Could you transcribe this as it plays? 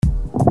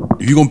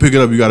If you gonna pick it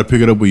up, you gotta pick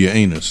it up with your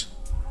anus.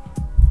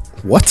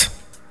 What?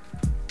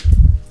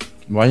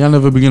 Why y'all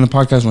never begin the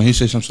podcast when he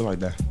said something like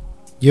that?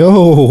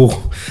 Yo.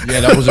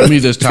 Yeah, that wasn't me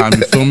this time.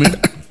 You feel me?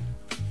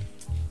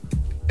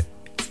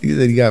 You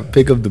said you got to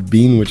pick up the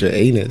bean with your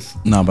anus.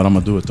 Nah, but I'm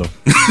gonna do it though.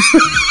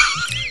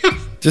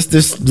 Just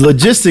this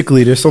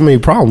logistically, there's so many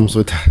problems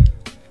with that.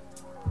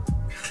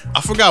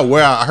 I forgot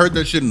where I heard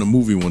that shit in a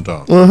movie one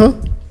time.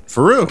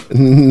 For real.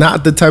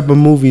 Not the type of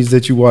movies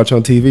that you watch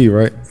on TV,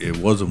 right? It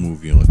was a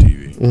movie on TV.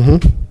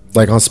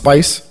 Like on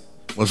Spice,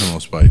 Wasn't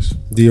on Spice.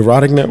 the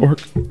erotic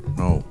network.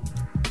 No.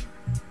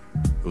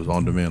 It was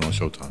on demand on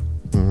Showtime.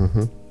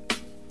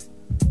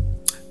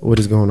 What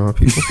is going on,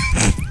 people?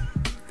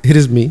 It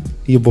is me,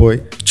 your boy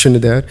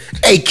Trinidad,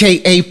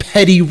 aka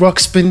Petty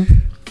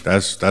Ruxpin.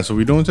 That's what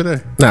we doing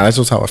today. Nah, that's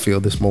just how I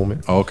feel this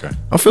moment. Oh, okay.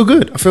 I feel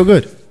good.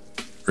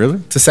 Really?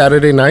 It's a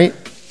Saturday night.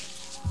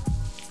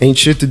 Ain't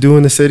shit to do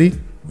in the city.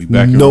 We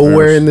back in Nowhere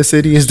Rivera's. in the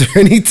city is there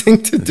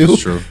anything to do. This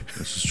is true.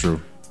 This is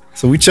true.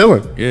 So we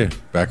chilling. Yeah.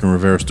 Back in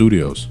Rivera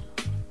Studios.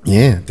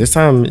 Yeah, this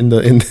time in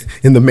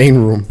the main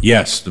room.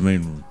 Yes, the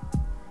main room.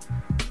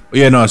 Oh,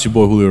 yeah, no, it's your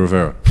boy Julio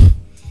Rivera.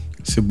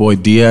 It's your boy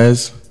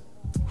Diaz,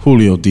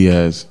 Julio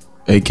Diaz,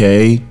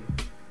 aka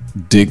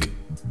Dick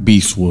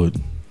Beastwood.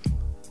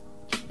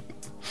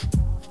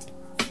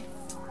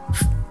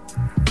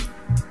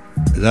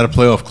 Is that a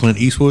play off Clint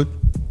Eastwood?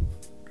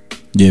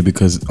 Yeah,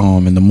 because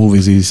in the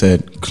movies he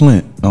said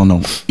Clint.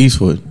 No,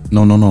 Eastwood.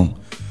 No.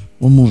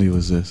 What movie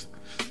was this?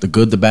 The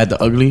Good, the Bad,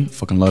 the Ugly.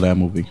 Fucking love that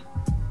movie.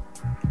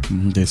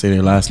 They say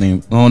their last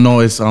name. Oh no,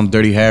 it's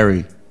Dirty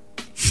Harry.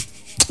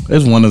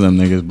 It's one of them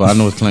niggas, but I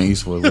know it's Clint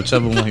Eastwood,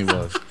 whichever one he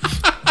was.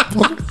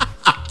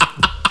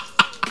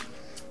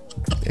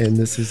 And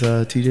this is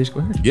TJ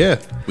Squared. Yeah,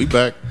 we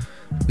back.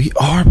 We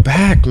are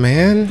back,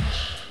 man.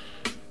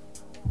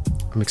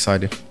 I'm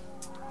excited.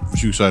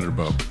 What you excited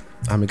about?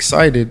 I'm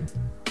excited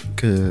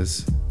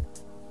because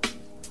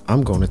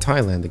I'm going to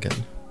Thailand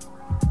again.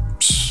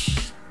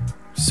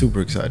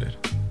 Super excited.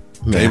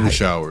 Table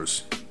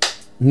showers.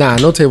 Nah,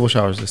 no table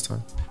showers this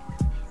time.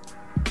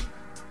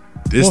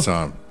 This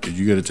time. Did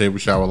you get a table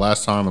shower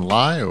last time and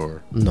lie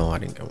or? No, I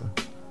didn't get one.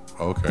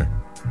 Okay.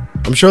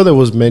 I'm sure there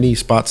was many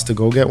spots to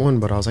go get one,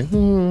 but I was like,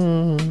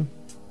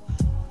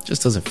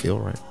 just doesn't feel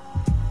right.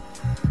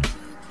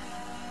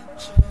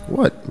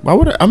 What? Why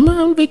would I'm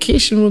on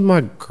vacation with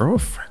my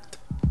girlfriend.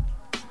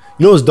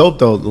 You know what's dope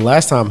though? The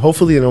last time,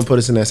 hopefully they don't put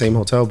us in that same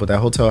hotel, but that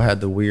hotel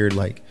had the weird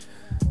like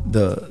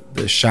the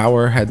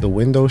shower had the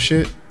window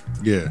shit.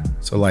 Yeah.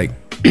 So like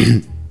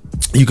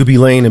you could be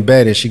laying in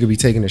bed and she could be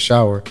taking a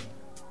shower,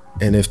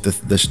 and if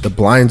the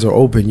blinds are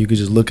open, you could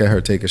just look at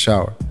her take a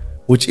shower,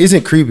 which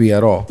isn't creepy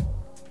at all.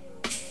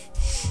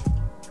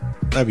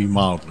 That'd be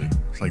mildly.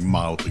 It's like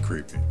mildly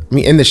creepy. I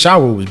mean, and the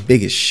shower was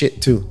big as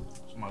shit too.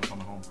 Somebody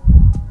coming home.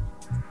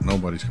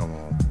 Nobody's coming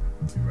home.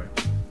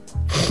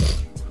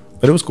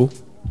 But it was cool.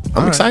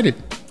 I'm excited.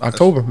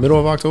 October, middle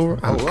of October.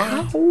 All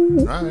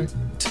right.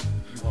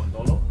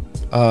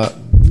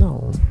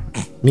 No.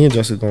 Me and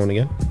Jessica going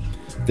again.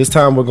 This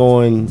time we're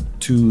going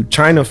to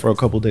China for a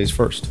couple days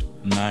first.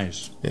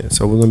 Nice. Yeah,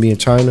 so we're gonna be in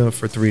China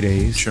for 3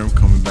 days. Shrimp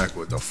coming back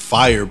with the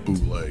fire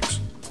bootlegs.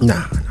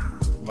 Nah.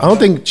 I don't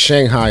think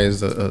Shanghai is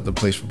the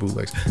place for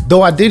bootlegs.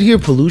 Though I did hear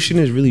pollution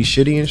is really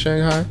shitty in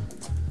Shanghai.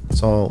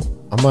 So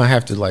I might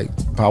have to like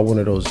buy one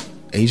of those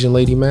Asian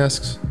lady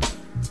masks.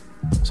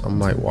 So I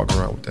might walk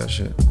around with that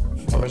shit.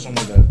 I read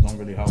somewhere that don't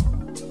really help.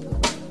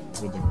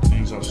 With the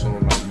things are so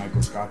like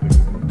microscopic.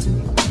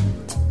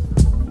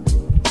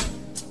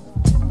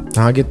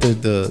 Now I get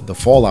the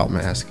Fallout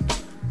mask.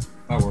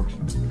 That works.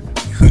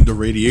 The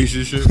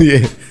radiation shit.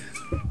 Yeah.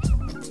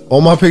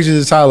 All my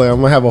pictures of Thailand,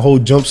 I'm gonna have a whole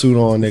jumpsuit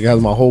on that has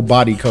my whole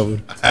body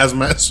covered.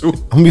 Hazmat suit.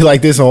 I'm gonna be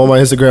like this on all my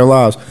Instagram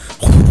lives.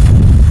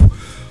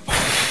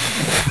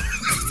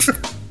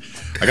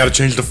 I gotta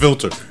change the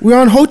filter. We're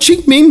on Ho Chi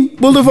Minh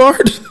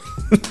Boulevard.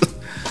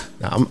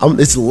 Nah,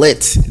 it's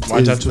lit.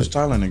 Why'd y'all choose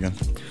Thailand again?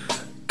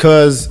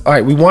 Cause all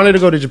right, we wanted to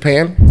go to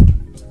Japan,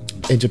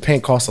 and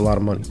Japan costs a lot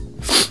of money.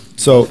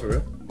 So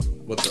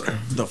What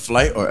the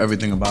flight or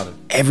everything about it?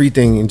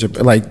 everything in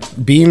Japan, like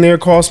being there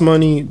costs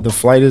money. The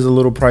flight is a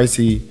little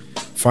pricey.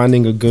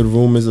 Finding a good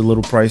room is a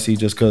little pricey,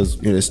 just cause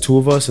there's two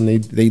of us, and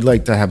they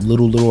like to have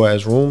little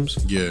ass rooms.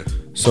 Yeah.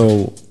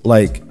 So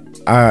like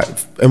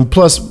and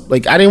plus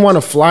like I didn't want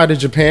to fly to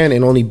Japan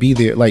and only be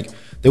there. Like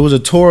there was a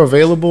tour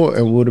available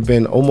and would have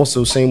been almost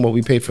the same what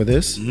we paid for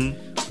this,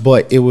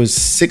 but it was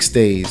 6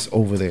 days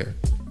over there.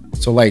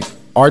 So like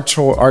our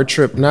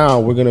trip now,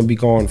 we're gonna be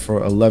gone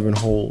for 11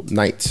 whole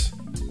nights.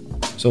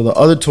 So the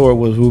other tour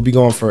we'll be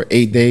gone for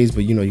 8 days,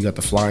 but you got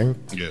the flying.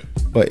 Yeah.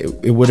 But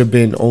it would have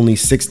been only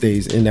 6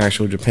 days in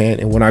actual Japan.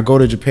 And when I go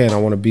to Japan, I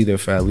want to be there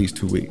for at least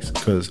 2 weeks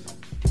because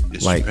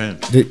It's like Japan.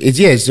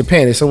 it's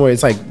Japan. It's somewhere.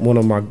 It's like one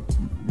of my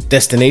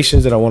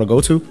destinations that I want to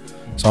go to.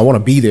 So I want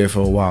to be there for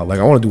a while. Like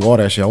I want to do all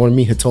that shit. I want to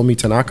meet Hitomi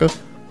Tanaka.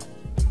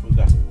 Who's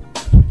that?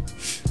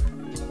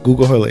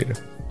 Google her later.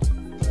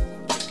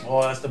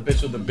 Oh, that's the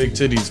bitch with the big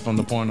titties from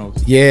the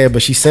pornos. Yeah,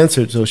 but she's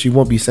censored, so she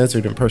won't be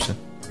censored in person.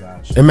 Got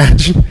watch.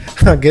 Imagine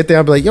I get there,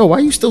 I'll be like, yo, why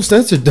you still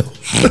censored though?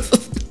 Is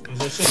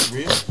that shit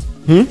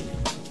real?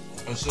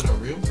 That shit are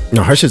real?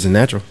 No, her shit's a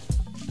natural.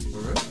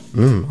 For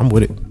real? I'm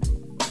with it.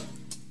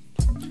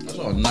 I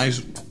saw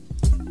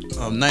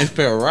a nice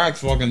pair of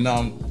racks walking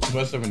down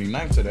West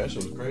 79th today. That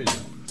shit was crazy.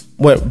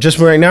 What, just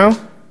right now?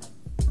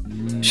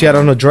 She had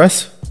on a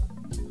dress?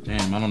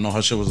 Damn, I don't know.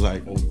 Her shit was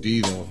like OD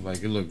though.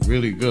 Like it looked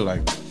really good.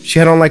 Like She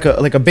had on like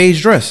a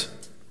beige dress.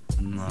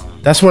 nah.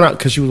 That's when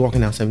cause she was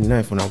walking down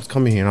 79th when I was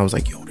coming here and I was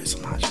like, yo, there's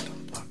some hot shit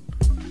on the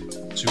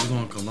block. She was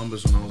on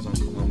Columbus when I was on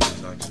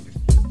Columbus actually.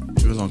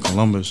 She was on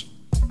Columbus.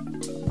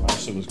 That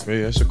shit was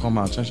crazy. That shit caught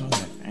my attention. I was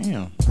like,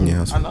 damn.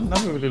 Yeah, I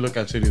never really look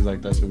at titties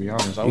like that to be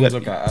honest. I You always got-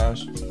 look at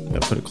ass. Yeah,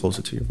 put it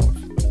closer to your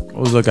mouth. I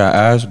always look at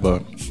ass,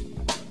 but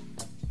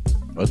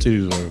her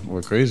titties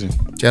were crazy.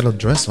 She had a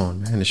dress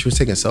on, man, and she was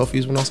taking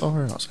selfies when I saw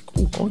her. I was like,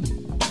 oh, boy,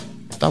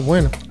 stop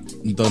wearing her.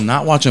 The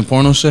not watching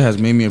porno shit has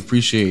made me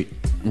appreciate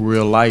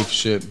real life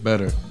shit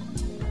better.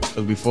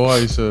 Cause before I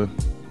used to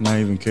not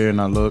even care,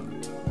 not look.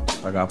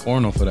 I got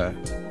porno for that.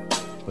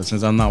 But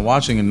since I'm not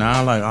watching it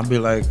now, like I'll be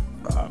like,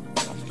 I'm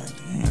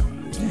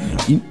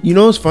like, damn. You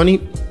know what's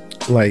funny?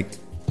 Like,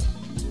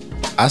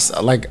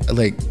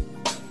 like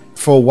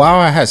for a while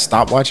I had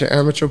stopped watching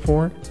amateur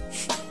porn,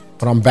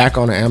 but I'm back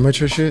on the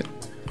amateur shit.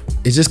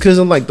 It's just cause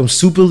I'm like them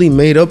superly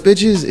made up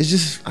bitches. It's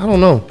just, I don't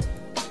know.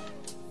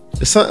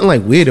 There's something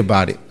like weird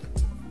about it.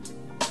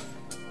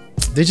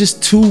 They're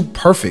just too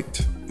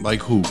perfect.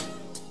 Like who?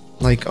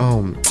 Like, I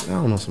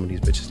don't know some of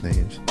these bitches'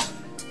 names.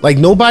 Like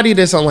nobody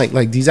that's on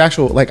like these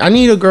actual, like I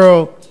need a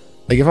girl,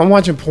 like if I'm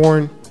watching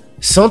porn,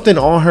 something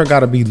on her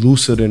gotta be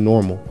looser than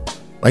normal.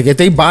 Like if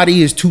their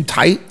body is too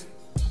tight,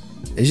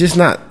 it's just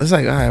not, it's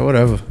like, all right,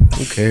 whatever.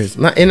 Who cares?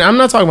 And I'm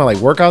not talking about like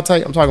workout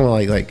tight. I'm talking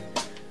about like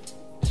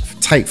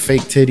tight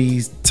fake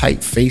titties,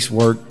 tight face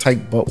work,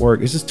 tight butt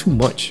work. It's just too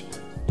much.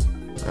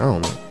 I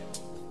don't know.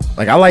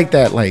 Like I like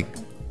that like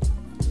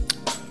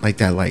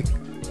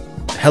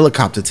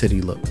helicopter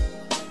titty look.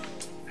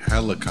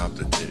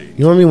 Helicopter titty.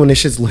 You know what I mean? When the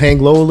shits hang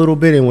low a little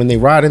bit and when they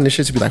ride in, the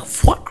shits be like,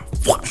 fwah,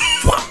 fwah,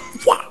 fwah,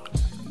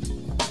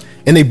 fwah.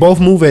 And they both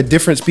move at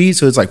different speeds,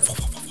 so it's like, fwah,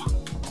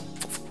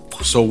 fwah,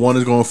 fwah. So one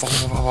is going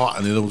fwa,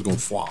 and the other one's going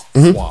fwa,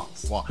 fwa,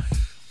 fwa.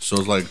 So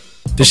it's like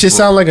This shit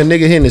sound like a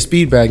nigga hitting a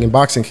speed bag in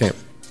boxing camp.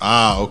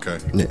 okay.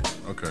 Yeah.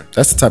 Okay.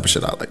 That's the type of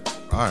shit I like.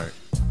 All right.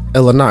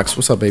 Ella Knox,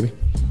 what's up, baby?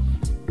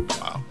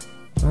 Wow.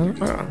 You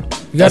got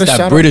That's a that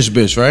shout British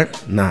bitch, right?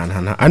 out?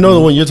 Nah. I know the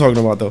one you're talking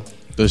about though.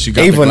 Does she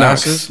got Ava the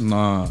Knox. glasses?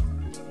 Nah.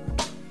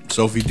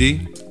 Sophie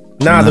D.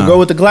 Nah, the girl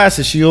with the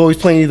glasses. She always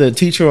playing either a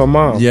teacher or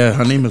mom. Yeah,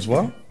 her name is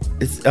what?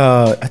 It's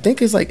I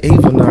think it's like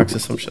Ava Knox or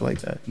some shit like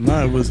that.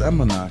 No, it was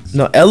Emma Knox.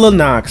 No, Ella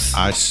Knox.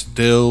 I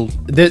still.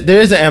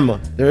 There is an Emma.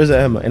 There is an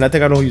Emma, and I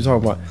think I know who you're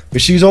talking about. But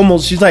she's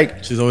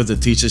like She's always a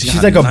teacher. She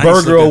She's got like a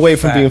burger looking away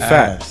from being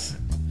fat. ass.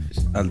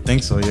 I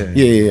think so, yeah.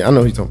 yeah. I know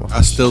who you're talking about.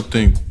 I still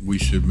think we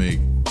should make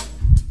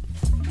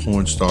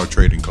porn star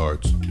trading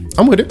cards.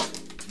 I'm with it.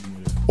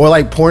 Or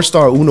like porn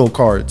star Uno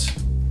cards.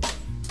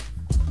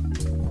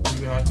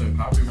 You have to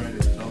copyright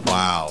it.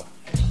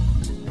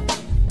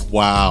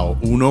 Wow.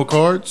 Uno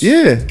cards.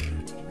 Yeah.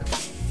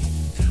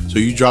 So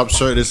you drop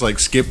certain. It's like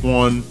skip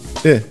one.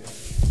 Yeah.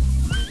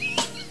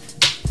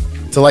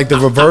 So like the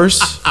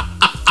reverse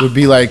would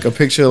be like a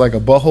picture like a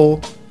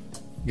butthole.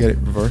 Get it?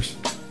 Reverse.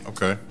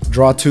 Okay.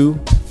 Draw 2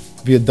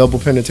 be a double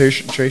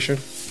penetration.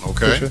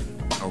 Okay. Picture.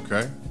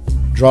 Okay.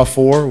 Draw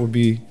 4 would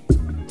be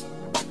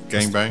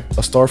Gangbang.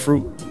 a star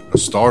fruit. A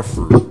star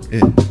fruit. Yeah.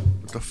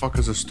 What the fuck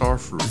is a star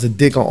fruit? There's a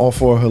dick on all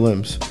 4 of her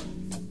limbs.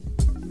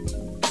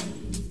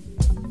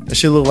 That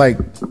shit look like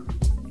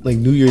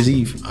New Year's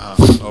Eve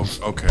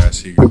Okay, I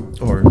see.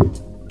 or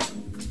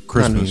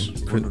Christmas.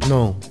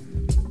 No.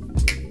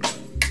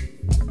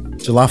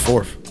 July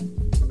 4th.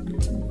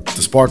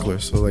 The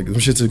sparklers. So like them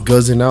shits are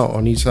guzzing out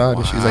on each side,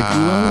 and she's like,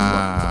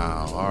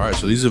 Wow. All right.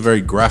 So these are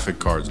very graphic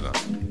cards now.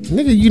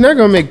 nigga, you're not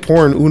gonna make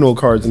porn Uno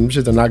cards, and them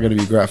shits are not gonna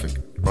be graphic.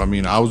 I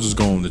mean, I was just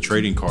going the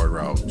trading card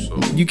route. So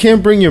You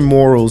can't bring your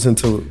morals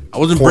into. I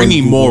wasn't porn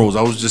bringing Google. morals.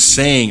 I was just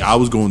saying I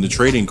was going the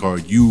trading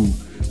card. You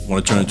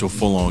want to turn it into a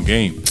full on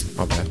game.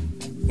 My bad.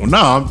 Well,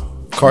 nah.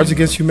 Cards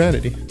Against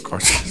Humanity.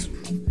 Cards.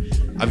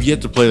 I've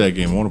yet to play that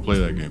game. I want to play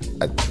that game.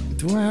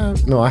 Do I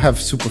have? No, I have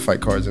Super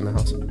Fight cards in the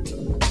house.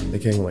 They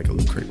came with like a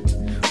loot crate.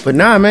 But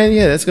nah, man,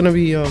 yeah, that's gonna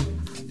be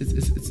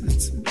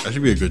it's That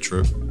should be a good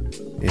trip.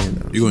 yeah,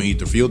 no. You gonna eat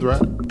the field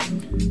rat?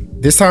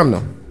 This time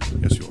no.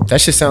 Yes, you are.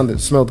 That shit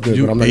smelled good.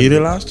 You but I'm not ate it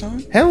last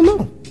time? Hell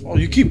no. Oh,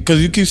 you keep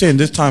saying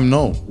this time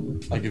no.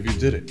 Like if you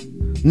did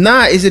it.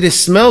 Nah, it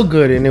smelled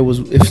good and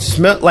it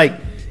smelled like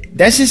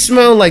that shit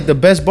smelled like the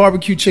best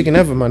barbecue chicken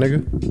ever, my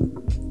nigga.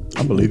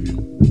 I believe you.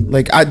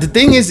 Like the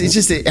thing is, it's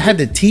just it had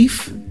the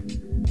teeth.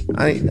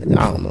 I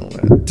don't know,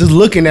 man. Just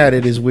looking at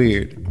it is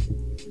weird.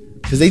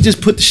 Cause they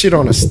just put the shit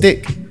on a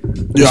stick.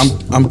 Yeah,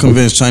 I'm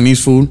convinced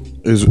Chinese food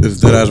is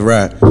dead as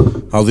rat.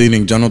 I was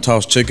eating General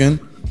Tao's chicken,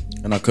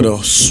 and I could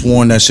have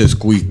sworn that shit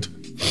squeaked.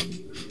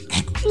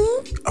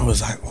 I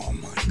was like, oh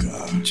my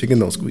god. Chicken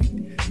don't squeak.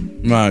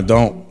 Nah,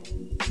 don't.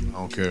 I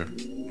don't care.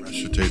 That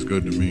shit tastes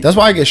good to me. That's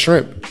why I get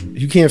shrimp.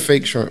 You can't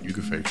fake shrimp. You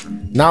can fake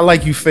shrimp. Not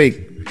like you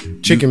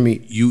fake chicken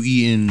meat.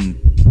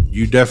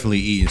 You definitely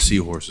eating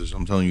seahorses.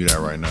 I'm telling you that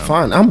right now.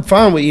 Fine. I'm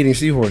fine with eating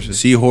seahorses.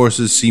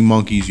 Seahorses, sea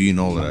monkeys, you eating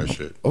all of that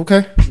shit.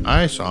 Okay.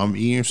 Alright, so I'm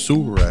eating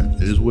super rat.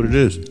 It is what it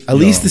is. At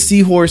least the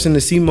seahorse and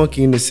the sea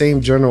monkey in the same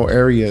general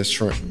area as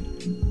shrimp.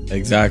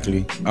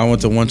 Exactly. I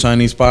went to one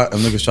Chinese spot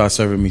and niggas tried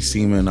serving me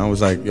semen. I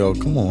was like, yo,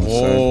 come on,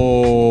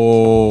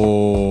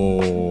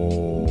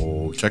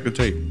 Oh, check the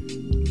tape.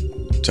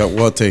 sir. Check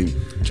what tape?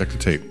 Check the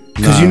tape.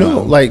 Because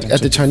like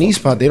at the Chinese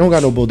spot, they don't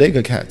got no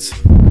bodega cats.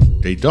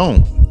 They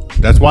don't.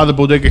 That's why the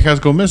bodega cats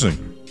go missing.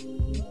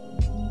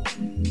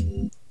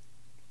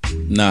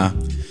 Nah.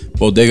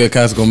 Bodega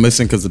cats go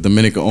missing because the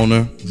Dominican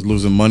owner is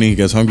losing money. He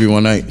gets hungry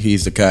one night. He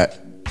eats the cat.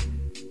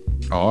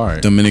 Oh, all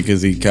right.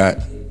 Dominicans eat cat.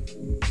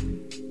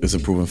 It's a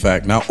proven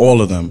fact. Not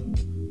all of them.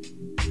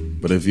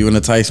 But if you're in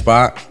a tight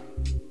spot,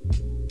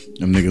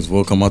 them niggas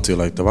will come up to you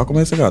like, "Te va a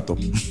comer ese gato?"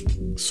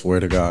 Swear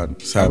to God.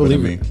 It's happened to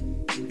me.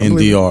 In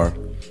DR.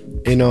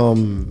 In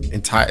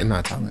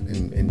not Thailand.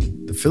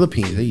 In the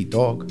Philippines, they eat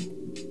dog.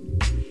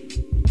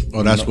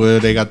 Oh, that's where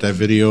they got that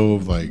video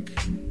of like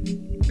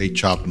they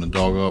chopping the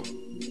dog up,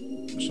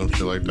 some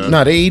shit like that.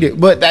 Nah, they eat it,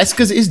 but that's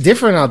because it's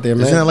different out there,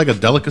 man. Isn't that like a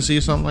delicacy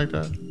or something like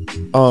that?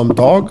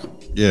 Dog.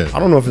 Yeah. I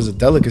don't know if it's a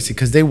delicacy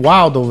because they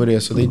wild over there,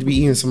 so they be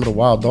eating some of the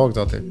wild dogs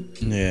out there.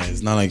 Yeah,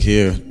 it's not like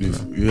here.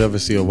 If you ever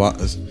see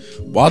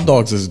wild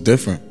dogs is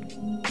different.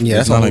 Yeah,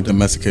 it's not like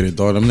domesticated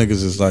dog. Them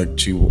niggas is like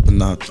I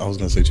was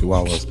gonna say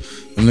chihuahuas.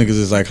 Them niggas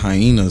is like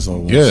hyenas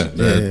almost. Yeah,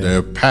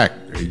 they're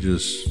packed. They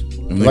just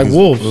like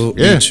wolves. Will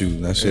eat you.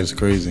 That shit's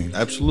crazy.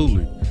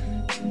 Absolutely.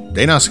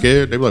 They not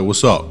scared. They be like,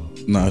 "What's up?"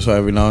 Nah, so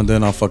every now and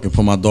then I'll fucking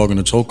put my dog in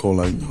a chokehold.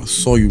 Like, I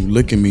saw you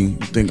licking me. You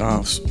think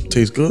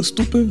tastes good,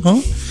 stupid?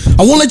 Huh?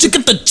 I won't let you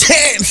get the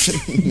chance.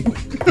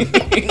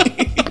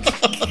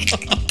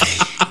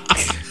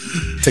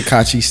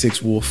 Tekashi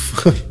 6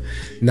 Wolf.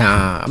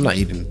 Nah, I'm not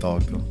eating a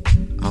dog though.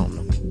 I don't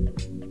know.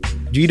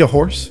 Do you eat a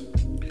horse?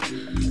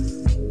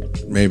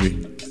 Maybe.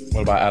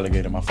 What about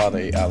alligator? My father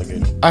ate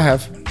alligator. I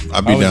have.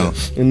 I'd be down.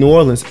 In New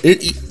Orleans.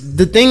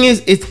 The thing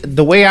is, it's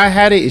the way I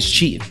had it is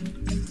cheating.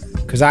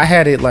 Cause I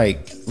had it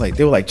like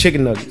they were like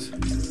chicken nuggets.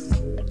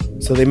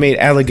 So they made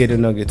alligator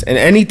nuggets. And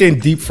anything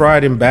deep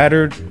fried and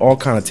battered all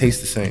kind of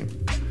tastes the same.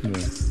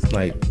 Yeah.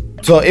 Like,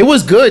 so it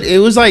was good. It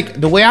was like,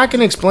 the way I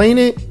can explain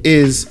it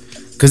is,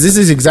 cause this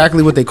is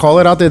exactly what they call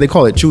it out there. They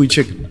call it chewy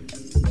chicken.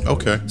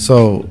 Okay.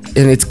 So,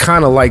 and it's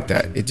kind of like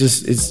that. It's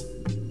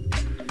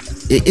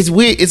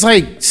weird. It's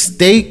like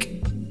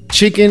steak,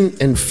 chicken,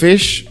 and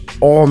fish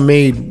all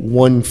made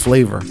one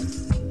flavor.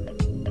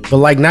 But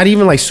like not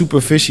even like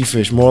super fishy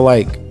fish, more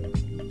like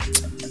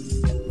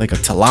a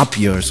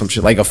tilapia or some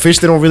shit. Like a fish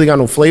that don't really got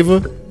no flavor,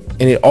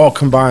 and it all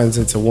combines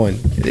into one.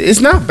 It's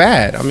not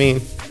bad. I mean,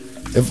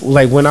 if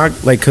like when I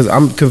like, cause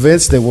I'm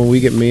convinced that when we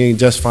get married,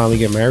 just finally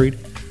get married,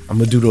 I'm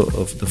gonna do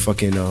the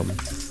fucking I'm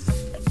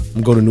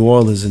gonna go to New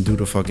Orleans and do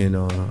the fucking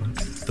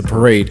the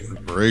parade. The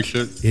parade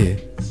shit? Yeah.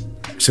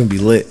 It's gonna be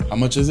lit. How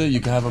much is it? You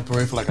can have a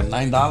parade for like a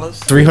 $9?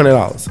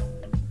 $300.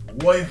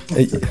 What?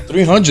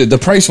 300. The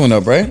price went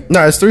up, right?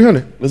 Nah, it's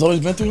 $300. It's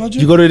always been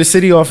 300. You go to the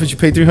city office, you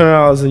pay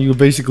 $300, and you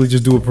basically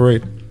just do a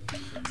parade.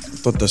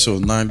 I thought that shit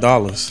was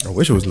 $9. I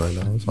wish it was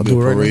 $9. I'll do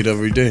do a it right parade now.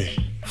 every day.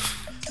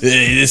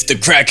 Hey, it's the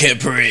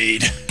crackhead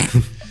parade.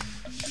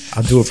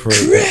 I'll do a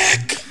parade.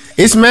 Crack.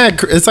 It's mad.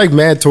 It's like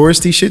mad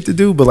touristy shit to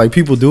do, but like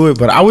people do it.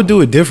 But I would do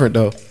it different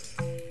though.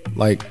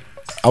 Like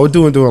I would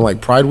do it during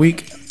like Pride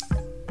Week.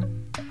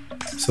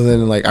 So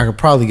then like I could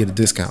probably get a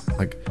discount.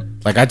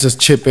 Like I just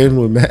chip in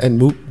with Matt and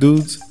Moot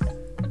dudes,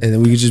 and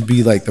then we could just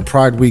be like the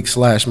Pride Week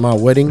 / my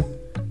wedding.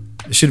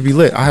 It should be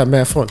lit. I have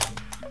mad fun.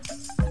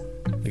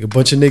 Like a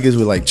bunch of niggas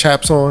with like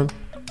chaps on,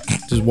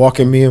 just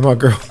walking me and my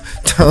girl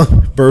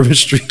down Bourbon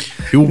Street.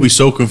 People will be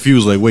so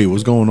confused, like, wait,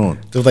 what's going on?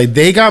 They're like,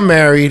 they got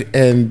married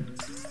and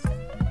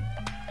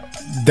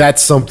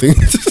that's something.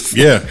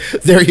 Yeah.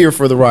 They're here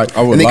for the ride.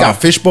 I would And they lie. got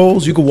fish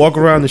bowls. You could walk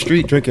around the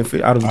street drinking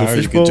out of the I heard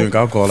fish you bowl. could drink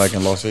alcohol like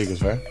in Las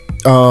Vegas, right?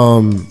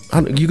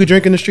 You could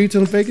drink in the streets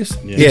in Vegas?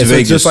 Yeah, It's so Vegas.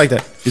 it's just like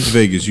that. It's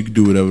Vegas. You can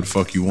do whatever the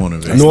fuck you want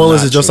in Vegas. New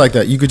Orleans not is just true. like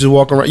that. You could just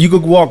walk around. You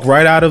could walk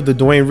right out of the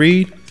Dwayne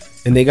Reed,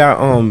 and they got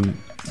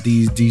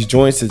these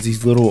joints,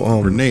 these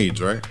little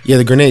Grenades, right? Yeah,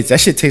 the grenades. That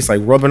shit tastes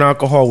like rubbing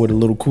alcohol with a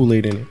little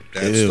Kool-Aid in it.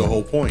 That's the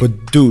whole point.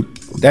 But dude,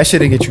 that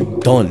shit'll get you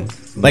done.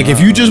 Like if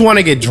you just want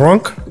to get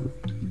drunk,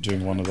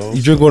 Drink one of those.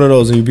 you drink one of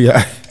those and you be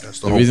alright.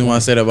 That's The reason why I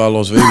said about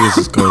Las Vegas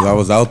is because I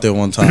was out there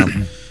one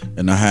time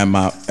and I had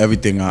my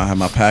everything. I had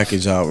my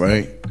package out,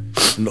 right?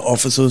 And the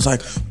officer was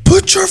like,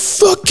 "Put your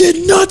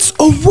fucking nuts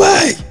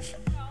away.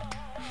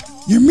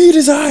 Your meat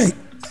is alright.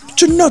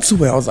 Put your nuts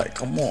away." I was like,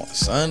 "Come on,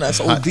 son, that's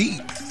OD."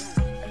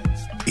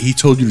 He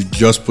told you to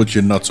just put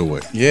your nuts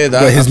away. Yeah,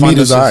 that But his I find meat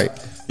that is shit- alright.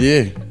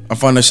 Yeah, I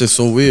find that shit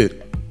so weird.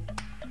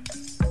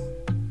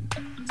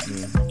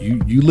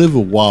 You live a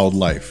wild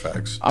life,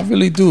 facts. I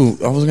really do.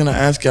 I was gonna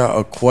ask y'all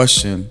a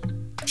question.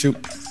 Shoot.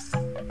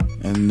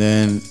 And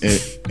then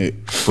it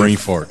Brain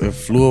fart.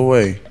 flew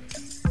away.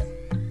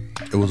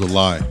 It was a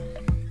lie.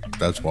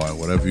 That's why.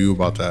 Whatever you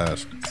about to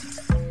ask,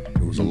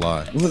 it was a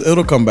lie.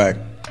 It'll come back.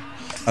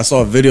 I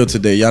saw a video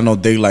today. Y'all know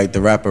Daylight, the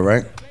rapper,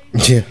 right?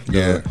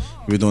 Yeah.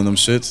 We were doing them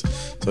shits.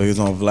 So he was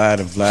on Vlad,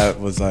 and Vlad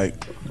was like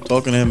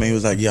talking to him, and he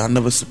was like, "Yeah, I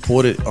never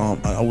supported.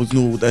 I always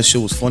knew that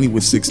shit was funny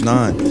with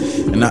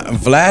 6ix9ine." And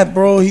Vlad,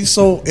 bro, he's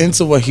so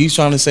into what he's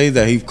trying to say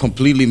that he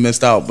completely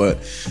missed out. But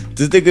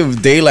this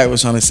nigga Daylight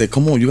was trying to say,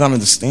 "Come on, you gotta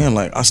understand.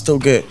 Like,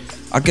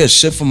 I get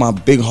shit from my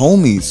big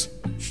homies."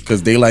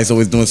 Cause Daylight's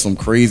always doing some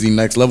crazy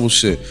next level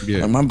shit.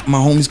 Yeah. Like my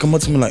homies come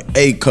up to me like,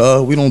 "Hey,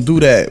 cuz, we don't do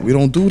that. We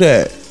don't do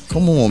that.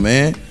 Come on,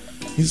 man."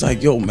 He's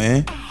like, "Yo,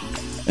 man."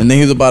 And then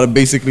he was about to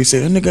basically say,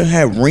 that nigga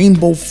had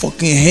rainbow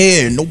fucking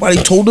hair. Nobody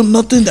told him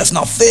nothing? That's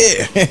not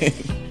fair.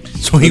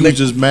 So he was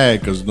just mad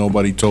because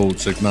nobody told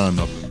 6ix9ine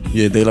nothing.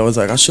 Yeah, Daylight was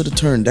like, I should have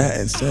turned that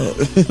instead.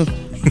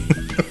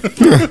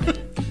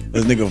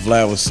 This nigga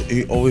Vlad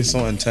he always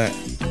so intact.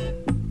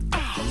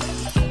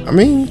 I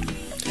mean,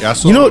 Yeah, I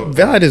saw. you know,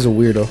 Vlad is a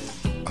weirdo.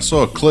 I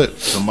saw a clip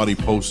somebody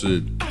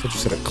posted. I thought you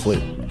said a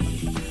clip.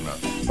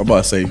 I'm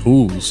about to say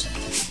who's.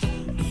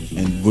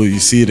 And will you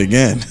see it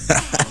again?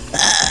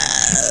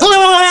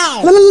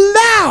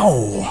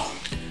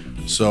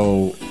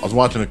 So I was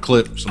watching a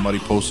clip somebody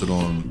posted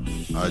on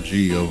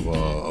IG of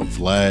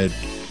Vlad.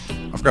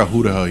 I forgot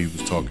who the hell he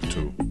was talking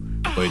to,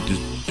 but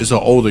it's an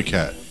older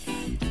cat.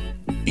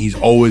 He's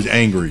always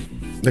angry.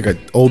 Like an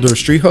older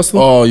street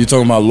hustler? Oh, you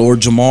talking about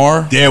Lord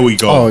Jamar? There we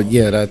go. Oh,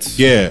 yeah, that's...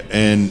 Yeah,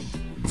 and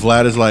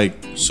Vlad is like,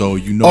 so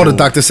you know. Oh, the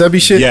Dr. Sebi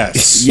shit?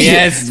 Yes.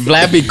 Yes,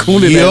 Vlad be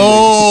cooning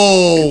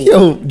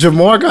Yo,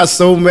 Jamar got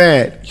so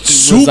mad.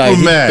 Super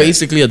mad. He's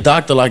basically a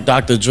doctor like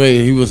Dr. Dre.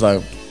 He was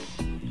like,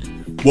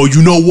 Well,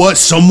 you know what?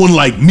 Someone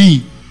like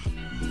me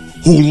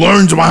who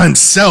learns by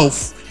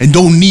himself and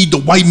don't need the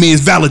white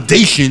man's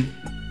validation.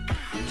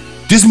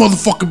 This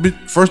motherfucker,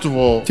 first of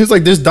all. He was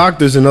like, there's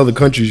doctors in other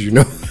countries, you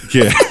know?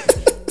 Yeah.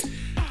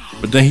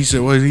 But then he said,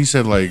 what he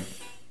said, like,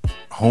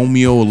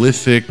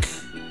 homeolithic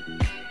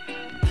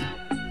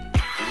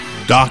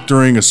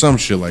doctoring or some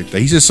shit like that.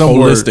 He said some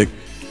holistic.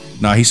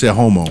 word. Nah, he said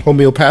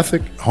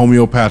Homeopathic?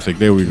 Homeopathic.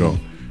 There we go.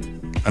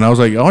 And I was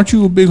like, aren't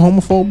you a big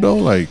homophobe though?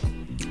 Like,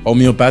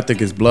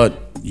 homeopathic is blood.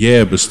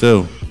 yeah, but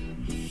still,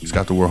 he's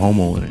got the word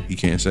homo in it. He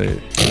can't say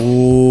it.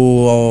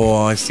 Oh,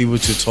 I see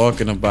what you're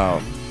talking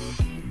about.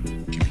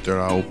 Keep your third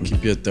eye open.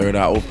 Keep your third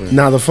eye open.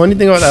 Now, the funny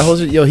thing about that whole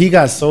shit, yo, he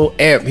got so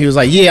amped. He was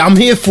like, yeah, I'm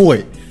here for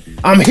it.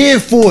 I'm here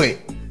for it.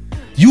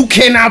 You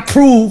cannot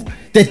prove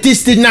that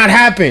this did not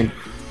happen.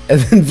 And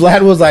then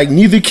Vlad was like,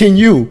 neither can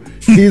you.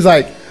 He's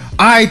like,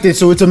 all right then,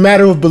 so it's a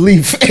matter of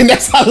belief. And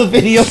that's how the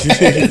video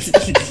ends.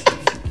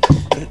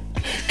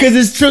 Because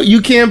it's true.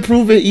 You can't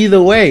prove it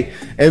either way.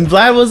 And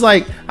Vlad was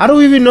like, I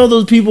don't even know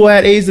those people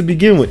had AIDS to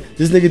begin with.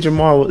 This nigga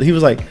Jamar, he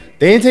was like,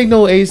 they didn't take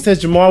no AIDS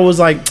test. Jamar was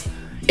like,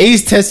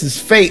 AIDS test is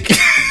fake.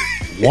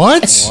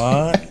 What?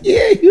 What?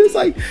 Yeah, he was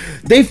like,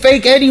 they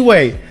fake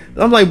anyway.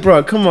 I'm like,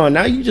 bro, come on.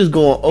 Now you just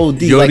going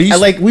OD. Yo,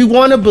 like we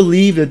want to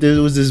believe that there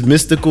was this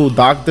mystical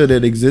doctor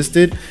that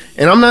existed.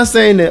 And I'm not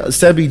saying that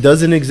Sebi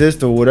doesn't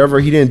exist or whatever.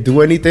 He didn't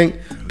do anything.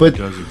 But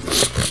I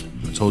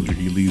told you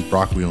he leaves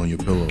broccoli on your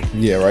pillow.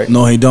 yeah, right.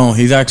 No, he don't.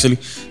 He's actually.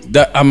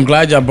 I'm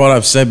glad y'all brought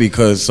up Sebi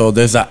because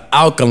there's an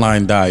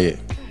alkaline diet.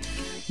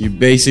 You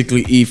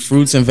basically eat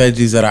fruits and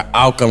veggies that are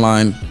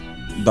alkaline.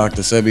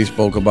 Dr. Sebi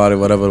spoke about it.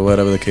 Whatever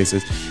the case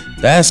is.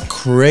 That's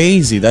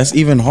crazy. That's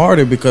even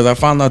harder because I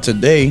found out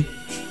today,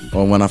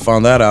 or when I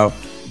found that out,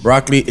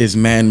 broccoli is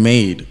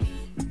man-made.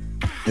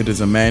 It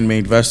is a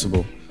man-made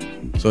vegetable,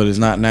 so it is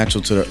not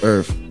natural to the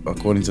earth,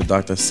 according to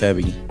Dr.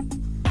 Sebi.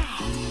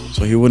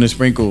 So he wouldn't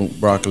sprinkle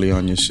broccoli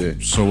on your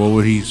shit. So what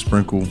would he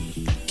sprinkle?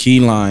 Key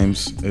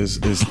limes is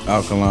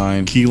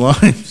alkaline. Key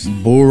limes.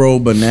 Burro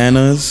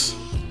bananas.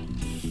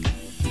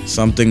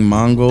 Something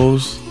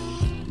mangoes.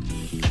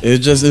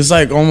 It's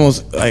like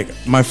almost like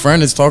my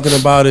friend is talking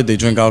about it. They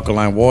drink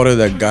alkaline water,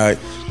 that guy,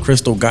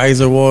 Crystal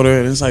Geyser water.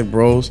 And it's like,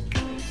 bros,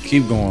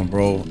 keep going,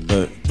 bro.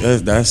 But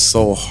that's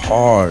so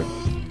hard.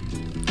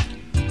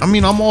 I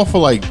mean, I'm all for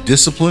like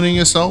disciplining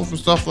yourself and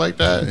stuff like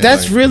that.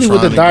 That's like, really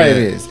what the trying to diet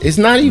get- is. It's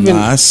not even.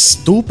 Nah, that's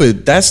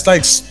stupid. That's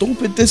like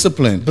stupid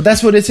discipline. But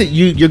that's what it's.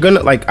 You're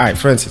gonna like. All right,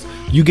 for instance,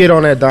 you get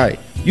on that diet.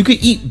 You could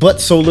eat but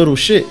so little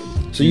shit,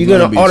 so you're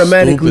gonna be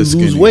automatically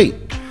stupid lose skinny. weight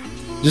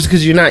just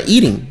because you're not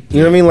eating. You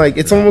know what I mean? Like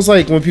it's almost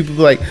like when people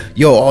be like,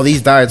 "Yo, all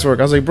these diets work."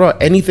 I was like, "Bro,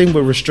 anything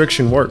but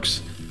restriction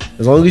works.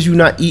 As long as you're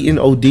not eating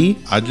OD."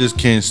 I just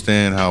can't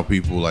stand how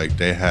people like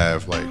they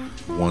have like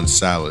one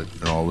salad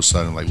and all of a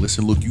sudden like,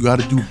 listen, look, you got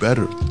to do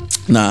better.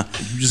 Nah,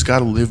 You just got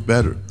to live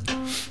better.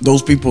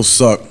 those people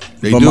suck.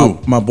 They but do.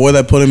 My boy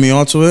that putting me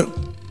onto it,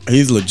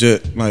 he's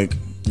legit. Like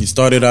he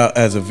started out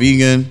as a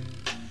vegan,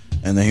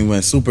 and then he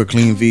went super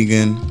clean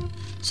vegan.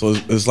 So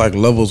it's like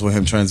levels with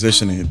him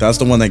transitioning. That's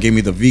the one that gave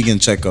me the vegan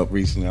checkup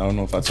recently. I don't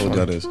know if I told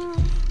you this.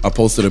 I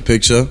posted a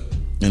picture,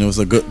 and it was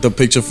the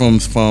picture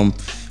from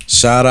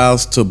shout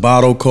outs to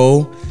Bottle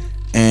Co.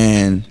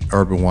 and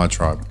Urban Wine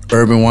Tribe.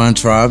 Urban Wine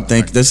Tribe.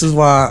 This is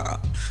why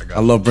I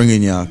love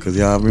bringing y'all because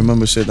y'all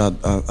remember shit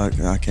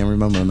I can't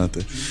remember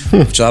nothing.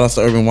 Shout out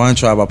to Urban Wine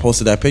Tribe. I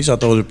posted that picture. I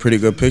thought it was a pretty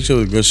good picture. It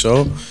was a good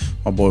show.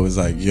 My boy was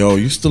like, yo,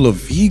 you still a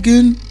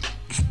vegan?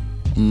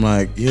 I'm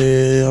like,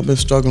 yeah, I've been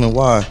struggling.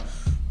 Why?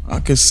 I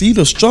can see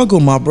the struggle,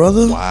 my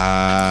brother.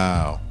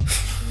 Wow.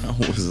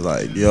 I was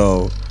like,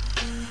 yo,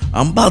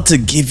 I'm about to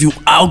give you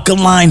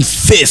alkaline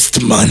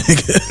fist, my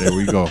nigga. There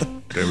we go.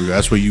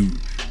 That's where you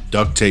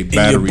duct tape In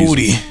batteries. your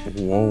booty.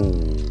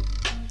 Whoa.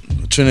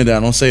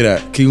 Trinidad, don't say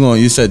that. Keep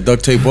going. You said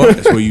duct tape what?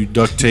 That's where you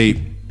duct tape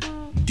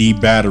D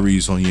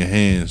batteries on your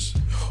hands.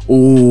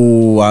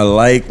 Ooh, I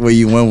like where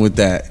you went with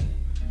that.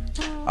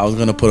 I was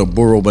gonna put a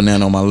burro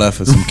banana on my left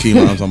and some key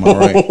limes on my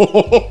right.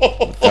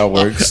 That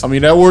works. I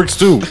mean, that works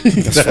too.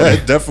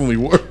 That definitely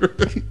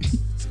works.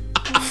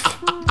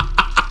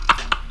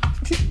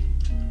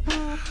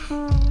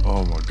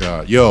 Oh my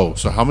God. Yo,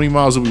 so how many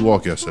miles did we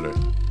walk yesterday?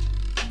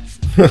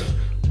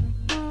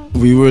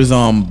 We was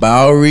on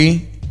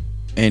Bowery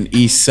and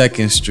East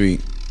 2nd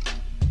Street.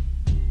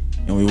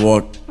 And we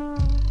walked,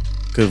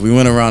 because we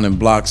went around in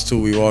blocks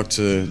too. We walked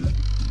to,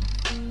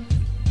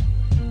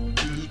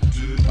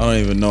 I don't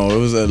even know. It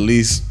was at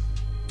least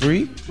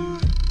 3?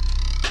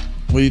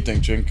 What do you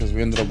think, Trin? Because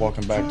we ended up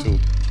walking back too.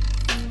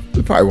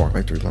 We probably walked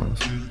like 3 miles.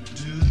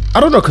 I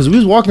don't know, because we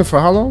was walking for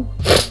how long?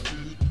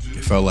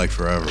 It felt like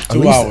forever.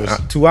 2 hours.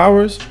 2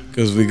 hours?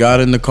 Because we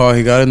got in the car.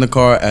 He got in the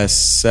car at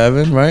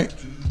 7, right?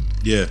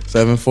 Yeah.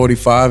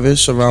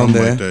 7:45-ish, around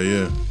Something there. like that,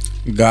 yeah.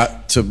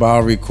 Got to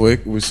Bowery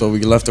quick. So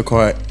we left the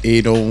car at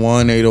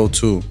 8:01,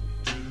 8:02.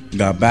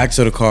 Got back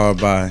to the car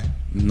by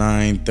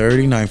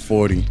 9:30,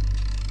 9:40.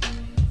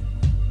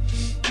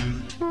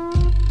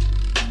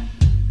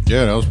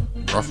 Yeah, that was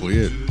roughly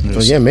it. So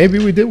yeah, maybe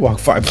we did walk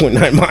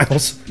 5.9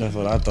 miles. That's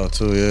what I thought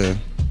too, yeah.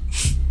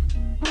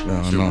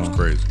 That shit was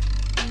crazy.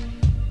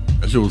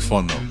 That shit was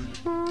fun though.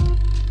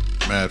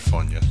 Mad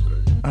fun yesterday.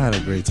 I had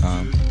a great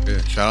time.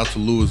 Yeah, shout out to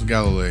Louis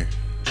Galilee.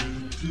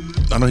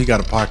 I know he got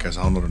a podcast.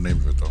 I don't know the name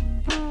of it though.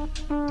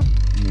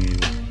 Me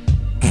either.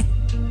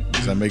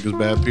 Does that make us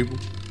bad people?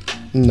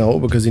 No,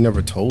 because he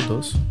never told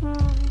us.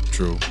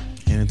 True.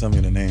 He didn't tell me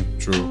the name.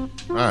 True.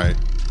 All right.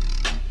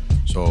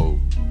 So,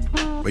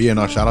 but yeah,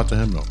 no, shout out to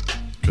him though,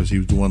 because he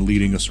was the one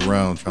leading us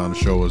around, trying to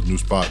show us new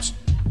spots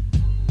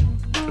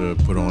to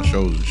put on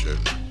shows and shit.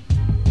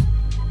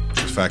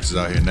 Because Facts is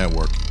out here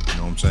networking. You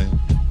know what I'm saying?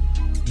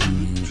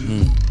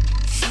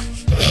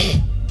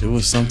 It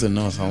was something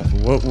else.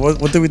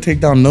 What did we take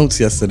down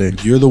notes yesterday?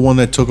 You're the one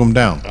that took him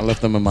down. I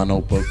left them in my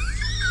notebook.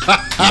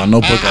 I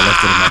left it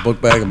in my book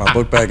bag, and my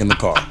book bag in the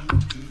car.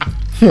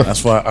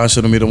 That's why I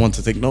shouldn't be the one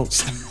to take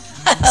notes.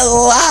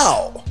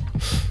 Wow.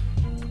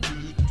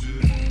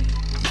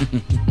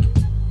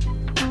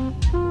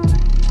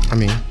 I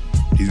mean,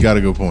 He's got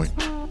a good point.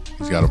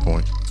 He's got a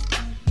point.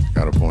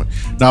 Got a point.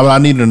 Nah, but I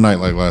needed a night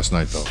like last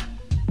night though.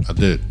 I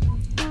did.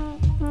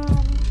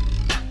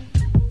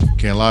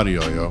 Can't lie to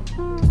y'all, yo.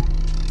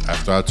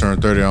 After I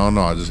turned 30, I don't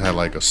know, I just had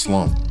like a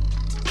slump.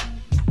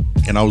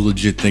 And I was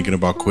legit thinking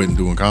about quitting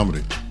doing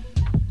comedy.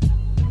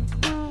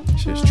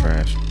 shit's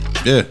trash.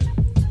 Yeah.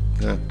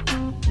 Yeah.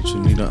 What you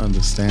need to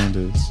understand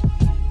is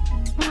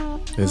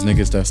there's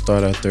niggas that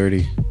start at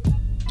 30,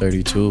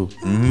 32,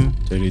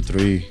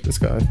 33, This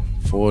guy.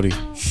 40.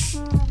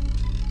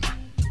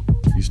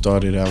 You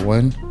started at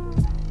when?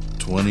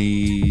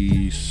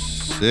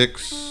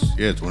 26.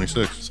 Yeah,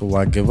 26. So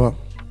why give up?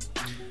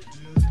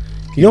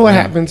 You know what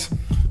happens?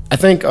 I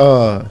think,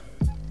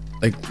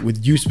 like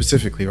with you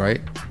specifically,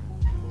 right?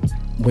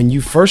 When you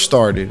first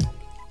started,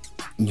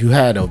 you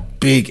had a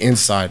big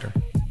insider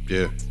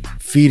Yeah.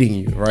 feeding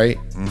you, right?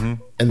 Mm-hmm.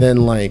 And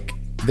then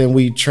then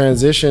we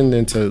transitioned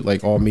into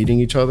like all meeting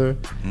each other,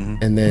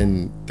 and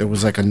then there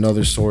was like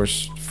another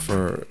source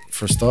for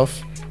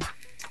stuff,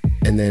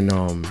 and then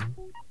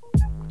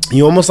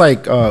you almost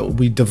like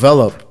we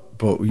develop,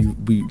 but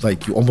we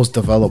like you almost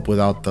develop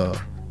without the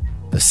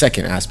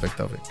second aspect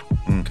of it,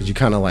 because you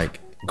kind of like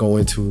go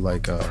into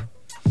like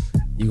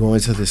you go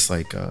into this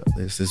like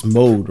this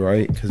mode,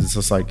 right? Because it's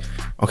just like,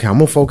 okay, I'm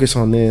gonna focus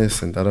on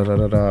this and da da da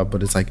da da,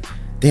 but it's like,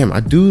 damn,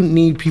 I do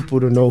need people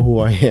to know who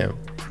I am.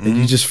 And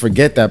you just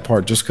forget that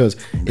part just because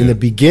in the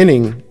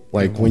beginning,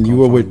 like when you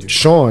were with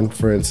Sean,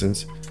 for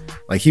instance,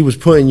 like he was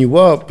putting you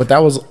up, but that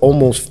was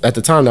almost, at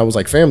the time, that was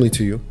like family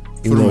to you,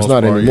 even though it's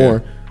not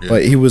anymore. Yeah.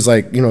 But he was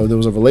like, you know, there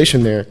was a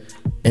relation there,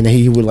 and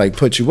he would like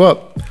put you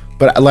up.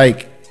 But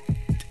like,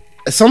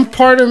 some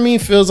part of me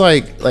feels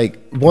like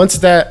once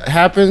that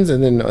happens,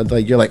 and then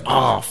like you're like,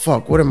 oh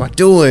fuck, what am I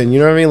doing? You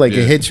know what I mean? Like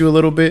it hits you a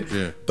little bit.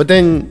 Yeah. But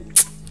then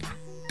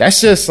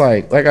that's just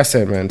like I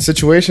said, man,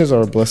 situations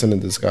are a blessing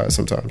in disguise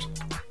sometimes.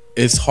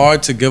 It's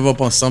hard to give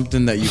up on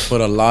something that you put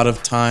a lot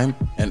of time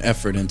and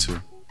effort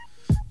into.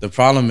 The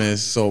problem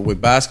is, so with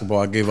basketball,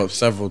 I gave up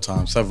several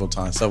times,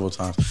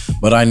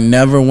 but I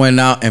never went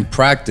out and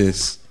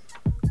practiced,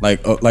 like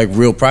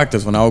real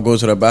practice. When I would go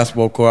to the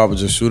basketball court, I would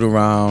just shoot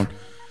around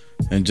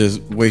and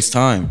just waste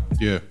time.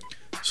 Yeah.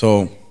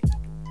 So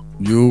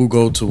you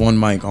go to one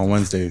mic on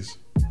Wednesdays.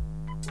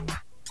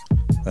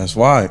 That's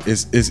why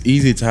it's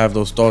easy to have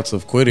those thoughts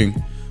of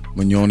quitting,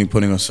 when you're only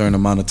putting a certain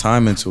amount of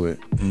time into it.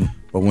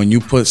 But when you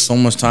put so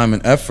much time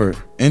and effort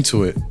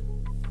into it,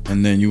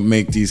 and then you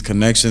make these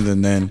connections,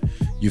 and then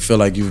you feel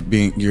like you're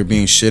being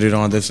shitted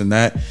on, this and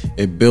that,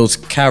 it builds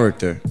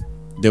character.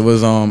 There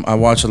was I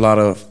watch a lot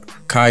of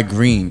Kai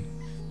Green.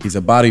 He's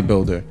a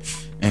bodybuilder,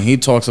 and he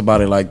talks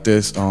about it like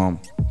this.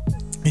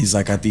 He's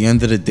like, at the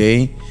end of the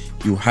day,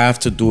 you have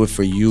to do it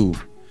for you,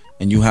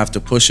 and you have to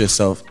push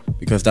yourself,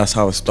 because that's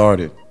how it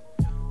started.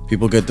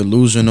 People get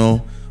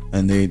delusional,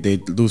 and they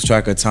lose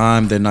track of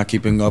time. They're not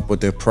keeping up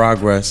with their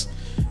progress,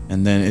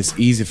 and then it's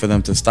easy for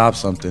them to stop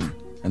something.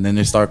 And then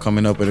they start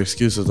coming up with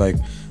excuses like,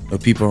 the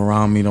people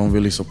around me don't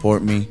really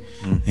support me.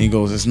 And he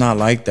goes, it's not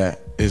like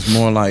that. It's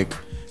more like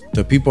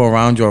the people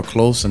around you are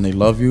close and they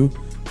love you.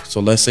 So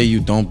let's say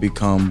you don't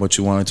become what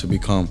you wanted to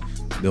become,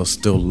 they'll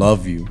still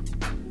love you.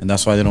 And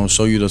that's why they don't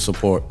show you the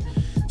support.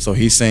 So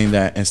he's saying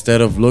that instead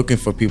of looking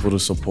for people to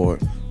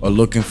support or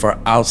looking for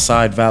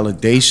outside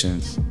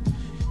validations,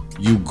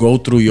 you go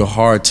through your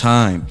hard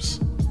times,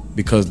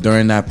 because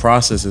during that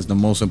process is the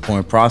most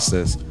important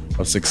process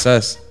of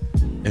success,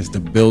 is the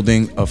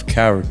building of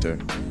character.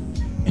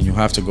 And you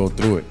have to go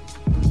through it.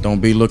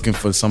 Don't be looking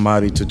for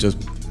somebody to just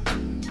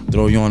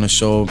throw you on a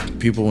show.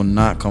 People will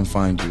not come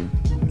find you.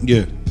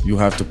 Yeah. You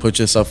have to put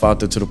yourself out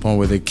there to the point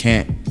where they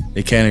can't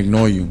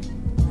ignore you.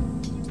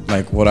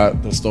 Like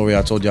the story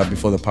I told y'all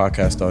before the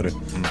podcast started.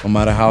 No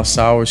matter how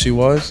sour she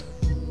was,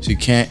 she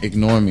can't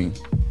ignore me.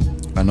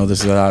 I know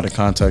this is out of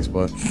context,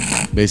 but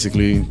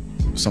basically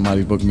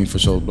somebody booked me for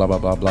shows, blah, blah,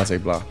 blah, blah, say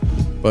blah.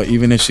 But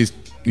even if she's,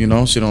 she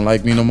don't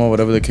like me no more,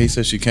 whatever the case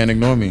is, she can't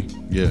ignore me.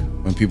 Yeah.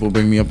 When people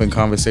bring me up in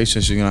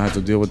conversation, she's gonna have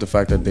to deal with the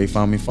fact that they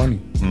found me funny.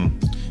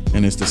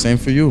 And it's the same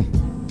for you.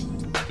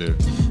 Yeah.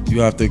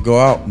 You have to go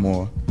out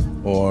more,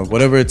 or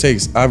whatever it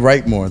takes. I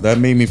write more. That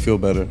made me feel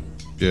better.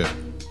 Yeah.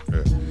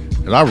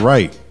 And I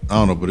write. I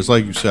don't know, but it's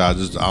like you said, I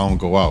don't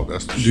go out.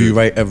 That's the shit. Do you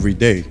write every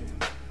day?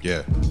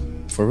 Yeah.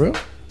 For real?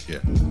 Yeah.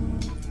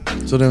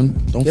 So then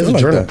don't He has feel a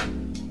like journal. that.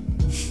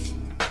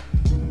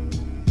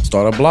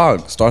 Start a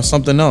blog. Start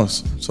something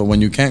else. So when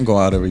you can't go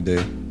out every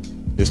day,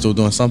 you're still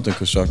doing something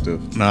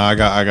constructive. Nah,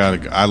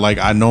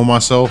 I know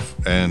myself,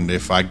 and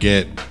if I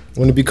get,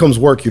 When it becomes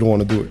work, you don't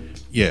want to do it.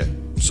 yeah.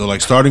 So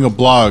like starting a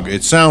blog,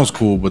 it sounds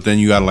cool, but then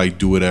you gotta like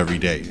do it every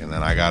day, and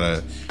then I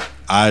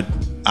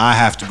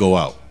have to go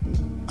out.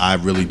 I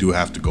really do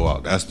have to go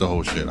out. That's the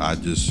whole shit.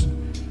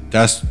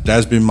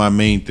 That's been my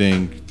main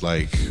thing.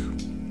 Like,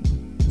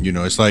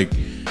 it's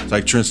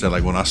like Trent said.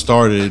 Like when I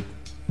started,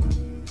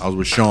 I was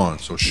with Sean.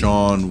 So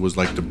Sean was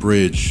like the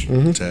bridge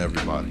to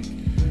everybody.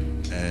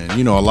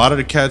 And a lot of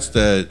the cats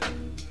that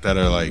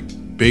are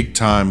like big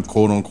time,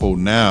 quote unquote,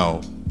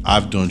 now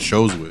I've done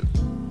shows with.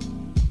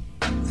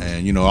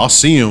 And I'll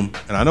see them,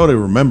 and I know they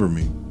remember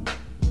me,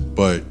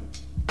 but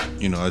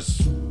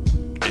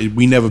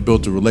we never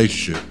built a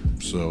relationship.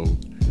 So,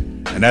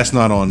 and that's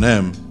not on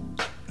them,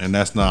 and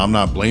I'm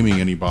not blaming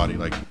anybody.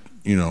 Like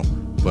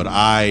but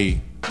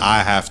I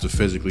have to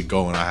physically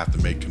go, and I have to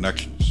make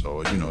connections.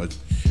 So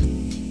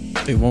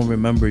They won't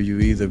remember you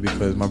either,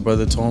 because my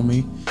brother told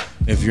me,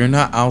 if you're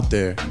not out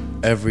there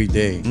every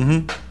day,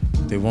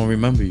 they won't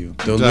remember you.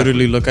 They'll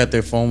literally look at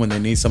their phone when they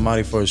need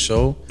somebody for a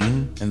show,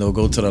 and they'll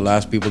go to the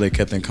last people they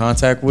kept in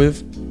contact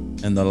with,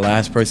 and the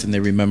last person they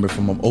remember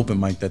from an open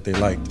mic that they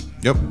liked.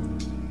 Yep.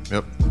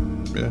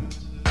 Yeah.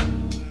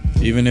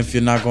 Even if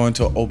you're not going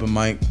to an open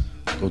mic,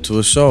 go to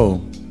a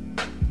show.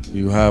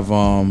 You have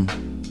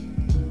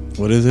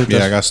what is it?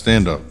 Yeah, I got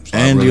stand up. So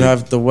and you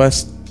have the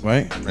West,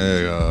 right?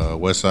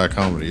 West Side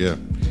Comedy. Yeah.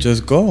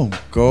 Just go.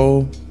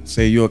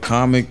 Say you're a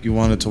comic. You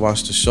wanted to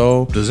watch the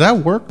show. Does that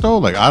work though?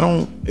 Like I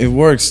don't. It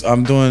works.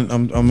 I'm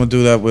gonna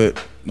do that with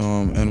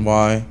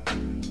NY,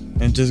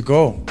 and just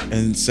go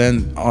and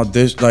send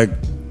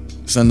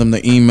send them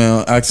the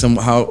email. Ask them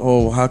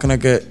how can I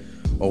get,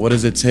 or what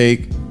does it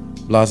take?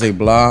 Blah say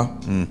blah.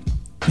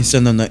 You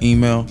send them the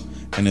email,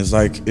 and it's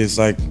like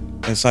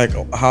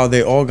how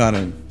they all got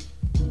in.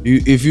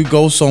 If you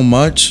go so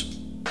much,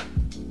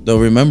 they'll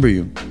remember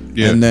you.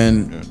 Yeah. And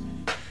then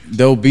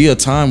there'll be a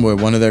time where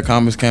one of their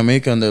comics can't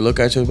make it, and they look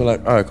at you and be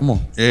like, all right, come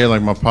on. Yeah,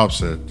 like my pop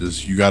said,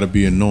 you got to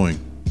be annoying.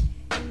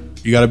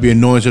 You got to be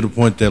annoying to the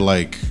point that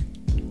like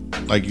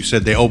you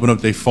said, they open up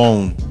their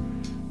phone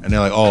and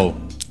they're like, oh,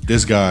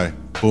 this guy,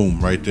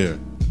 boom, right there.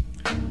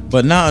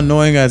 But not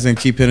annoying as in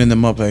keep hitting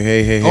them up like,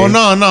 hey. Oh,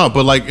 no.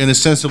 But like in a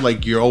sense of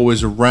like you're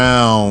always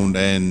around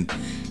and,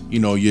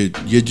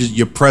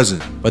 you're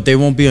present. But they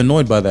won't be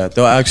annoyed by that.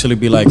 They'll actually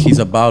be like, he's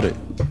about it.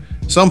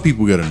 Some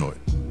people get annoyed.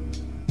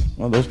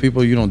 Well, those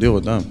people, you don't deal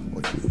with them.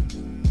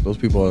 Those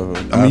people are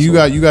assholes. I mean,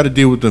 you got to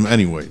deal with them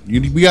anyway.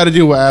 We got to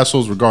deal with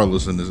assholes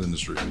regardless in this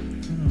industry.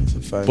 That's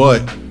a fact.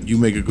 But you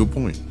make a good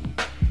point.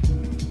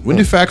 When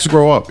did facts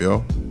grow up,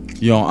 yo?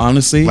 Yo,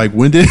 honestly, like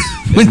when did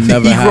he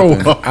grow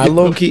up? I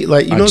low key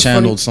like I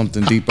channeled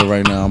something deeper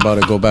right now. I'm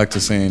about to go back to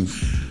saying.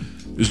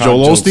 Is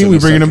Joel Osteen? We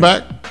bringing him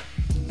back?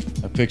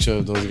 A picture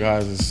of those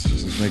guys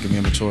is making me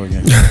immature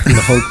again.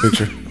 The Hulk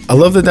picture. I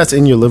love that that's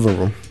in your living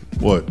room.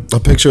 What? A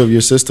picture of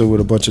your sister with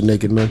a bunch of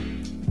naked men.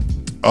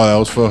 Oh, that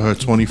was for her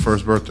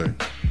 21st birthday.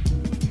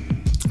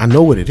 I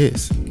know what it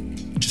is.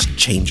 Just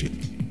change it.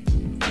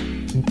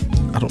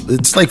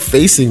 It's like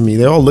facing me.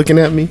 They're all looking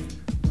at me.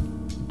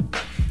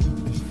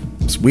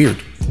 It's weird.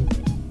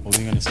 What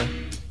were you gonna say?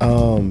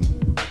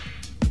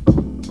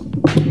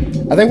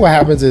 I think what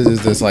happens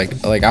is this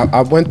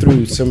I went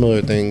through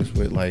similar things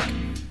with like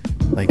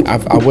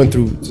I went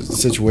through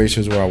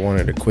situations where I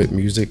wanted to quit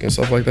music and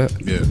stuff like that.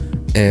 Yeah.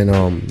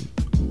 And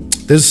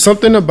there's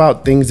something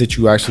about things that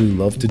you actually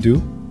love to do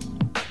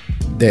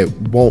that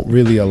won't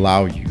really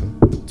allow you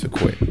to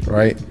quit,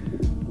 right?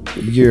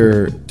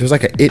 There's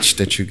like an itch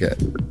that you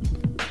get.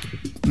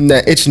 And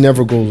that itch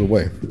never goes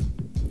away.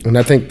 And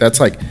I think that's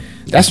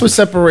what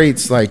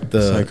separates like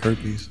the It's like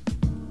herpes.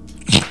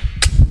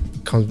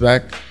 comes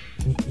back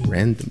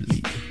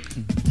randomly.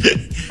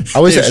 I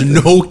always There's say,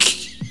 no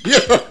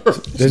cure.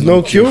 there's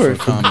no cure.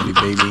 For comedy,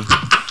 baby.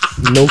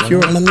 No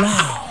cure.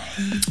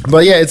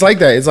 But yeah, it's like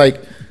that. It's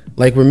like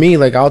with me,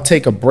 like I'll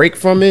take a break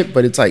from it,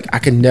 but it's like I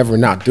can never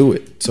not do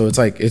it. So it's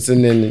like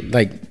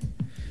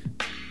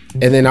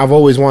and then I've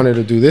always wanted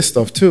to do this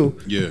stuff too.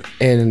 Yeah.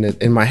 And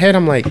in my head,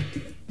 I'm like,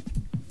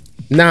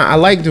 nah, I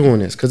like doing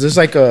this because it's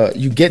like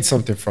you get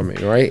something from it,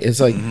 right? It's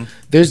like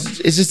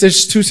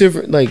there's two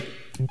different, like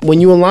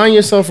when you align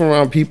yourself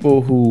around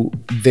people who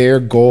their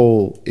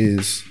goal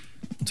is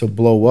to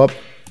blow up,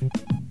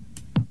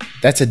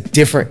 that's a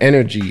different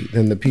energy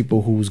than the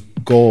people whose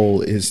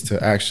goal is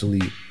to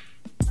actually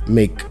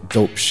make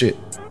dope shit.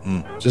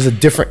 Just a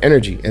different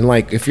energy. And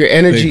like if your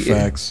energy Big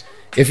facts.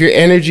 if your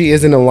energy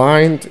isn't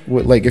aligned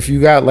with, like, if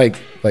you got like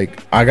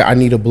I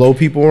need to blow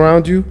people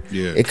around you,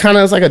 Yeah. it kind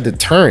of is like a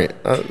deterrent.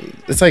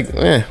 It's like,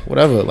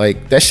 whatever.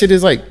 Like that shit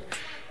is like,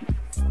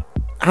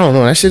 I don't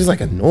know. That shit is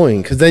like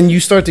annoying because then you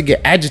start to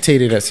get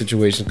agitated at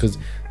situations because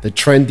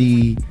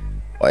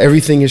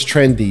everything is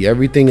trendy.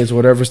 Everything is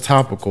whatever's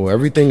topical.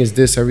 Everything is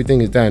this. Everything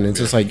is that. And it's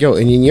just like, yo.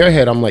 And in your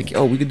head, I'm like,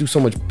 yo, we could do so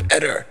much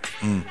better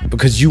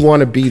because you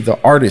want to be the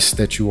artist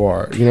that you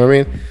are. You know what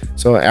I mean?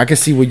 So I can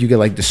see where you get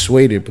like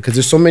dissuaded because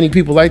there's so many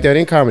people like that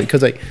in comedy.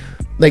 Because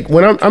like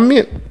when I'm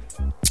in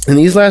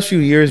these last few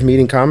years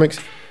meeting comics,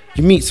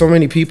 you meet so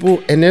many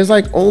people, and there's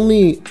like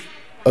only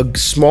a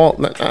small.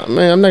 Man,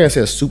 I'm not gonna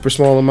say a super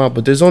small amount,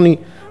 but there's only,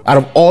 out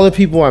of all the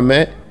people I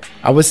met,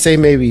 I would say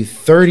maybe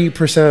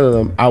 30% of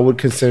them I would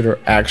consider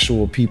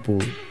actual people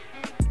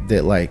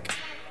that like,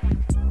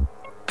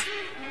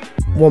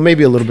 well,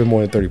 maybe a little bit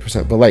more than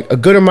 30%, but like a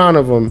good amount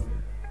of them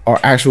are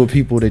actual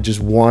people that just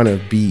want to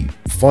be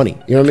funny.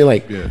 You know what I mean?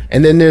 Like, Yeah.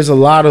 And then there's a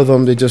lot of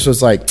them that just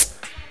was like,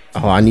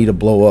 oh, I need to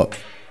blow up.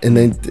 And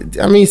then,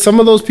 I mean, some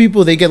of those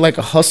people, they get like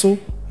a hustle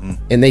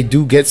and they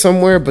do get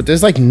somewhere, but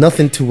there's like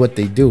nothing to what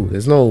they do.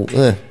 There's no,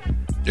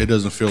 It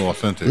doesn't feel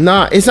authentic.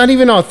 Nah, it's not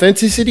even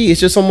authenticity. It's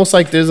just almost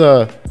like there's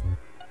a,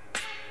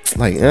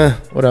 like,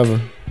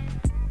 whatever.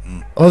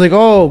 I was like,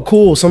 oh,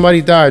 cool,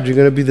 somebody died. You're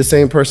gonna be the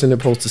same person that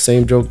posts the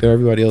same joke that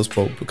everybody else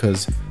posts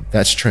because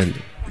that's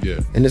trendy.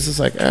 Yeah. And it's just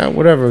like,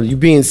 whatever. You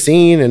being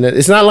seen, and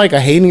it's not like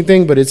a hating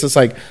thing, but it's just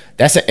like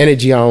that's an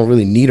energy I don't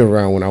really need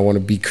around when I want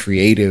to be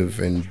creative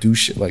and do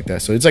shit like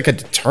that. So it's like a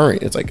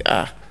deterrent. It's like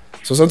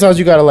So sometimes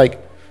you gotta like,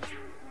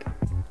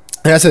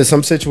 like I said,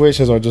 some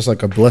situations are just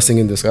like a blessing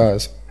in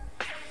disguise.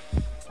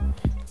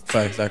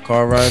 Facts. That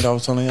car ride I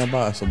was telling you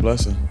about, it's a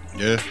blessing.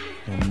 Yeah.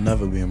 You'll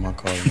never be in my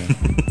car again.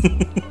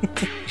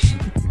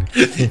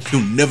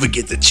 You'll never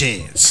get the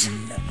chance.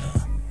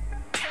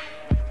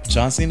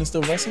 John Cena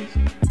still wrestles?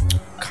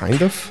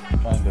 Kind of.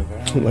 Kind of,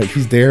 right? Like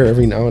he's there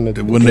every now and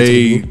then. When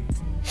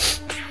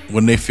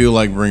they feel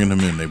like bringing him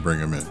in, they bring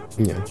him in.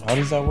 Yeah. How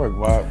does that work?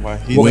 Why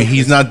When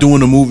he's not doing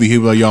the movie,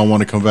 he'll be like, y'all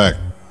want to come back?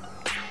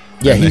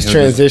 Yeah, And he's then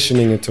he'll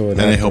transitioning into it. And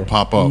then he'll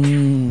pop up.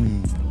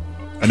 And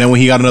then when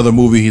he got another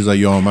movie, he's like,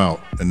 yo, I'm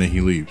out. And then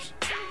he leaves.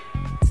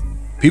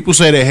 People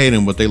say they hate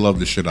him, but they love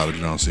the shit out of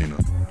John Cena.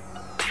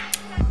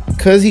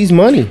 Cause he's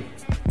money.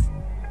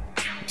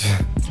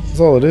 That's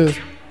all it is.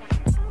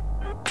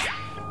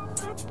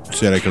 You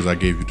say that because I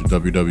gave you the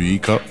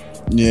WWE Cup?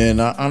 Yeah,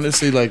 and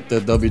honestly, like the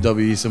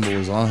WWE symbol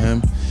was on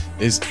him.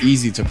 It's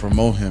easy to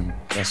promote him.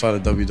 That's why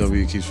the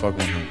WWE keeps fucking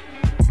with him.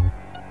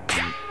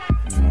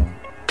 You know,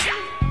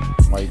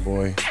 white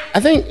boy. I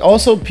think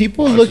also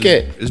people look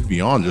at It's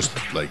beyond just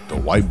like the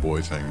white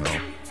boy thing, though.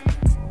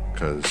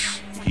 Because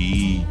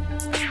he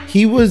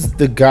was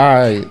the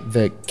guy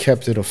that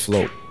kept it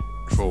afloat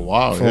for a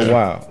while, for a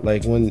while.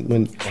 Like when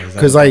is that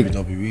because like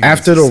WWE?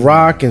 after The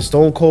Rock and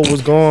Stone Cold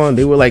was gone,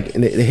 they were like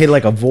and they hit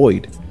like a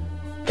void,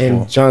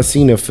 and John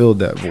Cena filled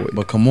that void.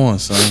 But come on,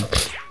 son.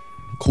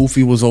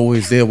 Kofi was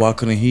always there. Why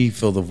couldn't he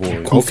fill the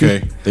void?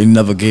 Okay. They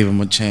never gave him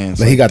a chance.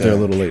 But he like got there that.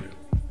 a little later.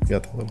 He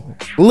got there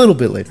a little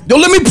bit later. Yo,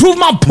 let me prove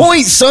my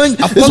point, son.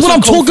 This is what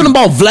I'm talking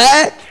about,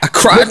 Vlad. I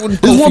cried when This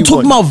is what I'm Kofi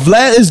talking won. about,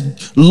 Vlad. Is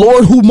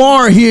Lord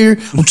Humar here.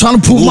 I'm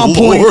trying to prove my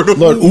point.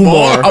 Lord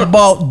Umar.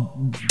 About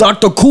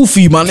Dr.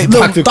 Kofi, my nigga.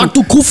 Dr.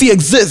 Dr. Kofi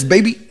exists,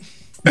 baby.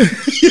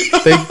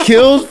 They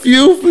killed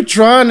Few for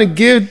trying to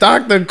give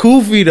Dr.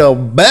 Kofi the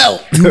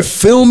belt. You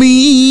feel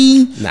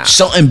me? Nah.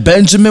 Shelton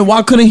Benjamin,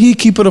 why couldn't he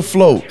keep it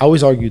afloat? I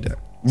always argued that.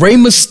 Rey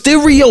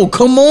Mysterio,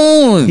 come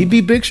on. He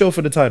beat Big Show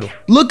for the title.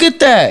 Look at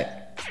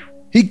that.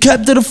 He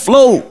kept it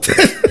afloat.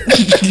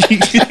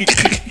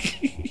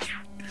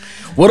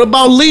 What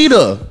about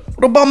Lita?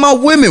 What about my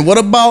women? What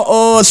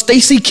about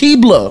Stacy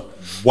Keibler?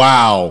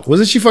 Wow.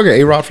 Wasn't she fucking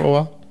A-Rod for a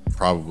while?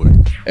 Probably.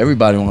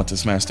 Everybody wanted to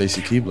smash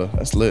Stacy Keibler.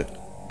 That's lit.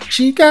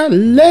 She got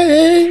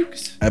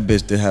legs. That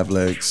bitch did have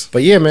legs.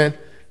 But yeah, man.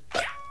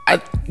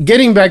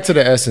 Getting back to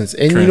the essence,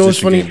 and you know what's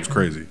funny? Game was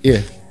crazy.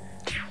 Yeah.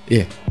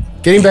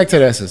 Getting back to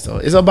the essence though,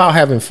 it's about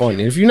having fun.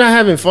 And if you're not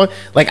having fun,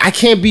 like I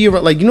can't be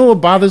around. Like you know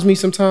what bothers me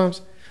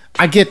sometimes?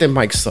 I get that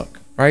mics suck,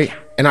 right?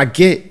 And I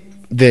get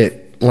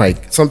that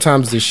like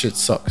sometimes this shit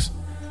sucks.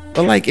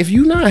 But like if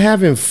you're not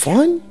having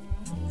fun,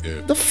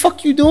 the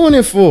fuck you doing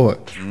it for?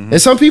 Mm-hmm.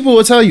 And some people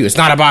will tell you it's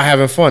not about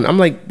having fun. I'm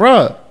like,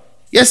 bruh,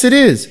 yes it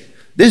is.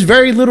 There's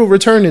very little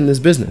return in this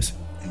business.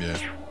 Yeah.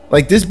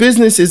 Like this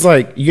business is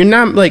like you're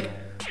not like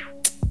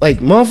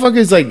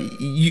motherfuckers like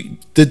you.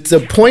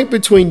 The point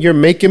between you're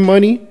making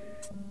money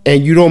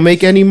and you don't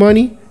make any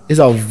money is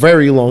a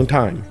very long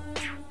time.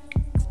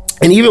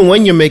 And even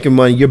when you're making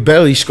money, you're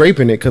barely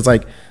scraping it because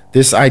like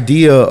this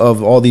idea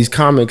of all these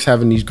comics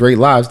having these great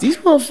lives, these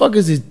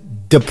motherfuckers is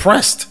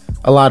depressed.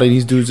 A lot of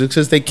these dudes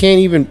because they can't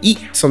even eat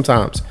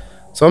sometimes.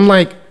 So I'm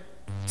like,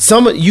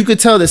 you could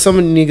tell that some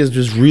of the niggas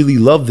just really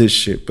love this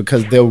shit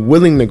because they're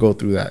willing to go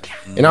through that.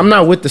 And I'm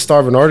not with the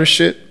starving artist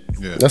shit.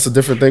 Yeah. That's a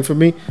different thing for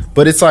me.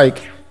 But it's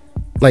like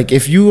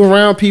if you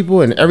around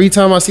people and every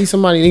time I see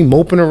somebody, they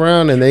moping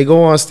around and they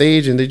go on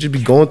stage and they just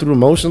be going through the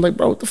motions, like,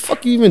 bro, what the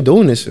fuck you even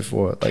doing this shit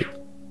for? Like,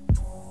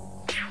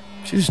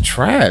 she's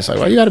trash. Like,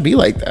 why you gotta be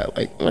like that?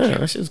 Like,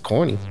 man, that shit's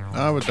corny.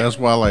 Nah, but that's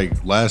why,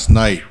 like, last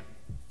night,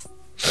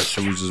 that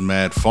shit was just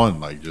mad fun.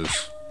 Like,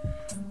 just,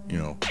 you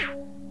know,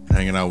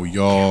 hanging out with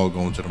y'all,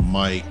 going to the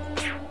mic,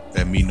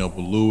 and meeting up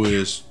with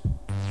Lewis,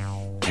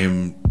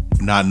 him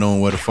not knowing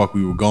where the fuck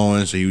we were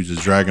going, so he was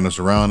just dragging us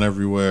around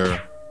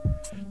everywhere.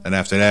 And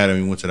after that,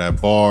 we went to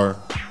that bar.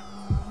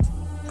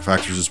 In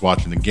fact, was just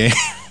watching the game.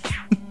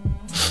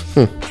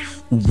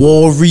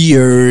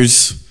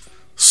 Warriors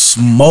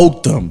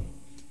smoked them.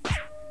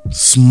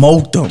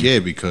 Yeah,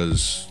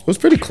 because it was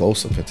pretty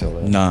close up until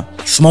that. Nah,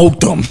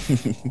 smoked them.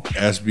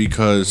 That's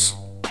because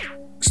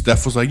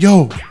Steph was like,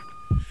 yo,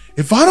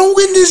 if I don't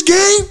win this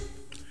game,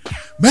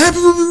 man,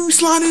 people will be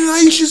sliding in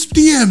Aisha's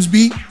DMs,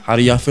 B. How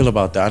do y'all feel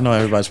about that? I know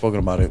everybody's spoken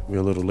about it. We're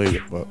a little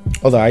later, but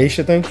the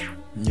Aisha thing?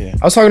 Yeah.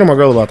 I was talking to my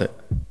girl about that.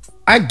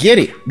 I get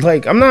it.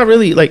 Like, I'm not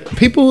really like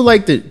people who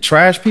like to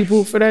trash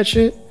people for that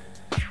shit.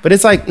 But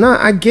it's like, nah,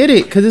 I get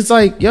it. Cause it's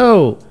like,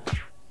 yo,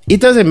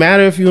 it doesn't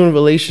matter if you're in a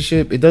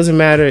relationship. It doesn't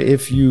matter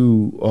if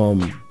you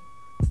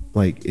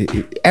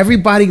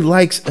everybody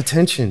likes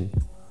attention.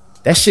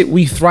 That shit,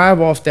 we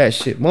thrive off that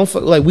shit.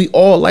 Motherfucker, like we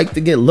all like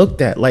to get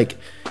looked at. Like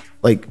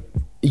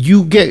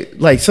you get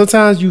like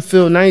sometimes you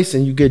feel nice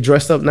and you get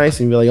dressed up nice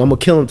and you're like, I'm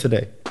gonna kill him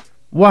today.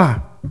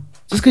 Why?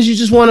 Just because you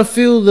just want to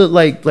feel the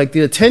like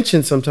the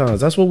attention sometimes.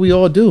 That's what we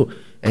all do.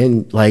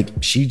 And like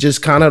she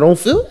just kind of don't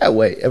feel that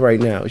way right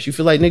now. She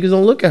feel like niggas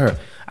don't look at her.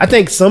 I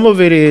think some of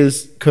it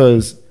is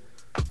because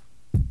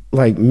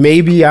like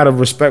maybe out of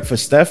respect for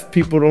Steph,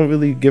 people don't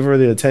really give her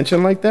the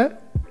attention like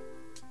that.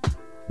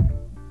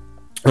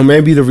 Or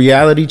maybe the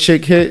reality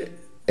chick hit,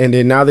 and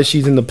then now that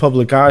she's in the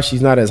public eye,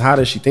 she's not as hot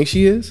as she thinks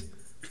she is.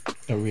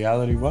 The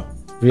reality what?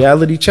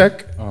 Reality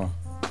check. Oh.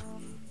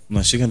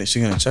 No, she gonna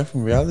check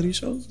from reality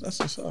shows? That's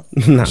what's up.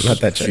 Not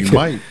that chick. She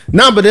might.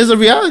 Nah, but there's a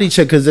reality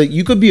check because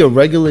you could be a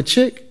regular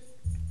chick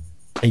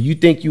and you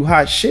think you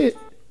hot shit.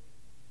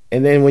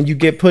 And then when you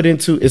get put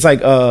into, it's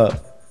like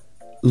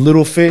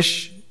little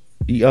fish,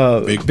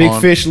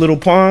 big fish, little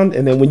pond.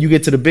 And then when you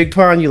get to the big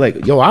pond, you're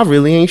like, yo, I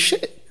really ain't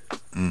shit.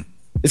 Mm.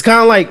 It's kind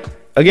of like,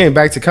 again,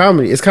 back to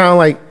comedy. It's kind of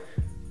like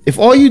if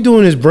all you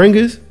doing is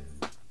bringers,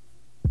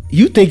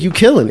 you think you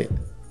killing it.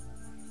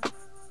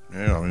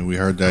 Yeah, I mean, we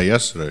heard that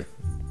yesterday.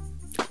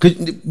 But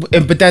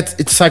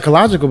it's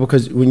psychological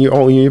because when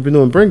you've been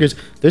doing bringers,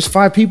 there's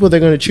 5 people that are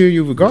gonna cheer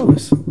you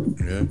regardless.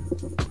 Yeah.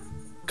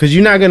 Cause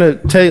you're not gonna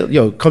tell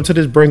yo come to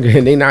this bringer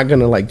and they're not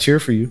gonna like cheer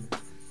for you.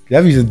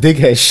 That be some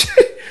dickhead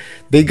shit.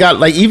 They got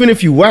like even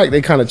if you whack,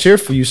 they kind of cheer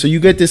for you, so you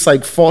get this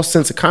like false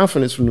sense of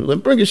confidence from them.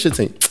 Like bringer shit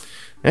ain't.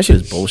 That shit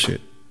is bullshit.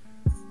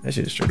 That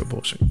shit is straight up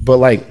bullshit. But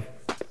like.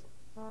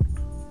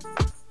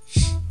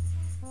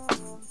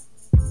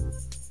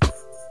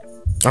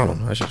 I don't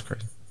know. That shit's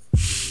crazy.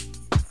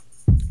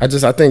 I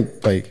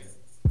think like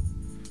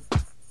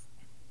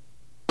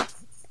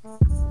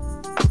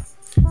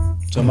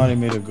somebody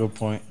made a good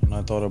point, and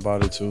I thought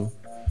about it too.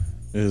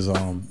 Is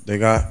they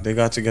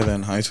got together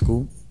in high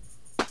school.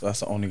 So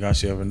that's the only guy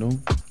she ever knew.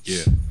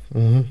 Yeah.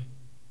 Mm-hmm.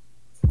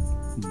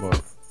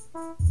 But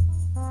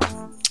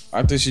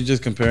I think she's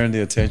just comparing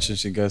the attention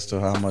she gets to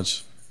how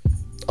much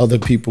other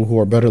people who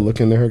are better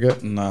looking than her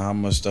get. Nah, how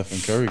much Stephen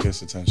Curry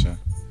gets attention.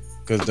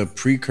 Because the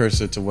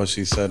precursor to what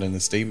she said in the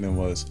statement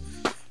was,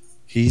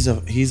 he's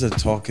a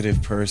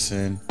talkative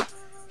person.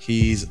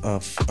 He's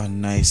a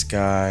nice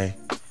guy.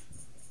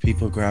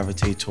 People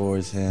gravitate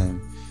towards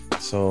him.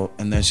 So,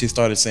 and then she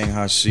started saying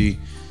how she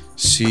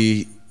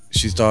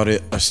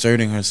started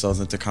asserting herself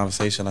into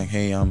conversation like,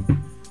 hey, I'm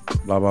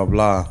blah, blah,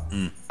 blah.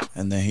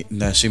 and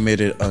then she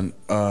made it.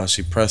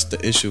 She pressed the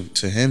issue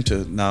to him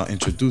to now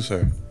introduce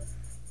her.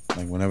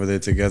 Like whenever they're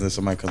together,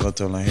 somebody comes up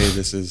to them like, "Hey,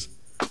 this is."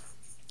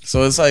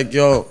 So it's like,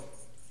 yo,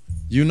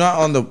 you're not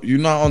on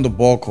the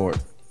ball court.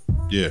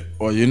 Yeah.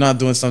 Or you're not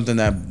doing something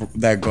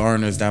that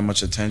garners that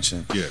much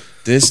attention. Yeah.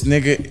 This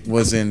nigga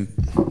was in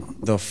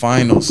the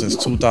finals since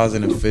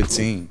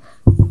 2015.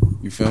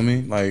 You feel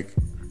me? Like,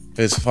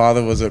 his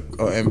father was a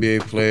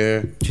NBA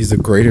player. He's the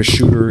greatest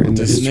shooter in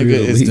the This history nigga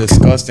of the is league.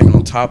 disgusting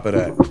on top of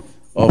that.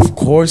 Of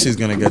course he's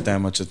gonna get that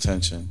much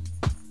attention.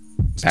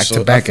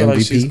 Back-to-back I feel like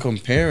MVP. she's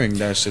comparing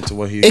that shit to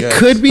what he It gets.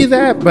 could be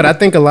that, but I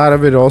think a lot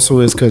of it also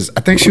is because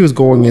I think she was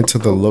going into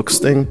the looks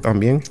thing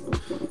también.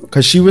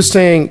 Because she was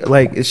saying,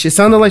 like, she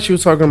sounded like she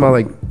was talking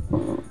about,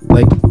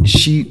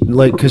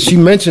 because she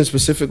mentioned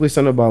specifically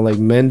something about, like,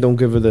 men don't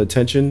give her the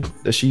attention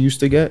that she used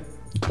to get.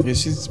 Yeah,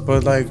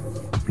 but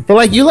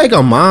like, you like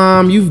a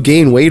mom, you've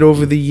gained weight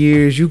over the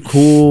years, you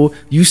cool,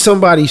 you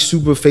somebody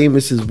super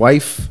famous's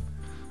wife.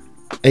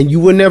 And you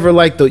were never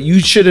you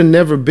should have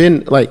never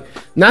been like,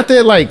 not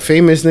that like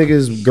famous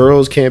niggas,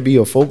 girls can't be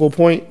a focal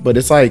point, but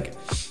it's like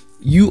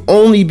you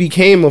only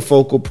became a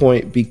focal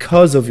point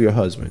because of your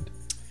husband.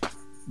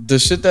 the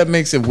shit that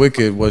makes it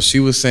wicked was she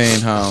was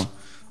saying how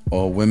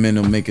women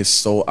will make it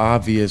so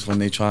obvious when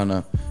they trying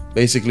to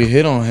basically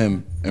hit on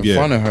him in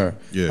front of her.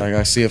 Yeah. Like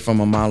I see it from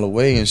a mile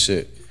away and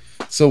shit.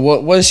 So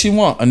what does she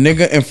want? A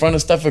nigga in front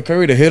of Stephen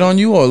Curry to hit on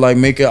you or like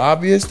make it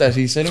obvious that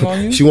he's hitting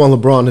on you? She want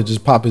LeBron to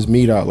just pop his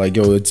meat out like,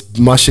 yo, it's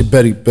my shit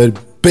better,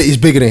 it's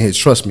bigger than his.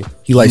 Trust me,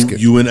 he likes it.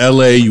 You in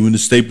LA, you in the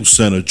Staples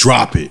Center,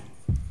 drop it.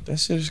 That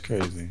shit is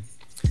crazy.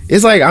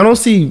 It's like I don't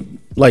see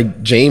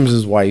like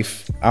James's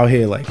wife out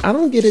here like I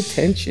don't get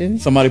attention.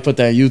 Somebody put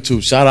that on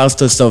YouTube. Shout outs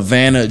to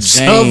Savannah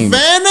James.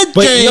 Savannah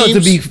But James. yo, to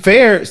be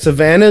fair,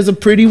 Savannah is a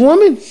pretty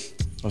woman.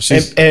 Oh,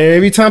 And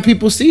every time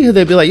people see her,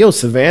 they be like, yo,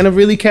 Savannah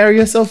really carry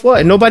herself well.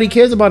 And nobody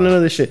cares about none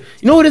of this shit.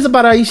 You know what it is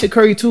about Aisha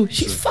Curry too?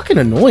 She's fucking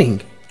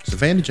annoying.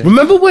 Savannah James.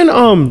 Remember when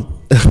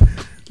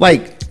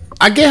like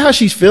I get how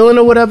she's feeling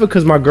or whatever,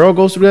 because my girl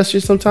goes through that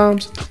shit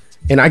sometimes.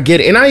 And I get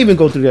it. And I even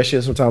go through that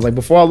shit sometimes. Like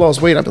before I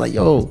lost weight, I'd be like,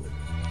 yo,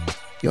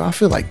 I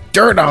feel like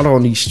dirt out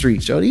on these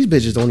streets. Yo, these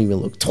bitches don't even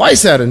look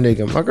twice at a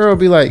nigga. My girl would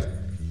be like,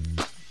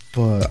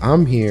 but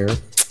I'm here.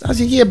 I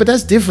was like, yeah, but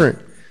that's different.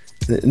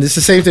 And it's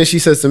the same thing she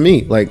says to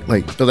me. Like,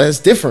 but that's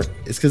different.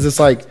 It's because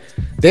it's like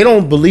they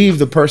don't believe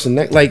the person.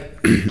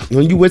 Like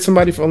when you with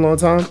somebody for a long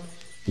time,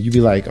 you be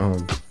like,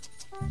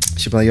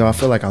 she be like, yo, I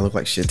feel like I look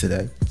like shit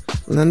today.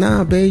 I'm like,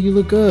 nah, babe, you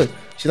look good.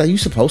 She's like, you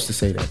supposed to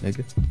say that,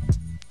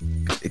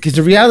 nigga. Because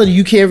the reality,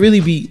 you can't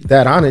really be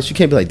that honest. You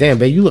can't be like, damn,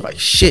 babe, you look like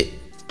shit.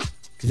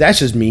 Because that's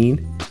just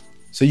mean.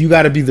 So you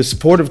got to be the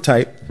supportive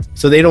type.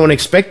 So they don't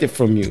expect it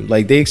from you.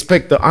 Like they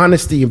expect the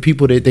honesty in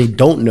people that they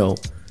don't know.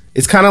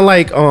 It's kind of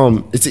like,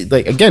 it's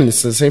like, again,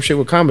 it's the same shit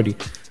with comedy.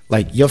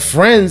 Like your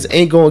friends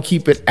ain't going to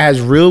keep it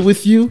as real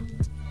with you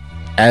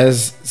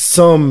as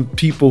some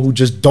people who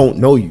just don't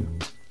know you.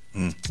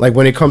 Like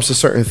when it comes to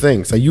certain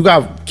things, like you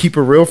got keep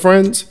it real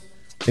friends.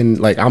 And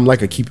like, I'm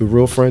like a keep it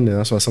real friend. And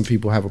that's why some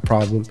people have a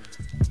problem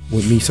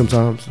with me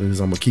sometimes,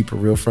 because I'm a keep it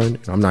real friend.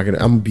 And I'm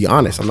gonna be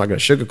honest. I'm not gonna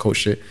sugarcoat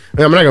shit. I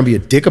mean, I'm not gonna be a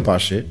dick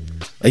about shit.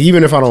 Like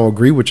even if I don't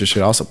agree with your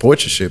shit, I'll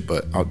support your shit,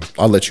 but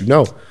I'll let you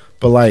know.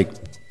 But like,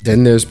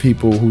 then there's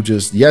people who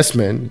just yes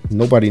men.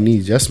 Nobody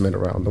needs yes men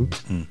around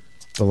them.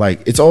 But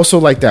like, it's also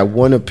like that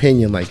one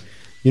opinion. Like,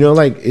 you know,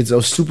 like it's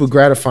a super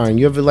gratifying.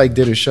 You ever like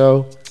did a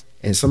show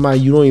and somebody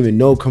you don't even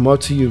know come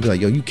up to you and be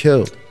like, yo, you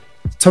killed.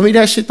 Tell me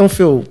that shit don't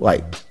feel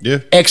like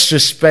extra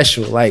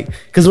special. Like,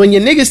 cause when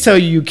your niggas tell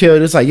you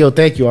killed, it's like, yo,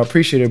 thank you, I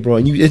appreciate it, bro.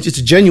 And it's just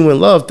a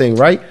genuine love thing,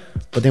 right?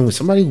 But then when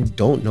somebody who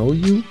don't know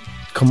you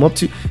come up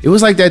to you, it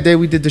was like that day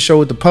we did the show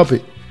with the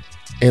puppet,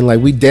 and like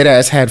we dead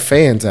ass had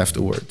fans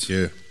afterwards.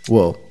 Yeah.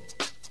 Well,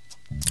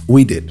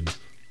 we did.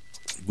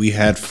 We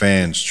had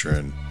fans,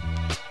 Trent.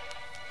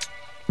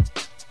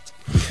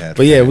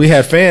 We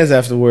had fans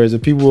afterwards,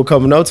 and people were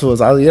coming up to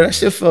us. I was like, yeah, that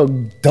shit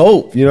felt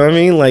dope. You know what I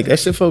mean? Like that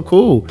shit felt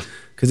cool.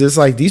 Cause it's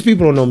like these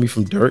people don't know me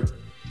from dirt.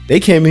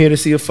 They came here to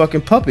see a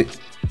fucking puppet.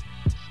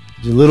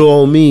 Just little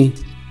old me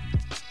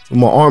with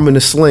my arm in a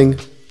sling.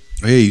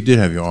 Oh, yeah, you did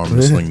have your arm in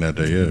a sling that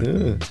day,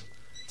 yeah.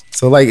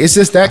 So like it's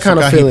just that kind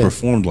of feeling. He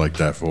performed like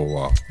that for a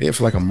while. Yeah,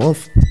 for like a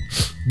month.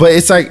 But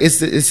it's like it's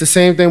the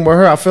same thing with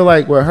her. I feel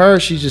like with her,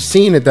 she's just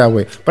seeing it that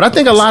way. But I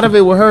think a lot of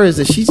it with her is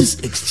that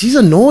she's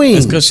annoying.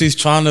 It's because she's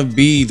trying to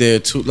be there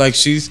too. Like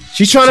she's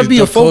trying to be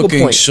a focal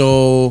cooking point.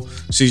 Show.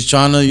 She's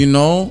trying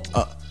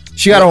to,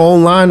 she got her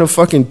own line of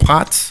fucking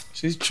pots.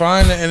 She's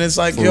trying to, and it's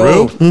like, For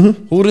yo, real?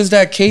 Who does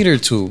that cater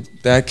to?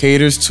 That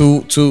caters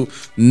to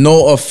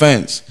no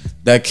offense.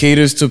 That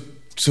caters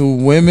to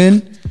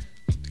women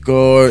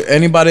or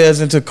anybody that's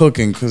into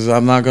cooking. Because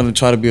I'm not gonna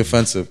try to be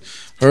offensive.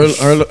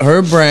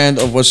 Her brand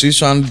of what she's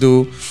trying to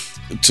do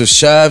to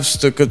chefs,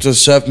 to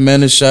chef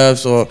men and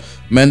chefs, or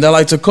men that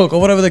like to cook,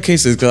 or whatever the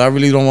case is. Because I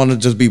really don't want to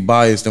just be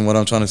biased in what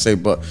I'm trying to say.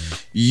 But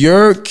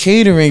you're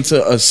catering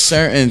to a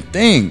certain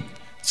thing.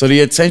 So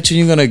the attention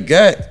you're gonna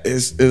get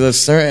is a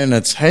certain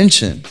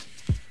attention.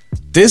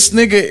 This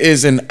nigga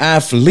is an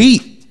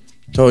athlete.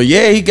 So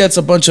yeah, he gets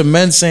a bunch of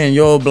men saying,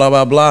 yo, blah,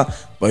 blah, blah.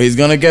 But he's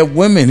gonna get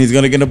women. He's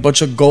gonna get a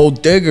bunch of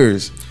gold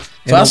diggers.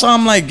 So that's why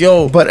I'm like,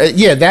 yo. But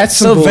yeah, that's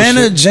some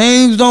Savannah bullshit.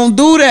 James don't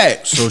do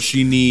that. So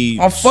she needs.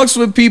 I fucks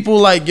with people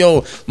like,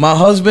 yo, my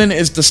husband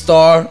is the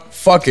star.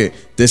 Fuck it.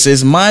 This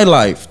is my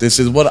life. This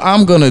is what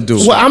I'm gonna do.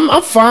 Well,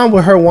 I'm fine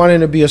with her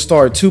wanting to be a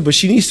star too, but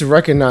she needs to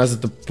recognize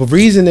that the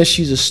reason that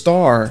she's a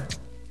star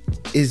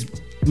is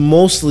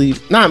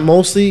not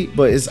mostly,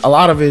 but it's a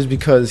lot of it is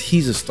because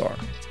he's a star.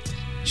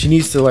 She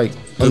needs to like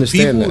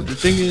understand that. The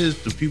thing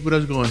is, the people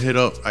that's gonna hit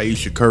up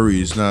Aisha Curry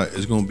is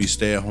gonna be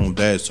stay-at-home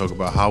dads talk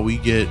about how we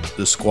get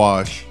the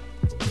squash.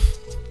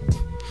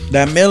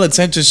 That male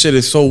attention shit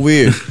is so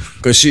weird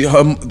because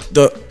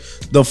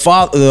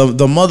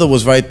the mother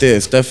was right there.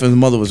 Stephanie's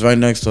mother was right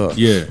next to her.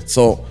 Yeah.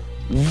 So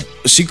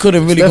she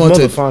couldn't really That go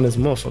mother into fine as a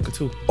motherfucker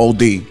too.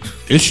 OD.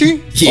 Is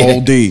she? Yeah.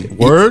 OD.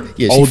 Word?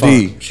 Yeah, she OD.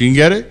 fine. She can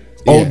get it?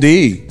 Yeah. OD.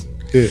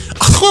 Yeah.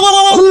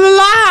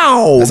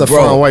 Loud, That's a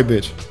bro. fine white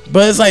bitch.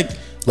 But it's like,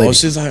 Lady.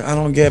 she's like, I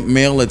don't get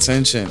male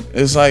attention.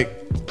 It's like,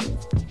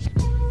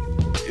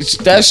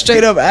 that's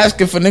straight up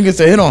asking for niggas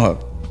to hit on her.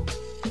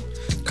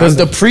 Because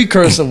the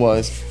precursor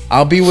was,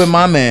 I'll be with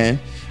my man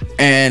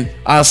and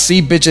I'll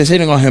see bitches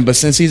hitting on him. But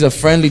since he's a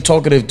friendly,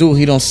 talkative dude,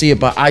 he don't see it,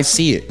 but I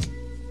see it.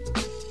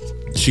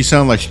 She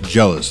sounds like she's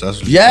jealous. That's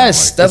what she Yes,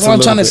 sound like. that's It's what a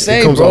I'm trying to little bit.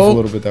 say, It comes bro. off a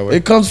little bit that way.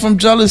 It comes from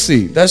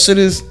jealousy. That shit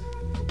is,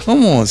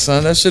 come on,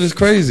 son. That shit is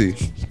crazy.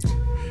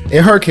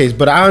 In her case,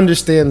 but I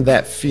understand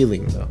that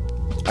feeling though.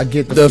 I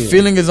get The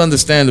feeling is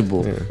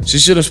understandable. Yeah. She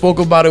should have spoke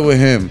about it with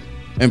him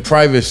in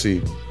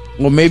privacy,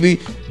 or maybe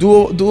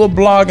do a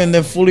blog and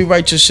then fully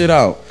write your shit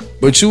out.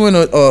 But you in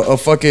a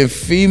fucking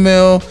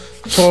female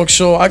talk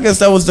show, I guess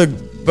that was the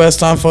best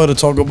time for her to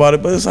talk about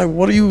it. But it's like,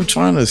 what are you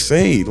trying to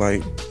say?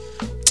 Like,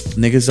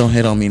 niggas don't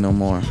hit on me no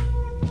more.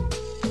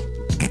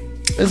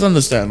 It's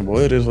understandable.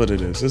 It is what it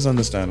is. It's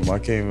understandable. I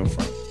can't even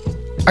front.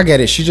 I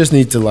get it. She just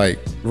needs to like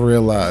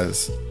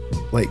realize,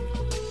 like,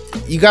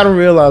 you got to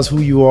realize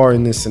who you are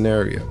in this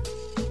scenario.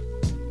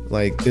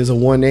 Like, there's a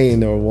 1A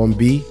and there a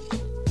 1B.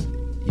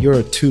 You're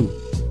a 2.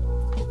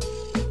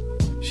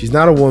 She's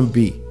not a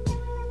 1B.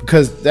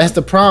 Because that's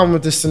the problem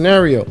with this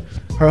scenario.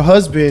 Her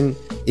husband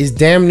is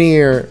damn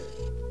near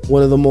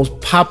one of the most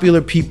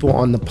popular people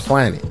on the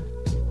planet.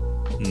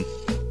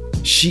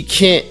 She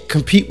can't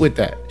compete with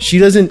that. She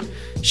doesn't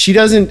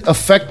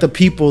affect the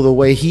people the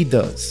way he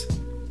does.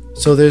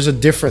 So there's a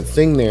different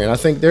thing there. And I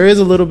think there is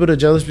a little bit of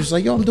jealousy. She's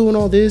like, yo, I'm doing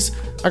all this.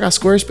 I got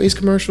Squarespace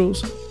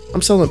commercials.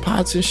 I'm selling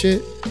pots and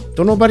shit.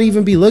 Don't nobody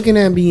even be looking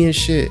at me and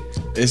shit.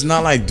 It's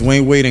not like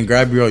Dwayne Wade and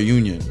Gabrielle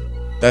Union.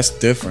 That's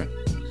different.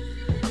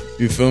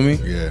 You feel me?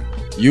 Yeah.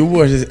 You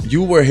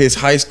were his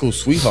high school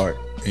sweetheart.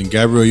 And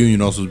Gabrielle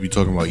Union also be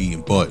talking about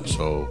eating butt.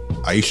 So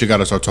Aisha got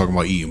to start talking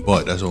about eating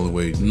butt. That's the only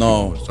way.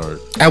 No.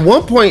 Start. At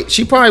one point,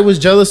 she probably was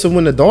jealous of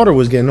when the daughter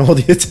was getting all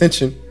the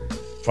attention.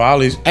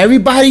 Probably.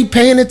 Everybody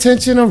paying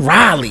attention to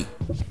Riley.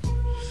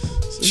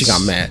 She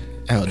got mad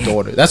at her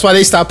daughter. That's why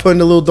they stopped putting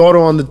the little daughter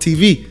on the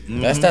TV.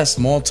 That's that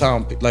small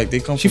town. Like, they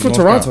come She from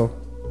from North Toronto.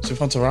 Carolina. She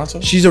from Toronto?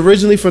 She's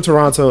originally from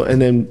Toronto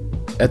and then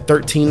at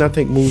 13, I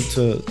think, moved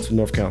to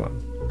North Carolina.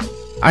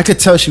 I could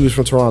tell she was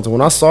from Toronto.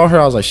 When I saw her,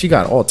 I was like, she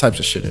got all types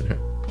of shit in her.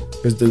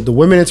 Because the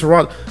women in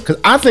Toronto, because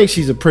I think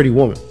she's a pretty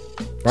woman,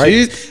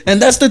 right?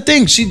 And that's the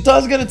thing. She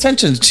does get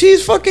attention.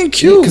 She's fucking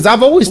cute. Because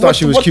I've always thought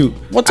she was cute.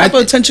 What type of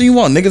attention you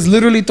want? Niggas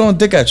literally throwing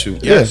dick at you.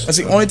 Yes. That's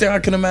the only thing I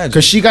can imagine.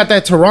 Because she got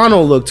that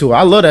Toronto look too.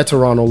 I love that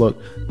Toronto look.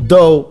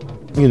 Though,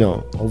 you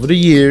know, over the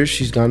years,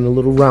 she's gotten a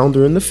little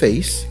rounder in the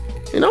face.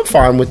 And I'm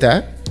fine with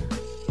that.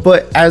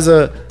 But as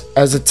a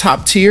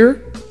top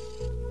tier,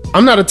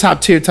 I'm not a top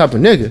tier type of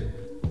nigga.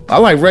 I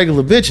like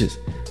regular bitches.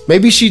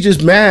 Maybe she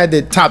just mad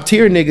that top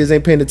tier niggas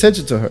ain't paying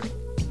attention to her.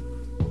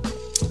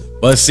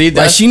 But see, Like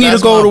that's, she need to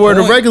that's go my to where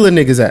the point. regular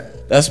niggas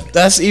at.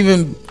 That's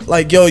even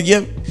like, yo,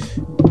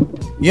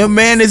 your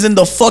man is in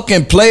the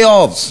fucking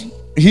playoffs.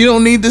 He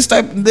don't need this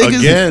type of niggas.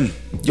 Again.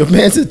 Your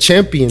man's a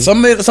champion.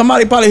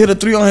 Somebody probably hit a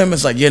 3 on him.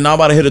 It's like, yeah, now I'm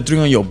about to hit a 3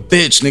 on your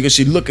bitch, nigga.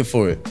 She looking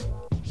for it.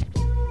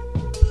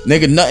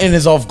 Nigga, nothing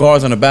is off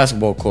guards on a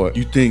basketball court.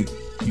 You think,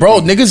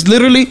 Bro, niggas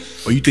literally,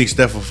 or you think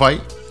Steph will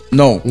fight?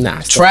 no. Nah,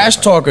 it's Trash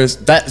not talkers,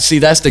 that's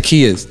the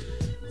key is.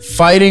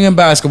 Fighting in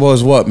basketball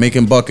is what?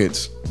 Making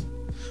buckets.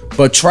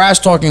 But trash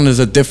talking is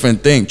a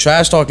different thing.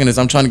 Trash talking is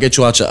I'm trying to get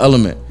you out your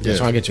element. They're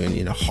trying to get you in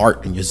your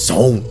heart, in your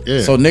zone.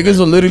 Yeah. So niggas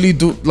will literally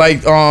do like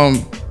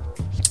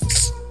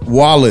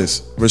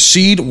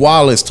Rasheed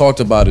Wallace talked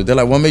about it. They're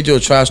like, what made you a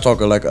trash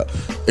talker, like a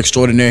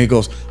extraordinaire? He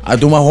goes, I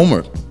do my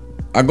homework.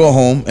 I go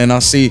home and I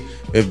see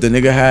if the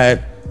nigga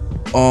had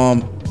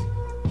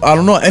I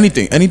don't know,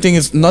 anything.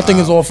 Nothing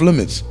is off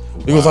limits.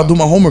 He goes, I do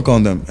my homework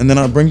on them and then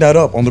I bring that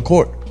up on the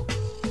court.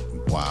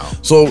 Wow.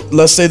 So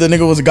let's say the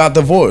nigga got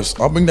divorced.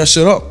 I'll bring that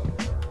shit up.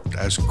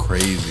 That's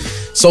crazy.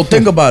 So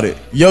think about it.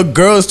 Your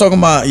girl is talking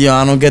about, yeah,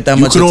 I don't get that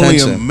You much could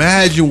attention. only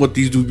imagine what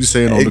these dudes be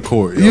saying on the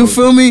court. yo. You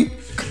feel me?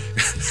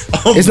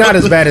 It's not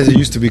as bad as it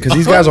used to be because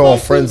these guys are all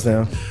friends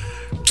now.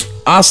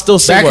 I'll still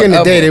say Back in the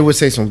whatever. day, they would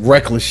say some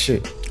reckless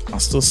shit. I'll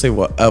still say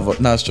whatever.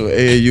 Not true.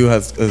 AAU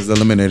has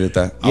eliminated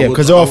that. Yeah,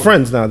 because they're all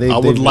friends now. I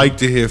would like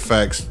to hear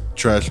facts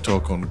trash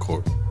talk on the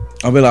court.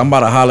 I'll be like, I'm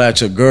about to holler at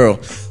your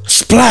girl.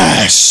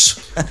 Splash.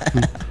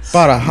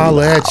 About to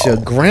holler at your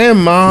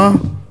grandma.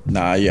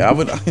 Nah, yeah, I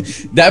would.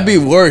 That'd be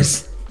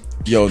worse.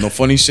 Yo, no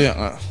funny shit.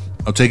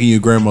 I'm taking your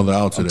grandmother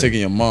out today. I'm taking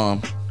your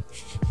mom.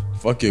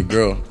 Fuck your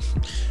girl.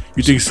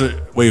 You think?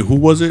 Wait, who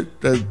was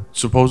it that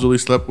supposedly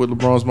slept with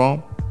LeBron's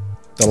mom?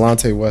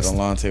 Delonte West.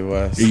 Delonte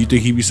West. Yeah, you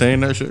think he be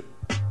saying that shit?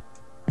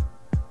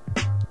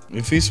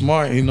 If he's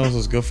smart, he knows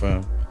what's good for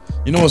him.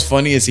 You know what's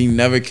funny is he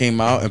never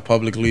came out and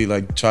publicly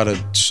like try to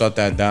shut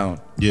that down.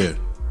 Yeah.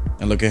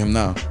 And look at him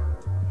now.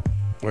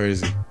 Where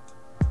is he?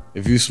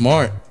 If you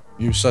smart,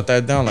 you shut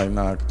that down. Like,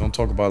 nah, don't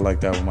talk about it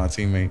like that with my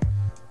teammate.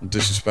 Don't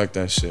disrespect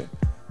that shit.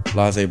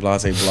 Blase,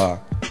 blase, blah.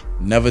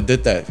 Never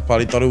did that. He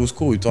probably thought it was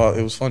cool. He thought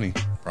it was funny.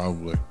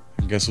 Probably.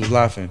 And guess who's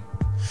laughing?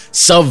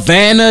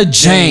 Savannah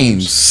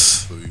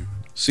James.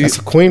 That's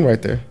a queen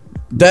right there.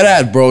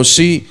 That bro.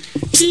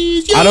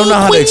 I don't know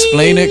how to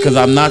explain it because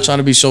I'm not trying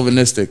to be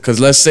chauvinistic. Because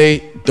let's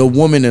say the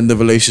woman in the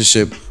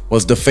relationship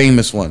was the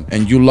famous one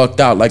and you lucked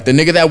out. Like the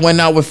nigga that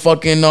went out with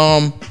fucking,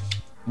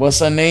 what's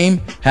her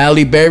name?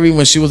 Halle Berry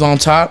when she was on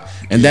top.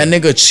 And that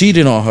nigga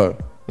cheated on her.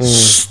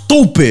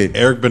 Stupid.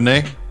 Eric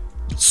Benet?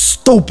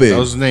 Stupid. That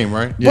was his name,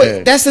 right? Yeah.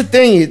 But that's the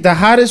thing. The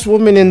hottest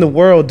woman in the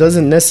world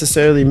doesn't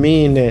necessarily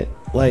mean that,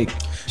 like,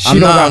 she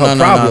don't got her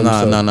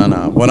problems.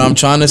 No. What I'm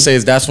trying to say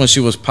is that's when she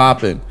was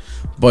popping.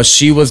 But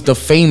she was the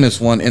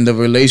famous one in the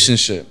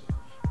relationship.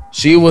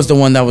 She was the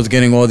one that was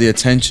getting all the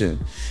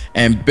attention.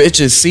 And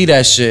bitches see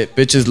that shit.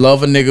 Bitches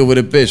love a nigga with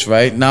a bitch,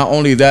 right? Not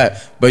only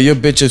that, but your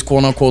bitch is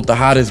quote unquote the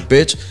hottest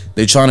bitch.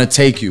 They trying to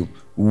take you.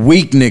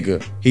 Weak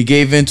nigga. He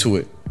gave into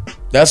it.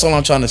 That's all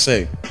I'm trying to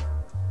say.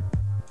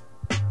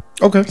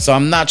 Okay. So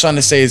I'm not trying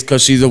to say it's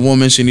because she's a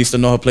woman, she needs to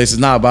know her place. It's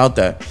not about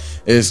that.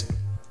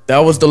 That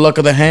was the luck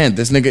of the hand.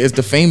 This nigga is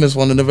the famous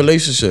one in the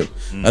relationship.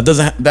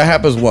 That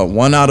happens what?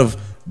 1 out of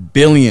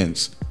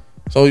billions.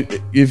 So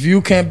if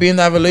you can't be in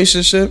that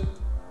relationship,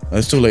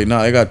 it's too late.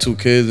 Nah, they got 2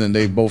 kids and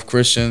they both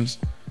Christians.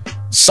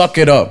 Suck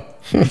it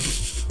up.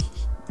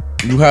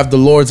 You have the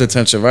Lord's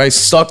attention, right?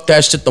 Suck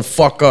that shit the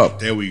fuck up.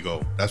 There we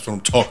go. That's what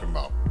I'm talking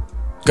about.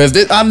 Cause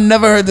I've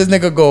never heard this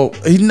nigga go.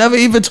 He never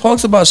even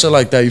talks about shit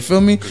like that. You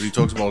feel me? Because he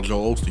talks about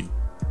Joel Osteen.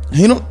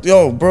 He don't.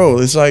 Yo, bro.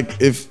 It's like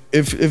if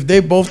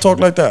they both talk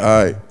like that,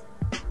 all right.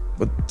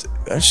 But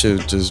that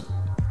shit just.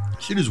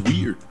 Shit is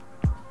weird.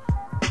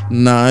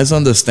 Nah, it's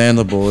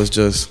understandable. It's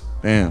just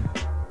damn.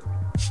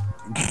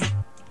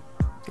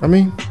 I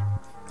mean,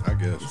 I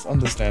guess it's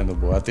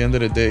understandable. At the end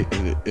of the day,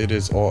 it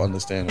is all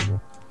understandable.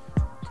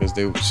 Because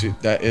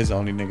that is the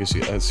only nigga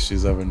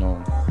she's ever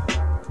known,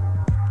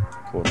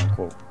 quote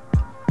unquote.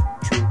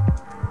 True.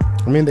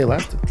 I mean, they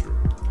lasted. True.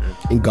 Yeah.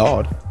 In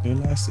God. They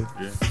lasted.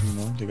 Yeah. You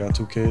know, they got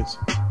 2 kids.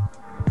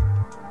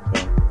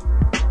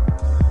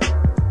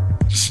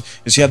 So.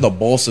 And she had the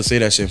balls to say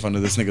that shit in front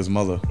of this nigga's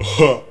mother.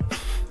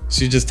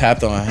 She just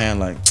tapped on her hand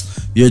like,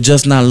 "You're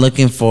just not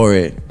looking for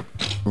it,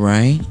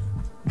 right?"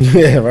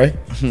 Yeah, right?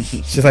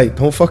 She's like,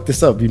 don't fuck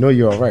this up. You know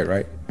you're all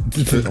right?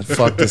 Don't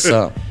fuck this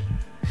up.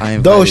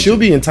 Though she'll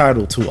be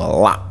entitled to a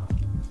lot.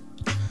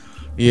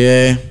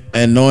 Yeah,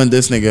 and knowing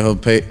this nigga, he'll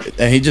pay.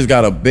 And he just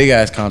got a big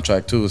ass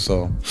contract too,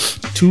 so.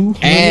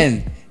 200?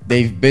 And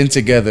they've been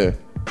together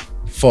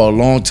for a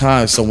long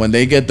time. So when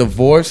they get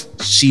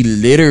divorced, she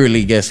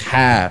literally gets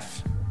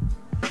half.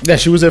 Yeah,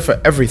 she was there for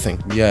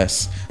everything.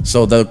 Yes.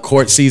 So the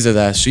court sees it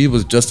as she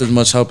was just as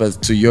much help as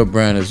to your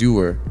brand as you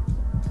were.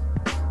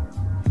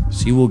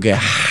 She will get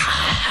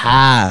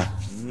half.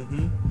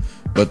 Mm-hmm.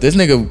 But this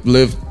nigga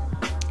lived.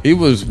 He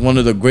was one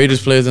of the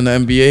greatest players in the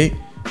NBA,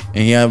 and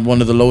he had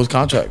one of the lowest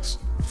contracts.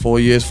 4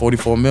 years,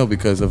 44 mil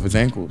because of his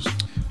ankles.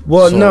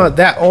 Well, no,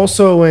 that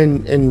also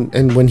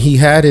and when he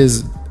had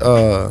his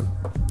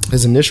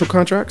initial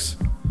contracts,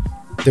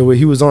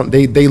 he was on.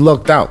 They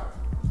lucked out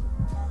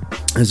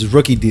his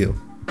rookie deal,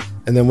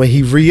 and then when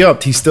he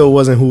re-upped, he still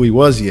wasn't who he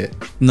was yet.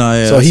 No,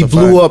 yeah. So he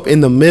blew up in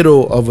the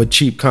middle of a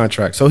cheap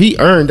contract. So he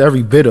earned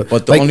every bit of.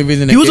 But the only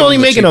reason he was only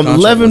making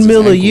 11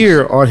 mil a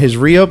year on his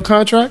re-up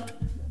contract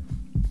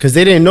because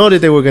they didn't know that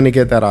they were going to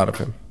get that out of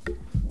him,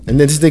 and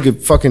then this nigga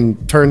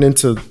fucking turned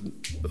into.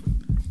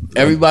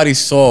 Everybody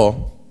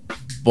saw,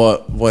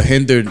 but what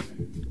hindered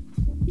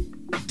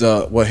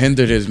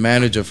his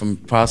manager from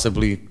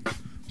possibly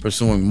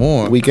pursuing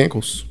more Weak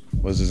ankles.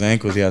 was his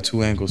ankles. He had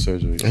 2 ankle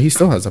surgeries. And he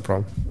still has that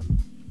problem.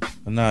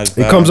 Nah,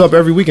 it comes up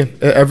every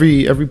weekend,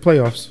 every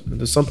playoffs.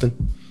 There's something.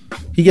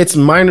 He gets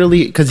minor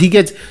league because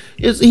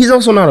he's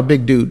also not a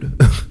big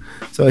dude,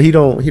 so he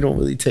don't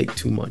really take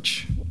too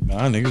much.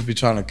 Nah, niggas be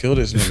trying to kill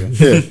this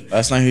nigga.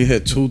 Last night he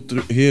hit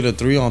he hit a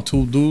 3 on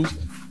 2 dudes.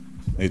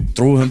 They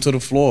threw him to the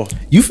floor.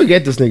 You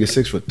forget this nigga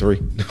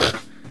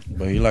 6'3",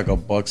 but he like a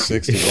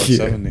 $160,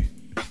 $170.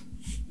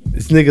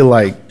 This nigga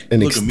like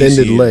an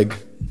extended leg.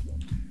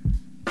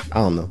 I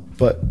don't know,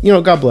 but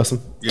God bless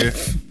him. Yeah,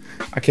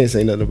 I can't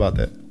say nothing about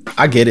that.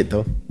 I get it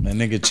though. That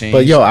nigga changed.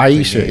 But yo,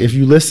 Aisha, if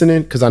you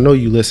listening, because I know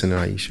you listening,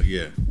 Aisha.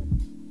 Yeah.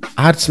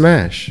 I'd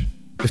smash.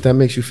 If that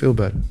makes you feel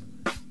better.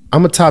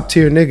 I'm a top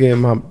tier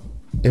nigga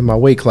in my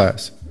weight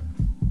class.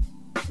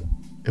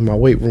 In my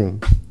weight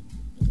room.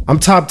 I'm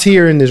top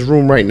tier in this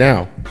room right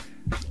now.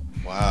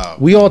 Wow.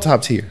 We all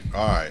top tier.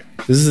 All right.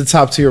 This is a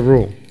top tier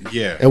room.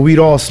 Yeah. And we'd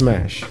all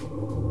smash.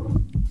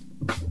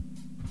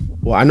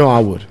 Well, I know I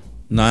would.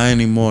 Not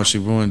anymore. She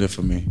ruined it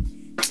for me.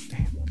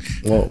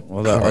 Well,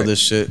 All that all right. other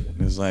shit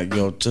is like,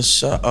 yo, just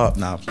shut up.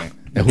 Nah, I'm playing.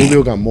 And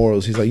Julio got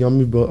morals. He's like, yo,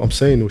 I'm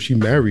saying though, she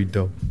married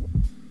though.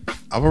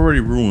 I've already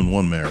ruined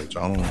one marriage.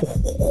 I don't know.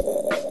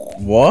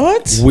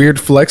 What? Weird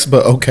flex,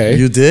 but okay.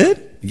 You did?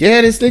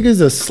 Yeah, this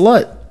nigga's a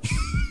slut.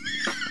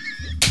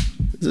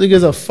 This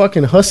nigga's a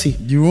fucking hussy.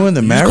 You ruined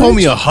the You marriage? call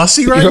me a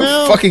hussy right You're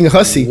now? a fucking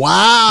hussy.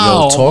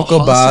 Wow. Yo, talk I'm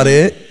a about hussy.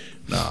 it.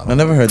 Nah, I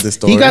never heard this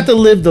story. He got to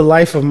live the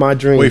life of my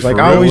dreams. Wait, like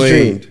for I real? always Wait.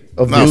 dreamed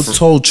of Nah, You this.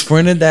 told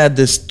Trinidad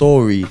this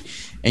story,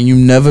 and you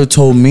never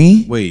told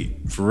me. Wait,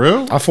 for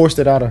real? I forced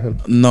it out of him.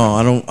 No,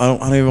 I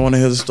don't even want to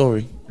hear the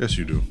story. Yes,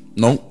 you do.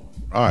 Nope.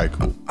 All right,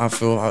 cool. I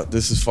feel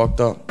this is fucked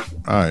up.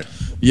 All right.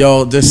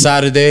 Yo, this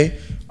Saturday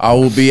I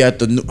will be at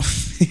the new.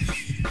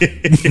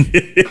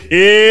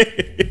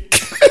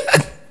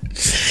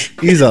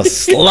 He's a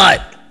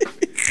slut.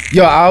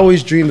 Yo, I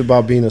always dreamed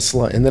about being a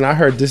slut. And then I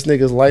heard this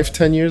nigga's life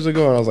 10 years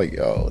ago, and I was like,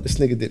 yo, this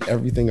nigga did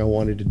everything I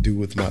wanted to do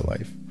with my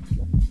life.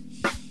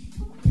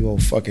 You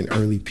old fucking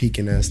early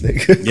peaking ass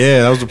nigga.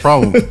 Yeah, that was the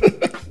problem.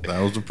 That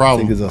was the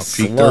problem. Nigga's a I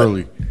peaked slut.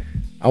 early.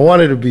 I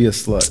wanted to be a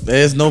slut.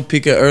 There's no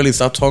peak at early.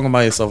 Stop talking about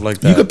yourself like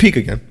that. You could peak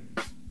again.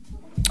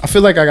 I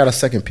feel like I got a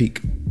second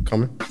peak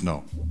coming.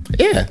 No,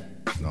 Yeah.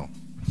 no.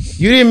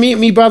 You didn't meet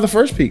me by the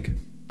first peak.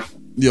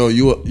 Yo,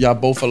 y'all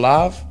both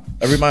alive?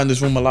 Everybody in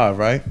this room alive,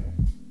 right?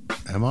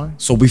 Am I?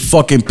 So we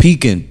fucking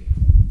peaking.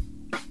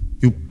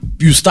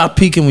 You stop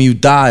peaking when you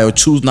die or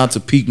choose not to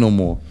peak no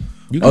more.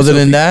 You can Other still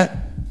than peak. that,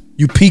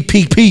 you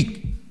peak.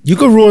 You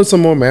could ruin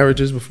some more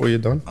marriages before you're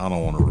done. I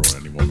don't want to ruin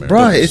any more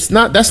marriages.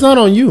 Bruh, that's not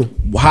on you.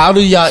 How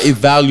do y'all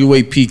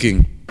evaluate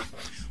peaking?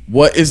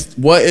 What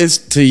is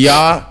to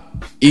y'all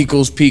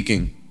equals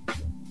peaking?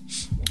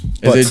 Is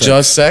Butt it sex.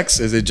 just sex?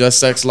 Is it just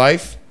sex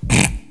life?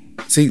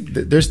 See,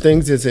 there's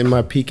things that's in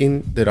my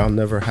peaking that I'll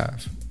never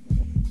have.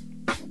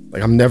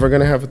 Like, I'm never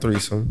gonna have a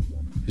threesome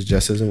because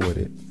Jess isn't with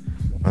it.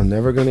 I'm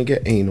never gonna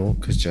get anal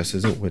because Jess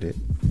isn't with it.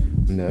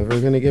 I'm never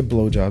gonna get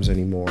blowjobs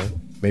anymore.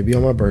 Maybe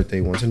on my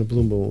birthday, once in a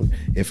blue moon,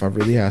 if I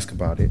really ask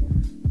about it.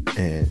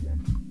 And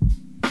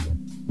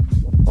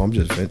I'm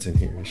just venting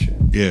here and shit.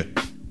 Yeah.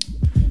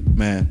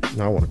 Man,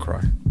 Now I want to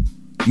cry.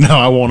 No,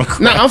 I want to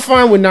cry. No, I'm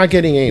fine with not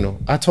getting anal.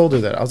 I told her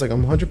that. I was like,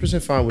 I'm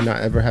 100% fine with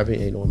not ever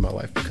having anal in my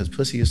life because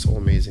pussy is so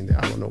amazing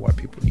that I don't know why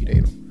people need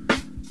anal.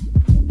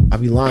 I'd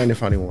be lying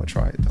if I didn't want to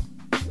try it though.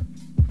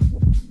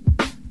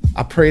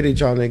 I pray that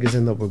y'all niggas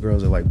end up with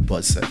girls that like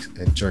butt sex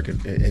and jerking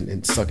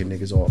and sucking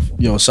niggas off.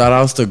 yo, shout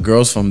outs to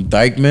girls from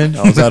Dykeman.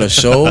 I was at a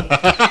show.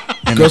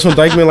 Girls from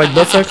Dykeman like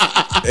butt sex?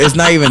 It's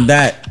not even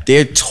that.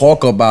 They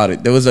talk about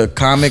it. There was a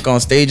comic on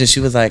stage and she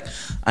was like,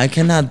 I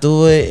cannot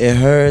do it. It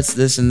hurts,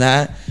 this and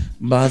that.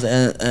 But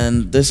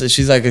and this is,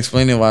 she's like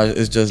explaining why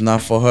it's just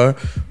not for her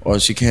or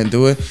she can't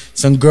do it.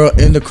 Some girl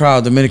in the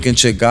crowd, Dominican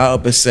chick, got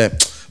up and said,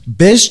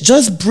 bitch,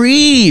 just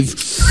breathe.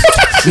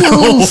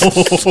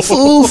 Oof,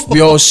 oof.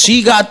 Yo,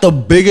 she got the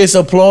biggest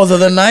applause of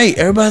the night.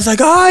 Everybody's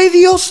like, ay,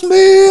 Dios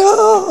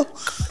mío.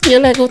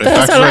 In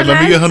fact,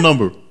 let me get her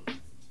number.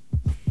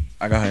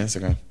 I got her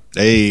Instagram.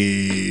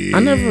 Hey. I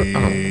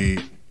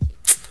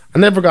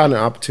never got an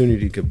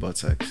opportunity to get butt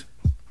sex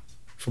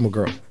from a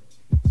girl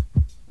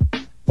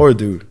or a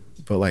dude,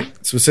 but like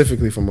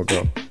specifically from a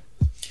girl.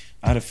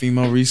 I had a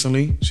female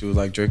recently. She was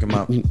like drinking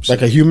my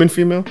Like a human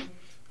female?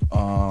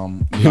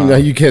 Now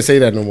you can't say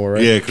that no more,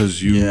 right? Yeah,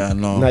 because you. Yeah, I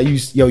know. Now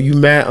you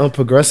mad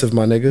unprogressive,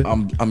 my nigga.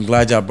 I'm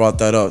glad y'all brought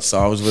that up. So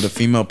I was with a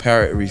female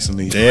parrot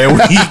recently. There we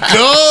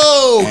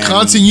go.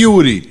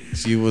 Continuity.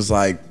 She was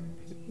like,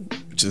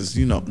 just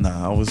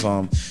I was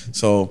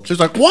so She's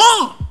like,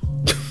 what?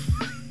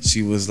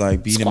 she was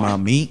like beating my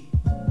meat,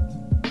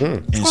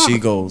 and she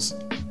goes,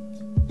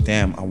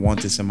 "Damn, I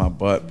want this in my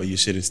butt, but your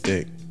shit is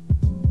thick."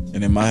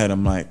 And in my head,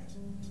 I'm like,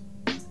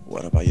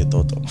 "What about your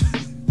toto?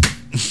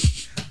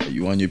 Are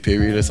you on your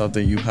period or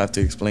something? You have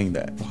to explain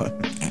that."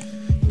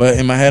 But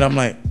in my head, I'm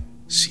like,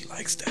 she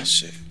likes that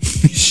shit,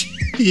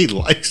 He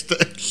likes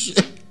that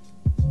shit.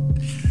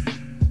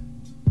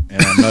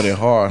 and I nut it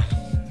hard.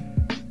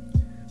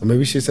 Or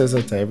maybe she says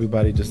that to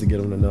everybody just to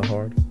get them to nut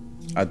hard.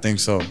 I think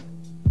so.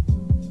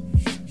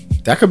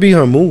 That could be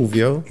her move,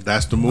 yo.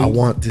 That's the move. I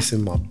want this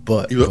in my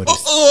butt. You But like,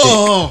 it's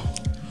oh.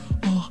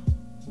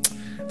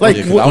 like,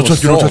 Yeah, 'cause what, I was Don't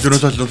touch, don't touch, soft. don't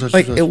touch, don't touch.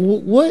 like don't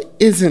touch. what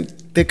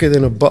isn't thicker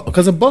than a butt?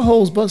 Because a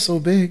butthole's butt so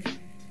big.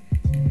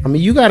 I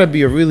mean, you gotta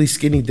be a really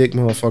skinny dick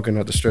motherfucker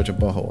not to stretch a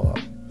butthole out.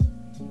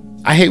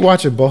 I hate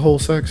watching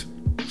butthole sex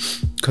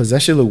because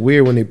that shit look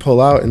weird when they pull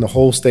out and the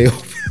hole stay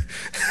open.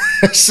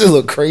 That shit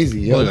look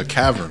crazy, yo. Like a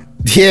cavern.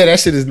 Yeah, that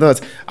shit is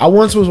nuts. I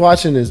once was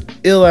watching this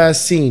ill ass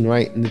scene,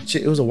 right? And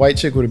it was a white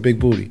chick with a big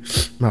booty,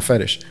 my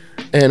fetish,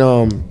 and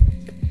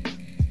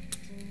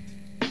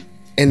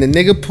the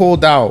nigga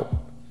pulled out,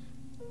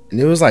 and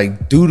it was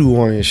like doo doo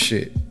on his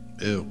shit.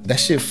 Ew. That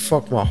shit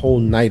fucked my whole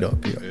night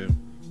up, yo. Yeah.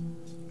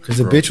 Cause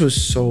the Gross. bitch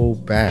was so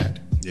bad.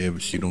 Yeah,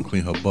 but she don't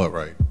clean her butt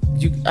right.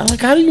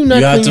 How do you not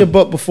You have clean to- your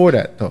butt before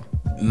that though?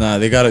 Nah,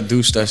 they gotta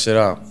douche that shit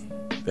out.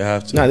 They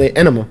have to. Nah, they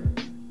enema.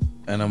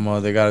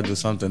 And they gotta do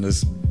something.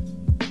 This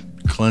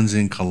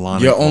Cleansing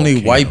colonic. you're only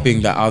volcanoes.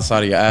 wiping the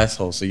outside of your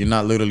asshole, so you're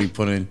not literally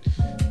putting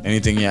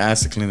anything in your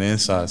ass to clean the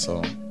inside.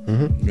 So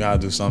you gotta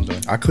do something.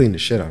 I clean the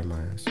shit out of my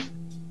ass.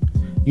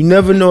 You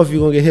never know if you're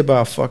gonna get hit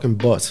by a fucking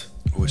bus.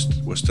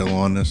 We're still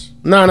on this.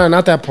 No,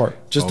 not that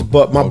part. Just the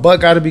butt. My okay.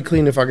 butt gotta be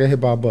clean if I get hit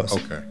by a bus.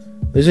 Okay.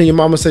 Listen, your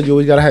mama said you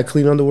always gotta have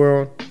clean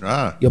underwear on.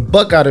 Ah. Your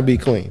butt gotta be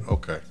clean.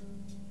 Okay.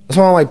 That's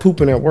why I don't like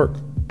pooping at work.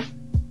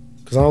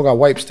 Cause I don't got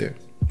wipes there.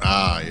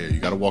 Ah, yeah. You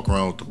gotta walk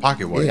around with the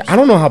pocket wipes. Yeah, I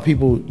don't know how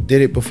people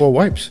did it before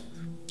wipes.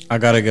 I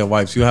gotta get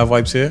wipes. You have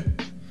wipes here?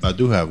 I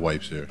do have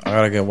wipes here. I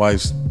gotta get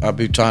wipes. I'll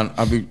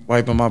be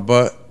wiping my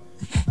butt,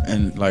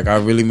 and like I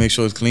really make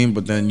sure it's clean.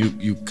 But then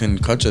you can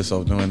cut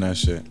yourself doing that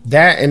shit.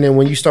 That and then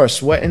when you start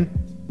sweating,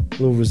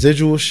 little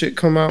residual shit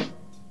come out.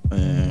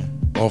 Yeah.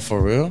 Oh, for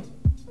real?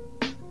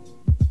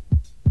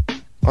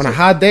 On a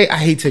hot day, I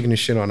hate taking the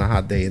shit on a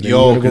hot day. And then you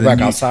Yo, gotta go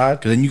back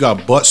outside. Cause then you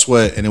got butt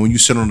sweat, and then when you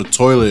sit on the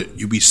toilet,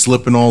 you be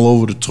slipping all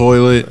over the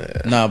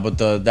toilet. Nah, but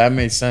that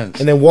made sense.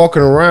 And then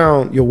walking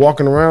around, you're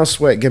walking around,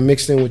 sweat get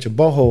mixed in with your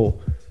butthole.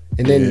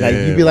 And then like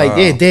you be like, wow.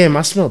 yeah, damn,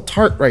 I smell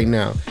tart right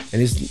now.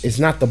 And it's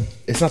not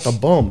the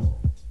bum,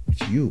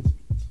 it's you.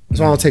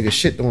 So I don't take a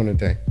shit during the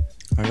day.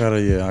 I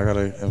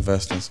gotta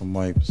invest in some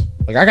wipes.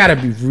 Like I gotta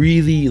be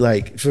really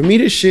like, for me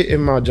to shit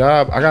in my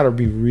job, I gotta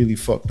be really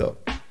fucked up.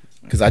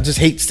 Cause I just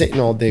hate sitting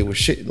all day with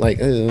shit. Like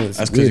it's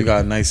That's because weird. you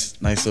got a nice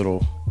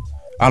little.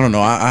 I don't know.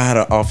 I had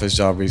an office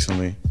job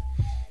recently,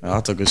 and I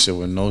took a shit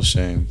with no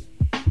shame.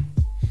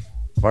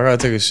 If I gotta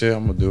take a shit,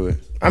 I'm gonna do it.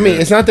 I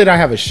mean, it's not that I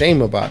have a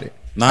shame about it.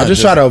 Nah, I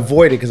just try to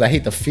avoid it because I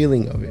hate the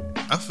feeling of it.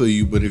 I feel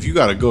you, but if you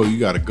gotta go, you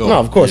gotta go. No,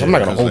 of course, I'm not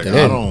gonna 'cause, hold it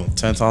I in. don't.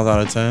 10 times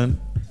out of 10,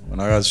 when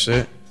I got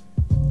shit,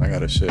 I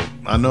got a shit.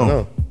 I know.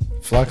 No,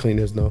 fly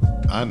cleaners, no.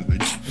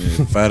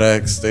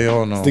 FedEx, they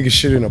all know. Stick a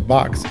shit in a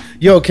box.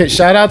 Yo,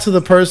 shout out to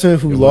the person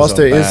who It was lost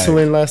a their bag.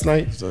 insulin last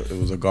night. It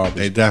was a garbage.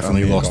 They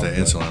definitely I mean, lost their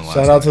garbage. insulin last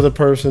Shout out to the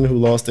person who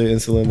lost their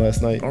insulin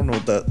last night. I don't know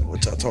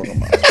what y'all talking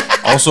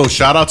about. Also,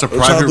 shout out to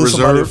Private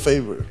Reserve.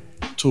 favor.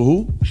 To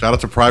who? Shout out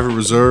to Private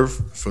Reserve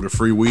for the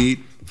free weed.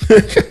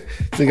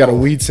 They got a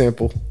weed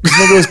sample. This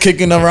nigga was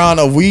kicking around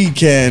a weed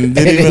can,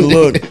 didn't even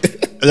look.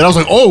 And then I was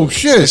like, oh That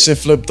shit. shit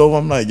flipped over.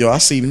 I'm like, yo, I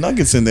see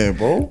nuggets in there,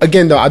 bro.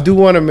 Again, though, I do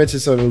want to mention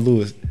something to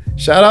Lewis.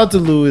 Shout out to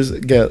Lewis.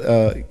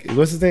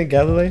 What's his name?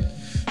 Galilei?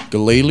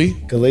 Galilei?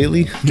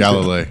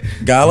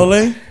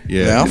 Galilei.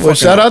 Yeah. Man, I'm Well, fucking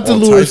shout out to all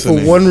Lewis types of for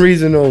names. one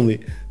reason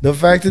only. The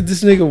fact that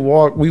this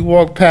nigga we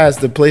walked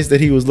past the place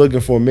that he was looking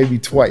for maybe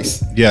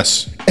twice.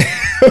 Yes.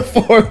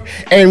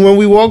 And when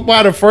we walked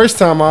by the first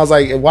time, I was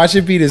like, watch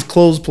it be this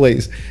closed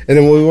place. And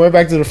then when we went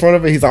back to the front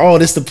of it, he's like, oh,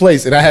 this the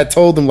place. And I had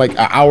told him like an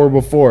hour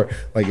before,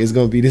 like, it's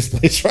going to be this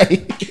place right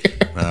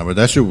here. Nah, but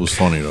that shit was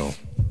funny though.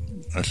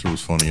 That shit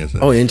was funny as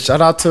hell. Oh, and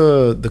shout out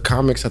to the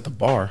comics at the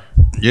bar.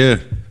 Yeah.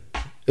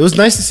 It was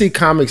nice to see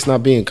comics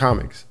not being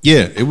comics.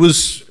 Yeah. It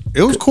was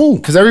cool.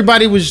 Because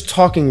everybody was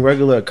talking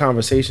regular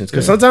conversations.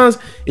 Because sometimes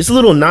it's a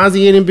little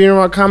nauseating being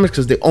around comics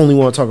because they only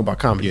want to talk about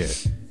comedy. Yeah.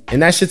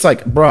 And that shit's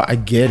like, bro, I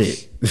get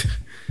it.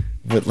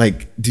 But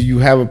like, do you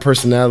have a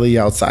personality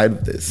outside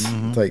of this?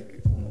 It's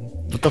like,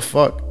 what the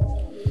fuck?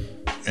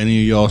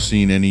 Any of y'all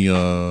seen any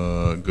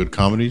good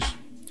comedies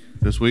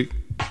this week?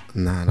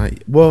 Nah, not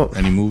yet. Well,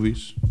 Any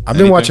movies? I've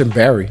been watching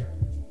Barry.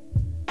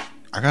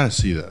 I gotta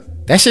see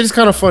that. That shit is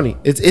kind of funny.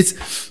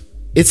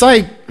 It's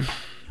like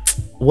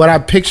what I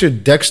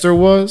pictured Dexter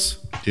was.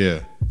 Yeah.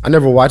 I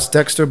never watched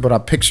Dexter, but I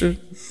pictured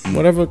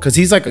whatever because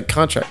he's like a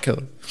contract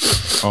killer.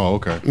 Oh,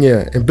 okay.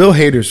 Yeah, and Bill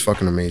Hader's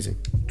fucking amazing.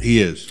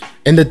 He is.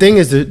 And the thing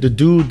is, the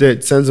dude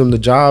that sends him the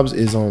jobs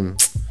is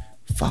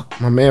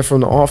my man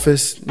from The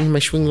Office. In my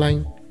swing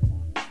line.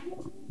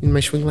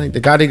 The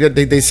guy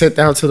they sent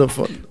down to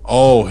the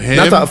Oh, him.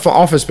 not the for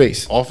Office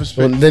Space. Office Space.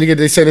 Well, then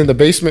they sent in the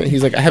basement.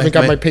 He's like, I haven't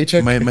got my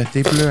paycheck. My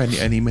stapler.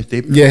 I need my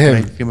stapler. Yeah,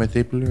 him. Can I get my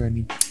stapler. I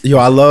need. Yo,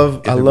 I love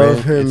It's a him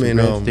red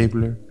and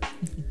stapler.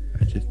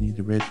 I just need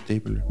the red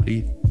stapler,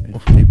 please.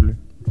 Red stapler.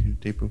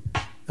 Stapler.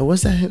 and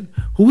what's that?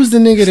 Who was the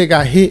nigga that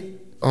got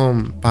hit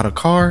by the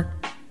car?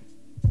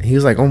 He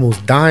was like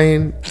almost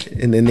dying,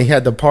 and then they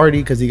had the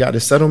party because he got a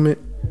settlement.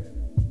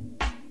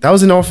 That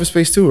was in Office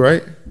Space too,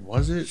 right?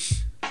 Was it?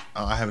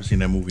 I haven't seen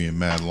that movie in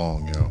mad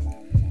long, yo.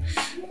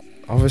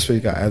 Office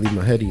Space got Ali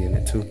Mahedi in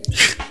it too.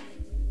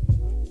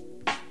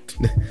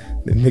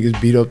 The niggas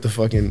beat up the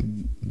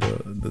fucking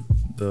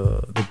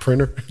the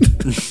printer.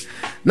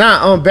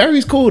 Nah,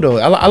 Barry's cool though.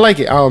 I like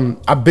it.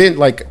 I've been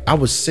like, I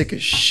was sick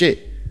as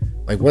shit.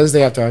 Like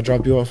Wednesday after I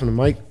dropped you off on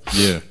the mic.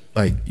 Yeah.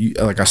 Like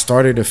I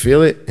started to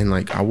feel it, and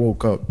like I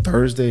woke up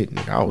Thursday, and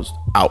I was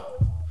out.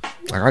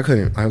 Like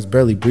I was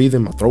barely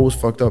breathing. My throat was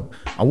fucked up.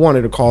 I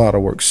wanted to call out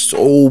of work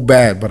so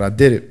bad, but I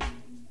did it.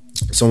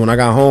 So when I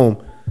got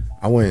home,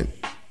 I went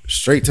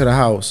straight to the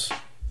house,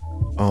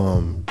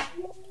 and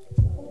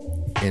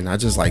I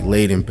just like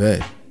laid in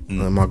bed.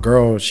 My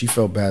girl, she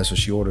felt bad, so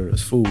she ordered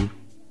us food.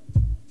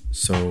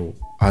 So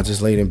I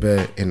just laid in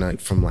bed, and like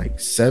from like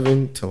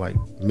 7 to like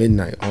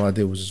midnight, all I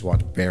did was just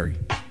watch Barry.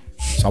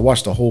 So I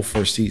watched the whole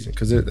first season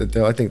because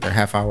I think they're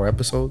half-hour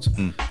episodes.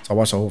 So I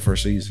watched the whole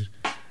first season.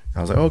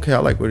 I was like, okay, I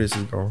like where this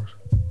is going.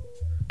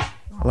 I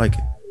like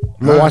it.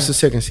 I'm gonna watch the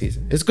second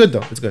season. It's good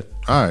though. It's good.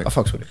 All right. I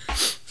fucks with it.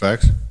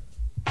 Facts.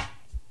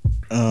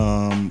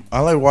 I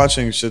like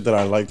watching shit that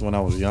I liked when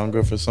I was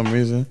younger for some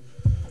reason.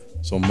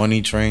 So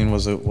Money Train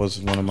was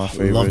one of my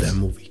favorites. Love that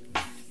movie.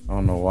 I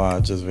don't know why. I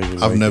just really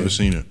I've like never it.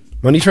 seen it.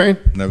 Money Train.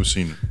 Never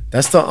seen it.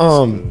 That's the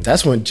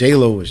That's when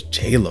J-Lo was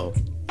J-Lo.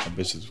 That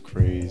bitch is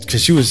crazy.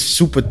 Cause she was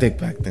super thick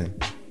back then.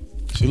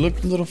 She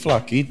looked a little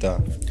flaquita.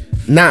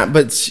 Nah,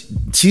 but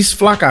she's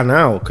flaca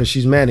now because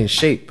she's mad in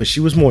shape. But she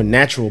was more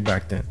natural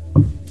back then.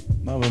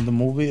 No, in the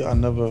movie,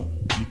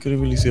 you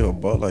couldn't really see her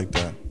butt like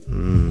that.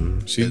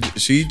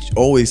 She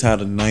always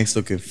had a nice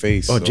looking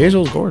face. Oh, so,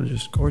 J-Lo's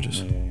gorgeous.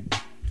 yeah.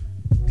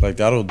 Like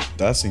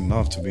that's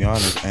enough to be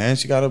honest. And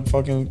she got a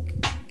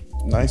fucking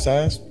nice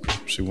ass.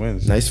 She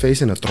wins. Nice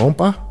face and a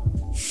trompa.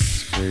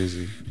 It's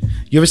crazy.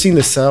 You ever seen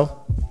The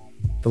Cell?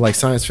 The like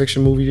science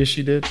fiction movie that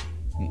she did?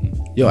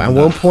 Yo, at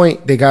one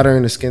point they got her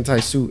in a skin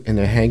tight suit and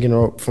they're hanging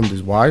her up from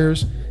these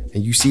wires,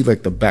 and you see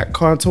like the back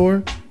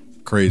contour.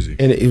 Crazy.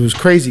 And it was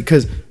crazy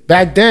because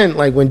back then,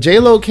 like when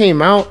J-Lo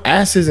came out,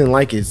 ass isn't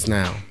like it's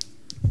now.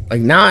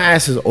 Like now,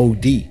 ass is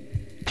OD.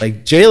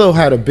 Like J-Lo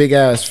had a big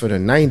ass for the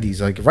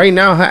 90s. Like right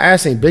now, her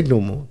ass ain't big no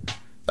more.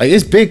 Like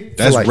it's big.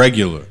 That's like,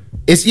 regular.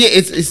 It's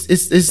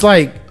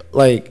like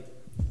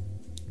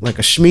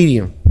a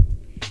schmedium.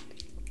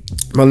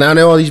 Well, now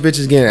they're all these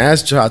bitches getting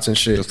ass shots and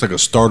shit. That's like a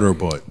starter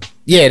butt.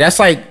 Yeah, that's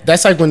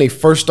like when they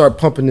first start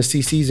pumping the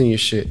CCs in your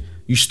shit.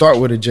 You start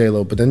with a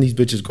J-Lo, but then these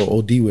bitches go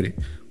OD with it.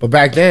 But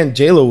back then,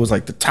 J-Lo was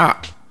like the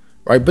top,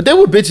 right? But there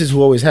were bitches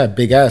who always had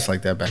big ass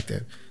like that back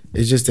then.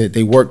 It's just that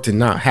they worked to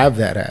not have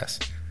that ass.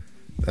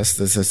 That's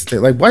the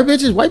thing. Like white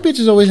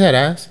bitches always had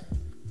ass.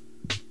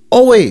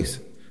 Always.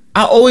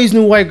 I always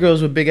knew white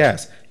girls with big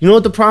ass. You know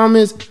what the problem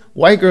is?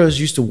 White girls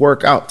used to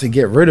work out to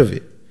get rid of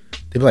it.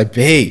 They'd be like,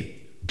 babe,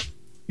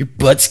 your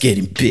butt's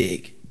getting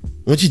big.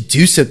 Why don't you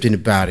do something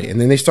about it?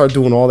 And then they start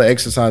doing all the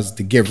exercises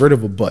to get rid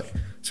of a butt.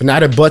 So now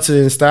that butts are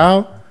in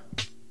style,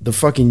 the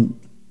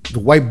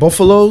white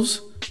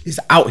buffaloes is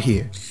out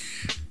here.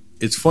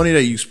 It's funny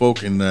that you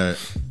spoke in that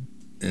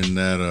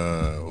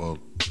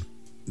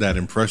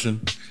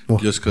impression.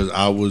 What? Just because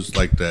I was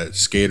like that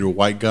skater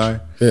white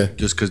guy. Yeah.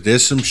 Just because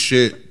there's some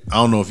shit. I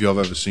don't know if y'all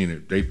have ever seen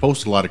it. They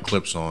post a lot of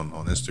clips on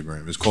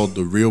Instagram. It's called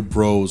The Real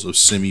Bros of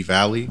Simi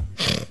Valley.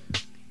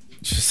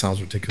 Just sounds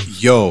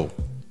ridiculous. Yo,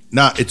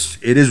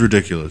 it is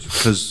ridiculous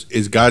because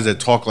it's guys that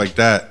talk like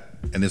that,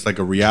 and it's like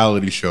a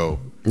reality show.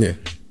 Yeah.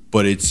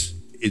 But it's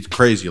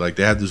crazy. Like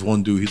they have this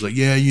one dude. He's like,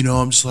 yeah,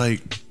 I'm just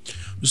like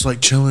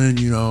chilling.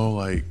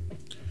 Like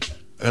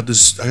I got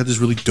this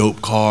really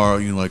dope car.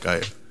 Like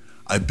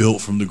I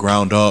built from the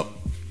ground up.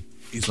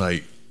 He's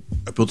like,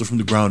 I built it from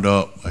the ground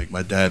up. Like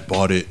my dad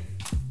bought it,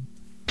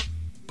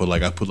 but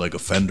like I put like a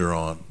fender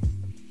on,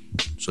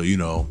 so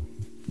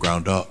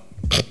ground up.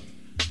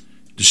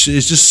 It's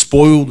just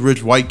spoiled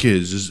rich white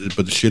kids,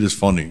 but the shit is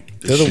funny.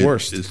 They're the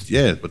worst.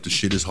 But the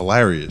shit is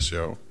hilarious,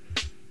 yo.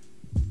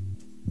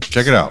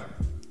 Check it out.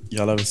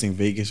 Y'all ever seen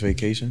Vegas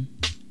Vacation?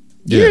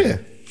 Yeah.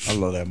 I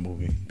love that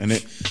movie. And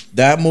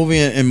that movie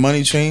and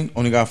Money Train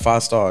only got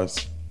 5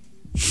 stars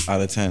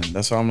out of 10.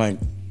 That's why I'm like,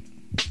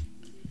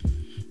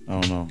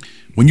 I don't know.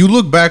 When you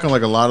look back on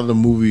like a lot of the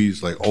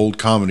movies, like old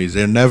comedies,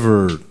 they're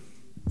never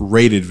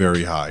rated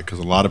very high because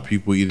a lot of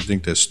people either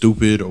think they're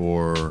stupid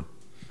or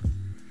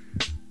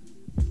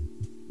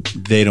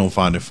they don't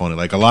find it funny.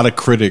 Like a lot of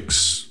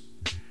critics,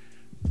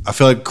 I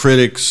feel like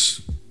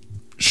critics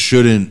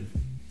shouldn't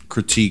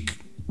critique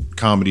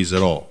comedies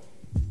at all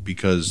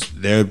because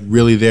they're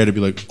really there to be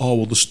like, oh,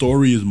 well, the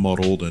story is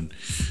muddled and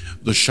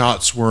the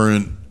shots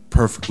weren't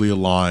perfectly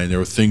aligned. There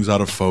were things out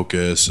of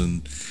focus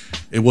and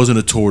it wasn't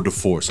a tour de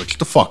force. Like, shut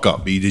the fuck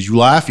up, B. Did you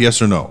laugh?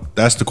 Yes or no?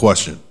 That's the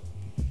question.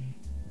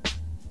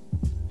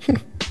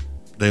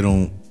 They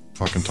don't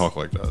fucking talk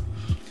like that.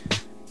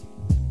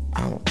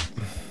 I don't.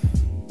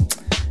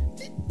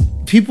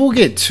 People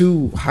get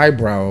too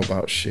highbrow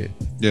about shit.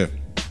 Yeah.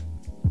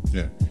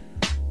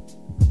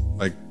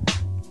 Like,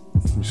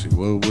 let me see.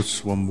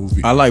 What's one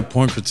movie? I like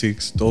porn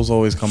critiques. Those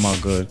always come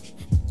out good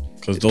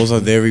because those are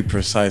very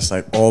precise.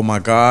 Like, oh my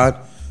god,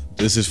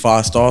 this is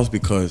 5 stars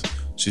because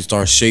she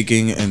starts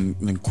shaking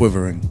and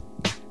quivering.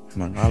 I'm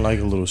like, I like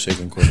a little shake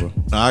and quiver.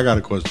 Now I got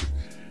a question.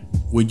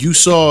 When you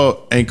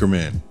saw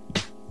Anchorman,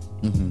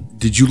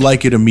 did you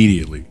like it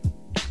immediately?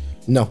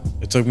 No.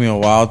 It took me a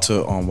while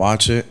to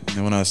watch it,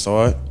 and when I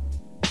saw it,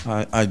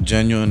 I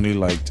genuinely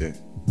liked it.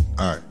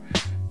 All right.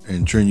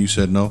 And Trin, you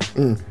said no?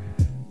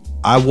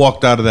 I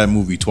walked out of that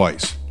movie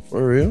twice.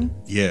 For real?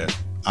 Yeah.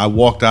 I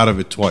walked out of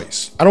it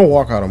twice. I don't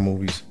walk out of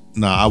movies.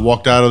 Nah, I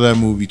walked out of that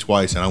movie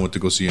twice and I went to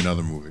go see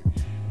another movie.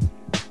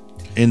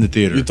 In the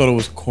theater. You thought it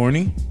was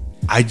corny?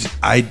 I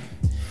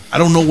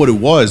don't know what it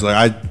was.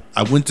 Like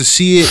I went to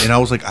see it and I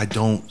was like, I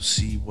don't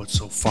see what's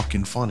so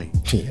fucking funny.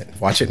 Yeah,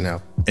 watch it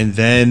now. And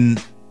then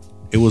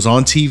it was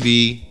on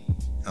TV.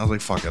 I was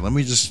like, fuck it, let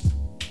me just.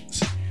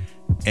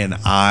 And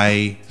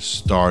I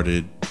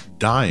started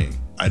dying.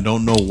 I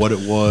don't know what it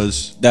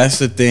was. That's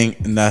the thing,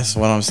 and that's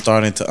what I'm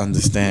starting to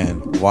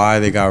understand why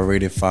they got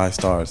rated 5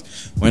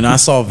 stars. When I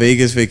saw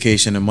Vegas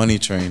Vacation and Money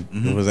Train,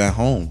 it was at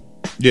home.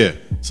 Yeah.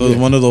 So it's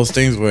one of those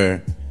things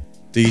where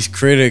these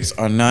critics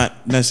are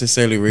not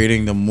necessarily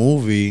rating the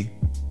movie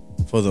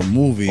for the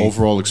movie.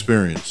 Overall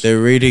experience.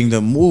 They're rating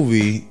the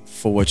movie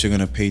for what you're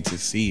gonna pay to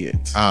see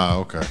it. Ah,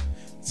 okay.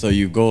 So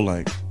you go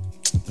like,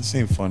 this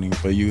ain't funny,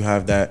 but you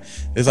have that.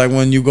 It's like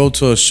when you go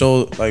to a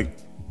show like,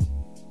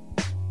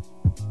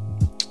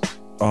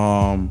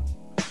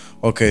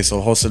 okay,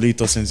 so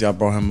Joselito, since y'all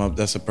brought him up,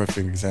 that's a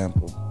perfect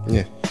example.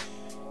 Yeah.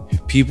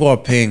 People are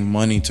paying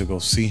money to go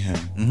see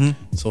him.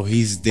 So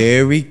he's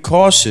very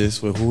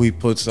cautious with who he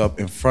puts up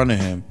in front of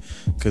him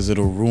because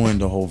it'll ruin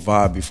the whole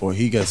vibe before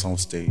he gets on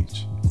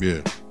stage.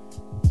 Yeah.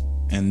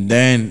 And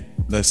then,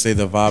 let's say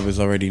the vibe is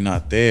already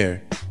not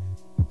there,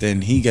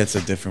 then he gets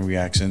a different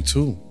reaction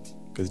too,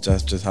 because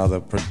that's just how the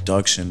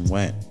production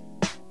went.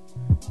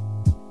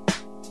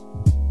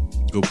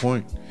 Good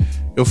point.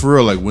 Yo, for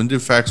real, like, when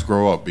did facts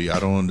grow up, B? I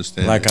don't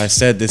understand. Like it. I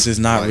said, this is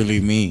not Like-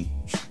 really me.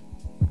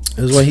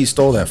 It was when he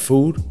stole that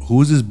food.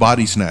 Who's his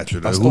body snatcher?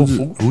 Like, stole who's,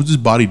 food? who's his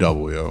body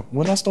double, yo?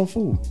 When I stole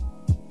food?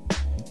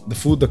 The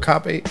food the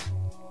cop ate.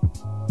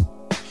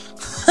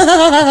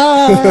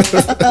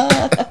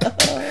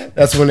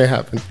 That's when it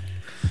happened.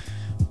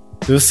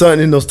 There was something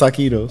in those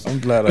taquitos. I'm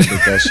glad I did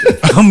that shit.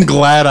 I'm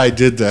glad I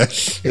did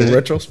that. In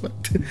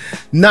retrospect,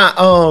 nah.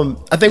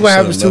 I think what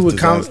happens too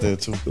with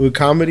with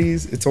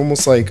comedies, it's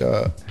almost like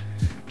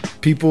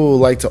people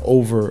like to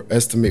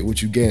overestimate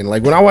what you gain.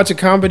 Like when I watch a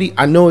comedy,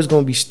 I know it's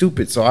gonna be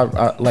stupid, so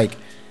I like.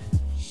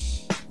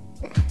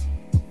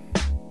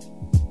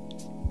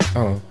 I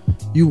don't know.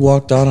 You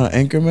walked out on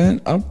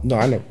Anchorman? No,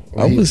 I know.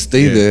 I would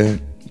stay there.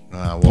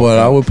 But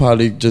I would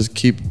probably just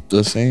keep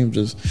the same.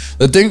 Just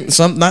the thing,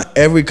 not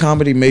every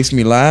comedy makes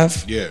me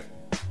laugh. Yeah.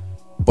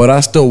 But I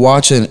still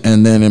watch it,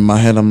 and then in my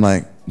head I'm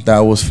like, that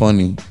was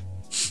funny.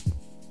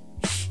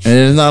 And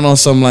it's not on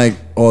some like,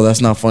 oh,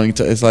 that's not funny.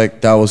 It's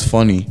like, that was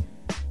funny.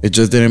 It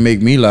just didn't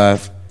make me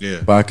laugh.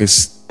 Yeah. But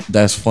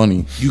that's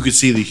funny. You could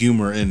see the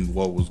humor in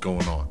what was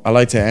going on. I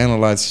like to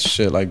analyze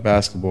shit like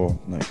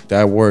basketball. Like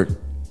that worked.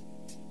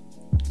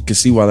 You can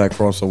see why that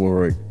crossover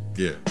worked.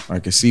 Yeah. I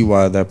can see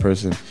why that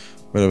person,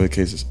 whatever the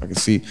case is, I can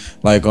see.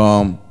 Like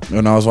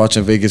when I was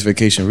watching Vegas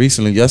Vacation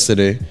recently,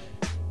 yesterday,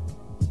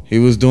 he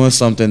was doing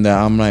something that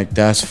I'm like,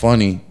 that's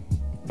funny,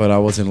 but I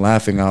wasn't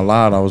laughing out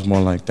loud. I was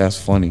more like, that's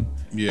funny.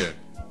 Yeah.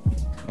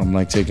 I'm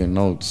like taking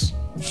notes.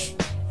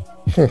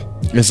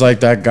 It's like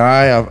that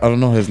guy, I don't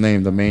know his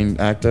name, the main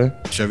actor.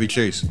 Chevy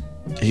Chase.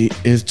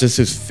 It's just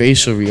his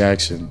facial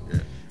reaction. Yeah.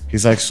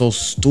 He's like so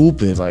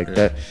stupid, like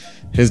that.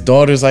 His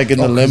daughter's like in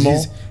the limo.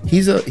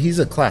 He's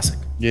a classic.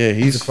 Yeah,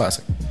 He's a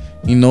classic.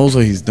 He knows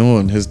what he's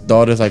doing. His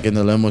daughter's like in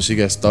the limo. She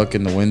gets stuck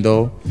in the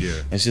window. Yeah.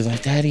 And she's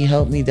like, Daddy,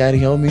 help me. Daddy,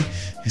 help me.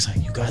 He's like,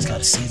 you guys got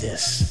to see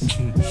this.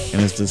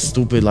 And it's the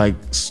stupid, like,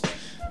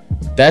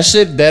 that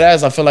shit, dead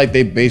ass, I feel like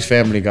they based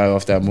Family Guy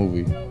off that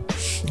movie.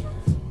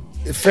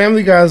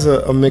 Family Guy's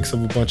a mix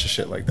of a bunch of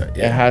shit like that.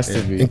 Yeah, It has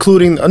to be.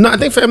 Including, no, I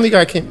think Family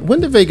Guy came, when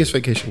did Vegas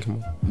Vacation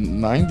come out?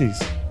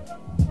 90s.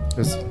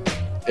 It's-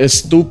 It's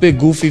stupid,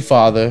 goofy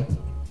father.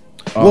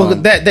 Well,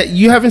 that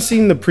you haven't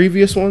seen the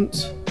previous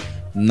ones.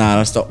 Nah,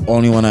 that's the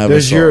only one I ever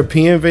There's saw.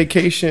 European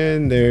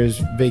Vacation. There's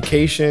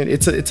Vacation.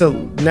 It's a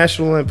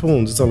National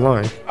Lampoon's. It's a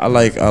line. I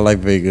like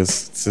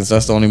Vegas. Since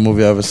that's the only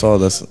movie I ever saw,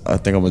 I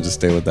think I'm gonna just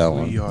stay with that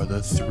one. We are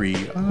the three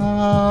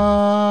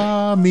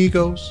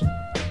amigos.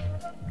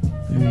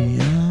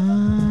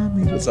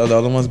 So the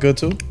other one's good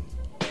too.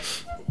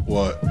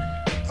 What?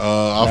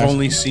 I've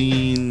only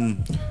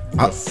seen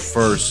the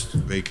first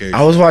Vacation.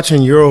 I was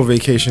watching Euro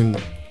Vacation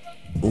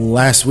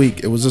last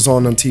week. It was just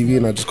on TV,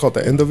 and I just caught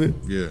the end of it.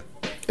 Yeah.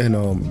 And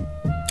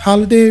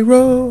Holiday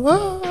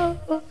Row.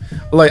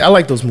 Like I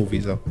like those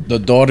movies though. The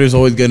daughter's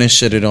always getting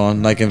shitted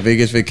on. Like in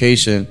Vegas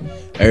Vacation,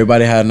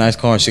 everybody had a nice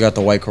car and she got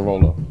the white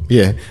Corolla.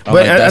 Yeah, I'm but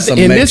like, that's some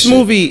in Meg this shit.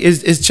 movie,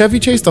 is Chevy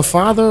Chase the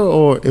father,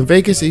 or in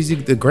Vegas is he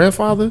the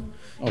grandfather?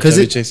 Because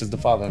Chevy Chase is the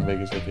father in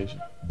Vegas Vacation.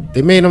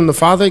 They made him the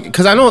father.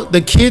 Because I know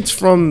the kids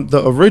from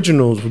the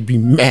originals would be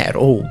mad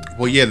old.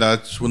 Well, yeah,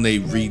 that's when they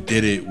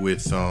redid it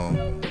with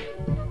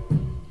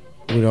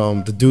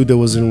The dude that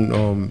was in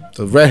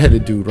the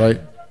redheaded dude, right?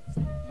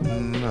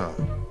 no.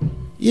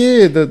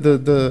 Yeah,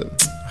 the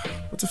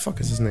what the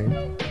fuck is his name?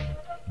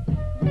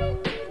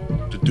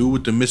 The dude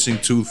with the missing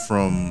tooth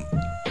from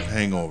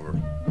Hangover.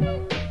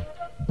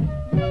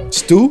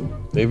 Stu?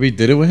 They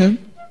redid it with him?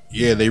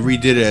 Yeah, they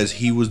redid it as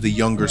he was the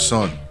younger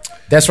son.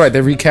 That's right.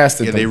 They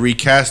recasted Yeah, them. they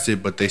recast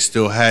it, but they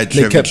still had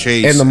They Chevy kept-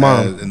 Chase and the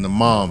mom. and the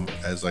mom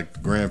as like the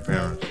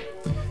grandparents.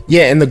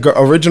 Yeah, and the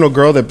original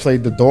girl that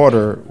played the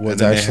daughter was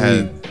then they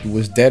actually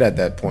was dead at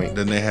that point.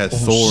 Then they had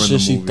Thor in the movie.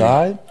 She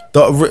died?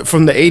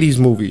 From the '80s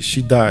movie,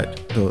 she died.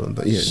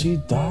 Yeah. She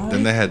died?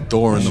 Then they had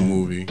Thor in the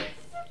movie.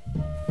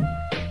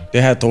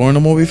 They had Thor in the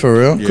movie for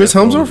real? Yeah, Chris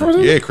Hemsworth was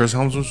in it? Yeah, Chris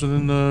Hemsworth was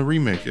in the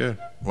remake. Yeah,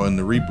 well, in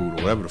the reboot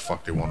or whatever the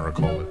fuck they wanted to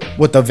call it.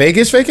 What, the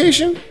Vegas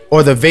Vacation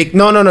or the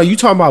No. You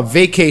talking about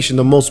Vacation,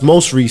 the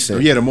most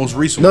recent? Yeah, the most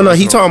recent. No, one.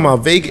 he talking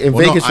about Vegas.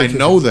 Well, Vegas no, I Vacation.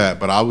 know that,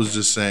 but I was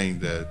just saying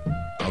that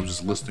I was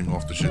just listing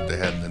off the shit they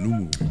had in the new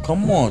movie.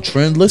 Come on,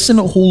 Trent. Listen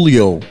to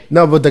Julio.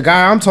 No, but the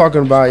guy I'm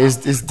talking about is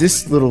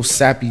this little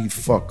sappy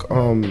fuck.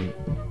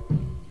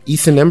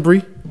 Ethan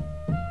Embry.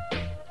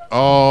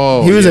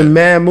 Oh, He was in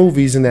mad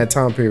movies in that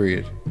time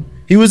period.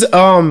 He was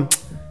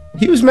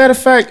matter of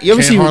fact. You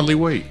ever Can't see? hardly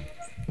wait.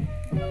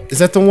 Is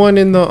that the one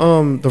in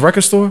the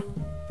record store?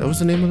 That was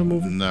the name of the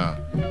movie. Nah,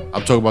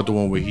 I'm talking about the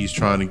one where he's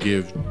trying to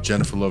give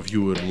Jennifer Love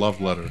Hewitt a love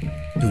letter.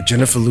 Dude,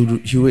 Jennifer Lou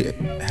Hewitt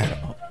had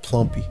a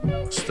plumpy.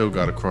 Still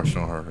got a crush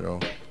on her, yo.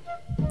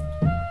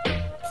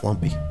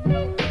 Plumpy.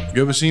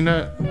 You ever seen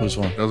that? Which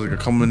one? That was like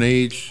a coming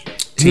age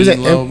He was teen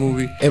in love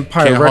movie.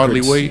 Empire Can't Records.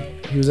 hardly wait.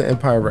 He was in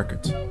Empire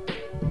Records.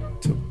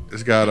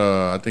 It's got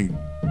I think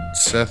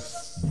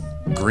Seth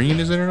Green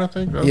is in it. I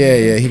think.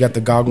 Yeah. He got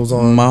the goggles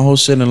on. My whole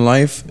shit in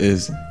life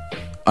is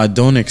I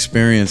don't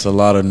experience a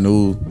lot of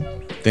new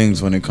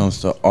things when it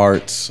comes to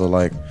art. So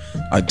like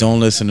I don't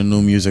listen to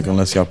new music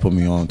unless y'all put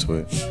me on to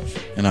it.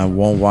 And I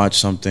won't watch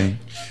something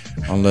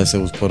unless it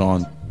was put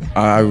on.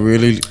 I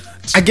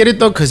get it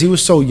though, because he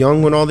was so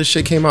young when all this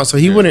shit came out. So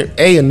he wouldn't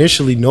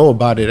initially know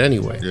about it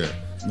anyway. Yeah.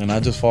 and I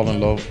just fall in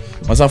love.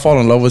 Once I fall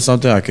in love with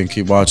something, I can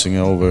keep watching it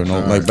over and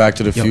over. Like Back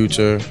to the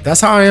Future. That's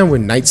how I am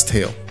with Knight's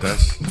Tale.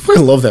 That's I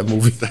fucking love that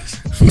movie.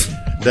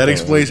 that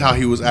explains how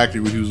he was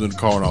acting when he was in the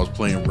car and I was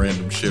playing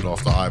random shit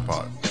off the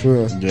iPod.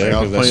 Yeah. Like,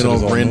 I was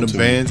playing on random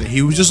bands and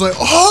he was just like,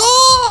 oh.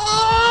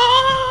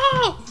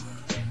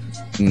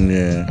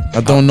 Yeah,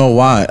 I don't know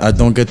why. I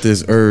don't get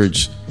this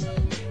urge.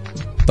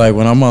 Like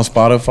when I'm on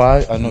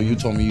Spotify, I know you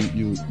told me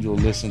you'll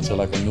listen to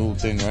like a new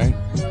thing, right?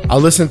 I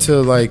listen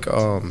to like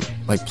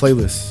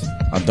playlists.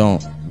 I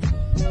don't.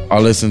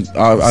 I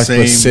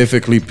Same.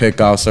 specifically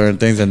pick out certain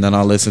things and then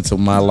I listen to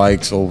my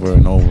likes over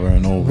and over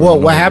and over. Well,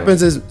 and what over.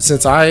 happens is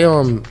since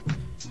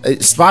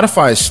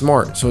Spotify is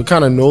smart, so it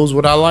kind of knows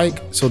what I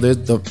like. So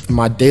there's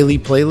my daily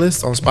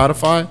playlist on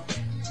Spotify.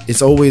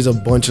 It's always a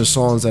bunch of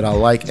songs that I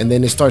like, and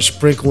then it starts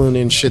sprinkling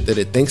in shit that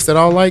it thinks that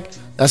I'll like.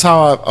 That's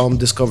how I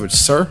discovered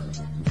Sir,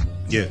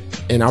 Yeah.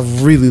 and I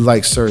really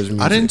like Sir's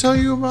music. I didn't tell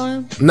you about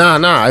him.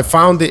 Nah. I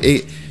found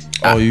it.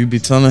 Oh, you be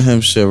telling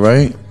him shit,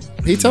 right?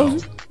 He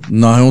tells you.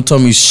 No, he don't tell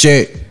me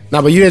shit.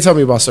 Nah, but you didn't tell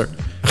me about Sir.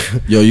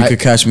 Yo, you could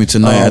catch me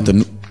tonight at the.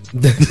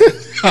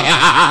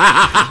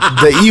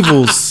 The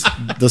Evils,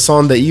 the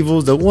song "The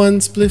Evils," the one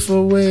spliff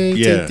away.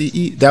 Yeah. Take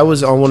the that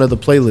was on one of the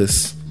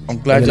playlists. I'm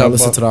glad And then I y'all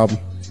listened to the album.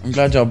 I'm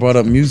glad y'all brought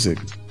up music.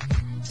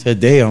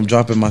 Today I'm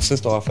dropping my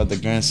sister off at the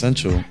Grand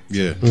Central.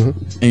 Yeah.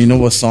 And you know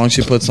what song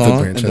she puts on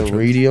Grand in the Central.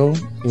 radio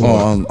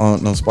on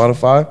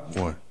Spotify?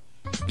 What?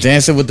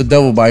 Dancing with the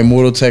Devil by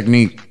Immortal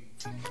Technique.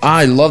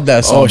 I love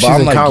that song. Oh, but she's I'm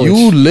in like, college.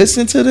 you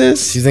listen to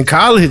this? She's in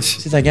college.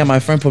 She's like, yeah, my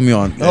friend put me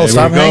on. There Oh, we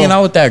stop go. hanging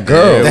out with that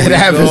girl. There That we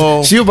happens.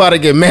 go. She about to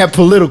get mad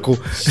political.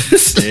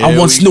 I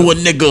once knew a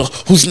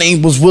nigga whose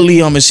name was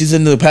William, and she's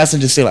in the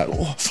passenger seat like,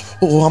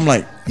 oh, I'm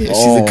like, Yeah, she's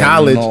oh, in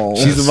college. no.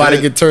 She's about to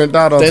get turned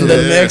out on Then the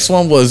that. next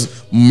one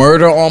was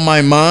Murder on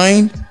My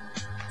Mind.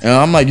 And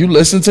I'm like, you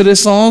listen to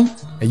this song?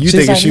 And you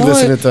thinking she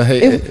listening to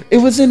hey? It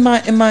was in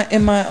my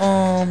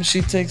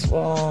she takes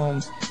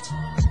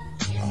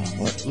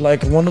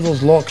like one of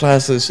those law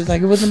classes. She's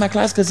like, it was in my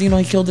class because he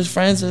killed his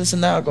friends and this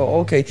and that. I go,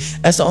 okay,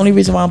 that's the only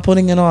reason why I'm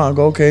putting it on. I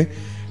go, okay.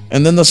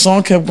 And then the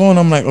song kept going.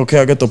 I'm like, okay,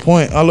 I get the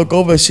point. I look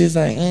over, she's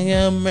like,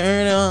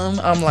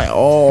 murder. I'm like,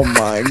 oh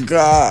my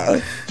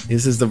god.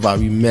 This is the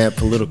Bobby mad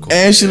political.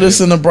 And she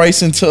listened to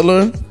Bryson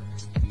Tiller.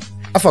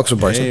 I fucks with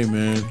Bryson. Hey,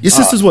 man. Your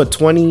sister's what,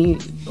 20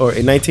 or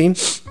 19?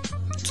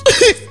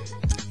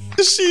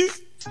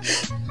 She's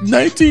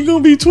 19,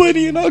 gonna be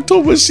 20 in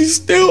October. She's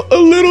still a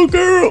little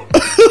girl.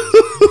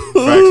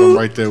 Facts, I'm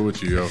right there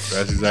with you, yo.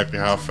 That's exactly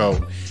how I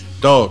felt.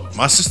 Dog,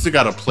 my sister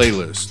got a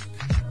playlist.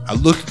 I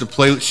looked at the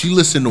playlist. She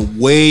listened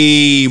to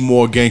way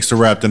more gangster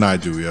rap than I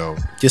do, yo.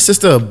 Your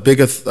sister a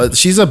bigger.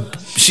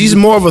 She's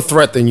more of a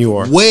threat than you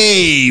are.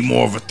 Way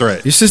more of a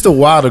threat. Your sister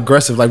wild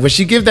aggressive. Like when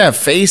she give that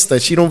face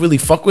that she don't really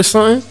fuck with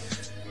something.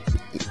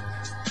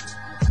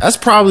 That's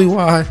probably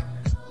why.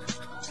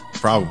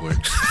 Probably.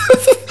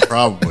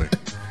 Probably.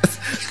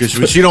 Because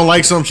when she don't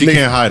like something, she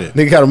can't hide it.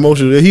 Nigga got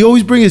emotional. He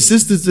always bring his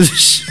sisters to the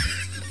shit.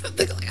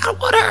 Nigga like, I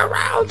want her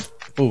around.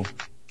 Ooh.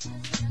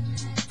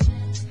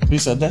 He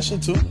said that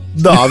shit too?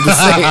 No, I'm just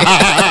saying.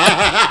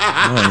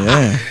 Oh,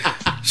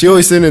 yeah. She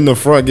always sitting in the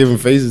front giving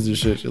faces and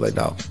shit. She's like,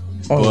 no.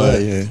 Oh,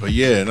 But, yeah. but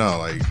yeah,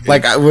 no,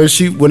 Like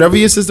whenever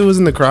your sister was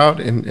in the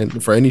crowd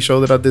and for any show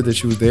that I did that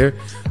she was there,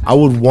 I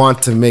would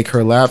want to make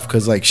her laugh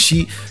because like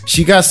she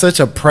got such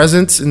a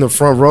presence in the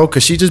front row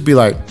because she just be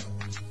like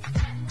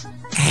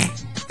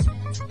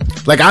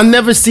I've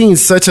never seen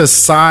such a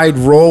side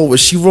roll where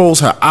she rolls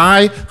her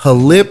eye, her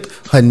lip,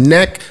 her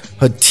neck,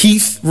 her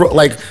teeth.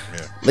 Like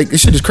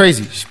this shit is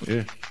crazy.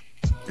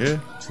 yeah,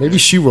 Maybe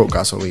she wrote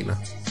Gasolina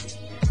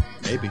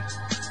maybe.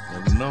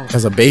 Never know.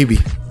 as a baby.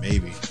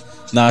 Maybe.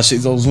 Nah,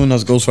 she's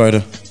Ozuna's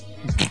ghostwriter.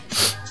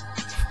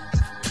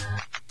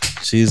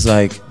 She's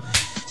like,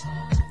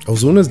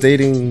 Ozuna's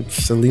dating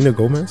Selena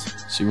Gomez.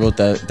 she wrote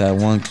that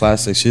one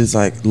classic. She's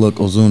like, look,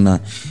 Ozuna,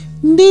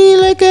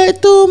 dile que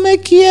tú me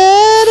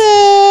quieres.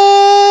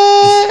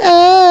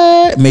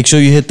 Make sure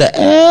you hit the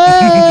and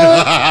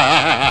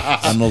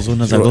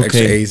Ozuna's like,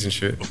 Extra okay. A's and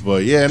shit.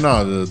 But yeah,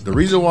 no, the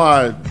reason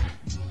why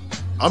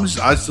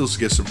I still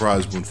get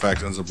surprised when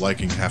Fax ends up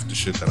liking half the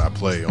shit that I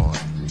play on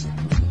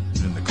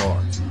in the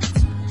car.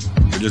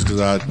 But just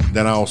because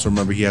I also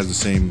remember he has the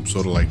same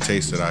sort of like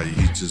taste that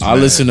he's just. I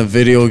listen to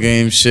video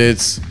game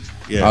shits.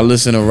 Yeah. I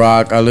listen to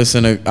rock. I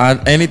listen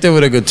to anything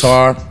with a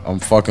guitar. I'm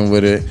fucking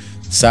with it.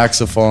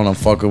 Saxophone. I'm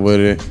fucking with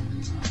it.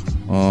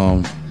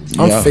 I'm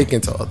Yeah. fake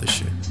into other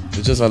shit.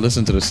 It's just I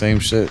listen to the same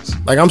shits.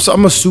 Like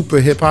I'm a super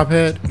hip hop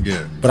head.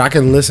 Yeah. But I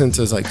can listen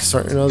to like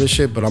certain other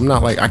shit. But I'm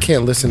not like I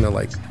can't listen to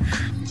like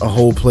a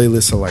whole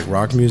playlist of like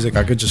rock music.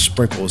 I could just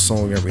sprinkle a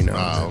song every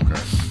now and then.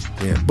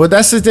 Okay. Yeah. But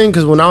that's the thing,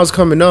 because when I was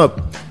coming up,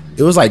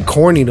 it was like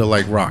corny to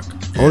like rock.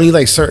 Only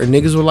like certain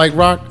niggas would like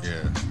rock. Yeah.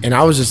 And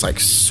I was just like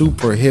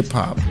super hip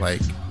hop.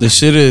 Like The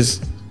shit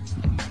is,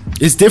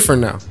 it's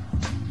different now.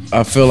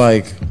 I feel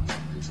like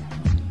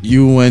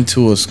you went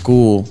to a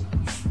school.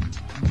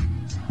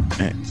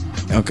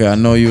 Okay, I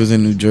know you was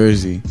in New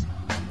Jersey,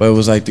 but it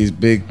was like these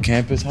big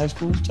campus high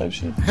schools type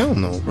shit. Hell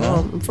no, bro.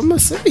 I'm from a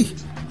city.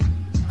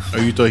 Oh,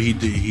 you thought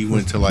he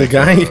went to like The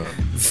guy, he went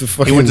to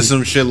fucking-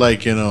 some shit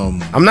like in I'm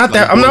not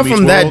that. like I'm Boy not Meets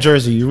from that World?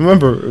 Jersey. You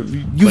remember?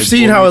 You've Like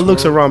seen Boy how it Meets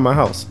looks World? around my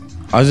house.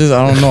 I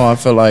don't know. I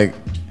feel like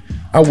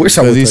I wish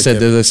I because was. he like said that.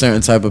 there's a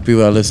certain type of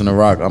people that listen to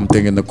rock. I'm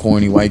thinking the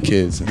corny white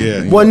kids.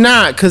 Yeah. Well,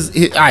 not because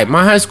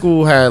my high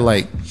school had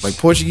like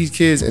Portuguese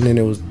kids, and then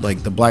it was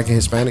like the black and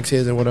Hispanic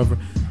kids and whatever.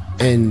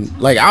 And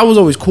like I was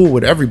always cool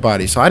with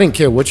everybody, so I didn't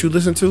care what you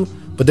listened to.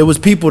 But there was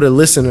people that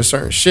listen to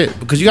certain shit,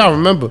 because you gotta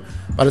remember,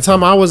 by the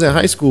time I was in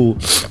high school,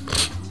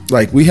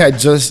 like we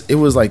had it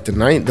was like the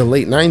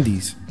late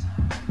 '90s.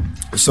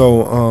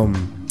 So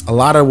a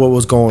lot of what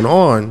was going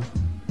on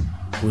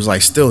was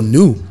like still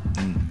new.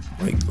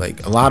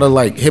 Like a lot of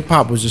like hip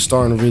hop was just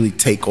starting to really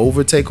take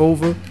over,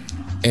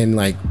 and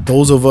like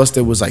those of us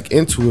that was like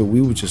into it,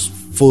 we were just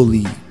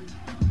fully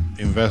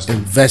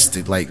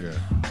invested, like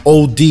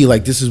OD,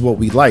 like this is what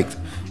we liked.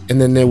 And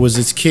then there was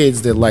these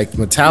kids that liked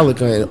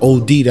Metallica, and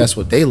OD, that's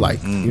what they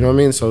liked. You know what I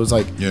mean? So it's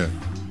like,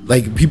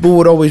 like people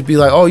would always be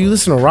like, "Oh, you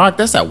listen to rock?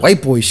 That's that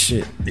white boy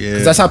shit." Yeah.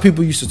 Because that's how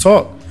people used to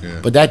talk. Yeah.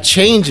 But that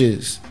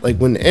changes like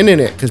when the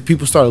internet, because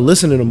people started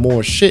listening to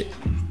more shit.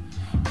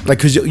 Like,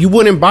 cause you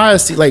wouldn't buy a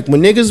CD. Like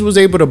when niggas was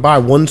able to buy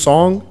one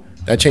song,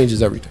 that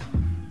changes everything.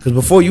 Cause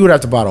before you would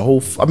have to buy the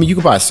whole. I mean, you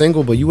could buy a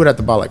single, but you would have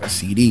to buy like a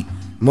CD.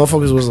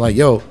 Motherfuckers was like,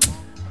 yo,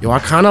 I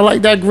kind of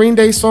like that Green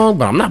Day song,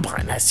 but I'm not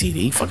buying that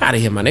CD. Fuck out of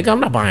here, my nigga. I'm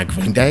not buying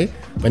Green Day.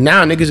 But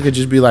now niggas could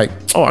just be like,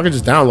 oh, I could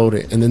just download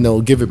it, and then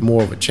they'll give it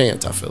more of a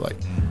chance. I feel like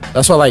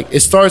that's why like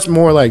it starts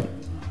more like.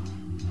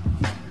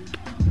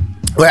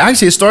 Well,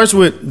 actually, it starts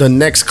with the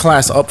next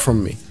class up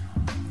from me.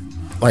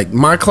 Like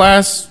my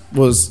class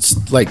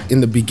was like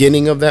in the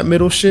beginning of that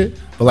middle shit,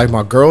 but like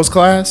my girls'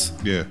 class,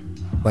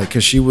 like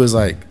cause she was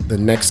like the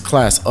next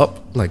class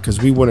up, like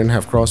cause we wouldn't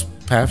have crossed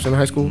paths in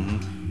high school.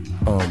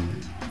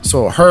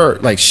 So her,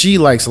 like she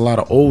likes a lot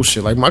of old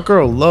shit. Like my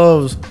girl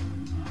loves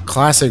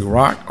classic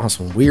rock on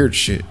some weird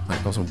shit,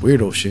 like on some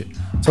weirdo shit.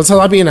 Sometimes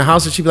I'll be in the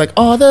house and she'd be like,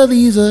 "Oh, the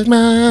leaves look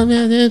mine."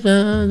 You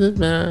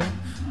know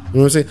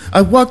what I'm saying?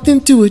 I walked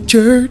into a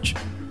church.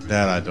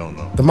 That I don't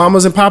know. The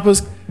Mamas and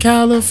Papas,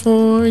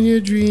 California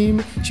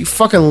Dream. She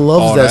fucking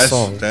loves that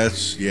song.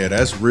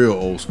 That's real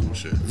old school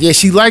shit. Yeah,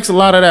 she likes a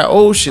lot of that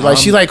old shit. Like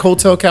she like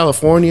Hotel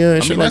California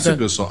and shit like that's a that.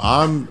 good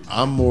song.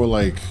 I'm more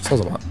like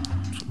Sounds a lot.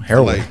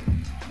 Heroin.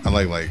 I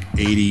like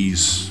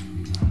 80s.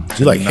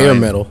 You like hair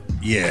metal.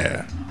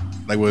 Yeah.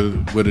 Like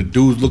where the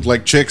dudes look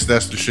like chicks,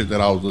 that's the shit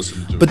that I was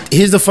listening to. But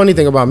here's the funny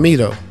thing about me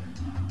though.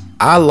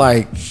 I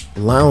like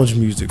lounge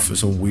music for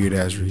some weird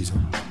ass reason.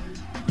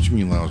 What you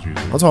mean lounge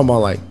music? I'm talking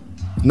about like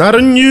not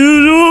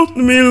unusual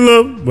to be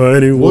loved by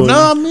anyone. Well,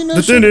 nah, I mean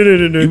that shit.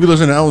 You be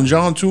listening to Elton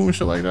John too and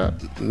shit like that?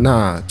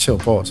 Nah, chill,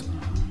 pause.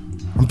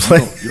 I'm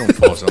playing. You don't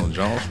pause Elton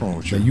John. What's wrong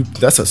with you?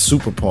 That's a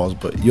super pause,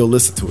 but you'll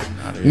listen to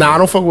it. Nah, I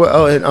don't fuck with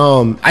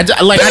Elton. I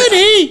like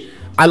Benny!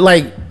 I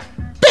like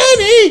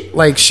Benny.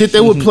 Like shit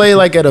they would play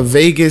like at a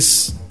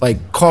Vegas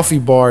like coffee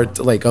bar,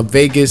 like a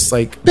Vegas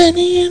like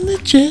Benny and the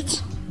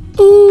Jets.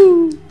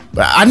 ooh.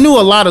 But I knew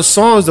a lot of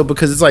songs though,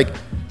 because it's like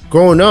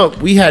growing up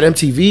we had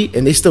MTV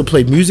and they still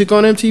played music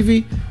on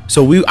MTV.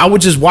 So I would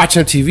just watch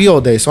MTV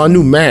all day. So I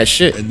knew mad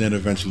shit. And then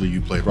eventually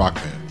you played Rock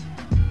Band.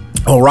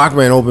 Oh, Rock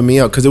Band opened me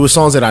up because there were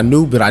songs that I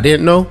knew but I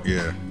didn't know.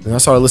 Yeah. And I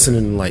started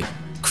listening to like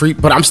Creep,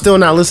 but I'm still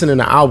not listening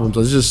to albums.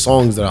 It's just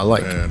songs that I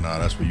like. Yeah, nah,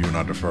 that's where you and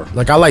I defer.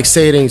 Like I like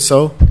Say It Ain't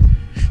So.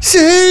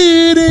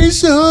 Say it ain't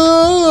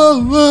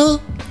so.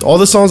 All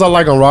the songs I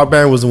like on Rock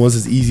Band was the ones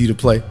that's easy to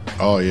play.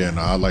 Oh yeah,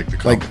 nah, I like the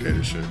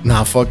complicated shit.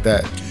 Nah, fuck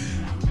that.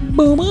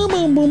 They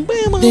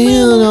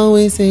don't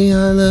always say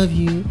I love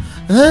you.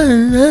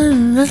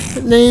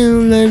 They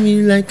don't love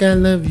me like I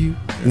love you.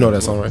 You know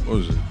that song, right? What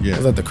was it? Yeah.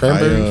 Was that the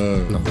Cranberries? No,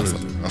 No, what that's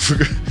is it? I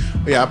forgot.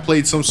 Yeah, I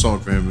played some song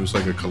for him. It was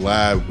like a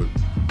collab with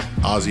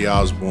Ozzy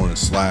Osbourne and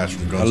Slash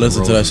from Guns I N'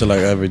 listen to that Roses. shit like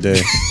every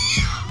day.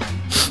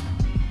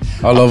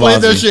 I love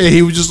Played that Ozzy. shit.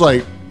 He was just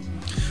like,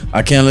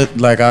 I can't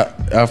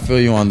I feel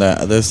you on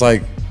that. There's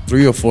like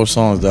 3 or 4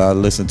 songs that I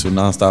listen to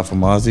nonstop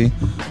from Ozzy,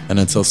 and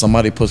until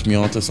somebody puts me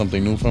onto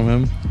something new from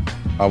him,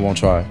 I won't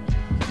try.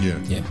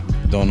 yeah.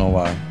 Don't know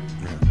why.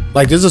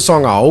 Like, there's a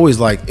song I always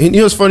like. And you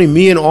know what's funny?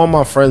 Me and all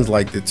my friends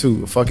liked it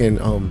too. Fucking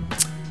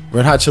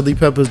Red Hot Chili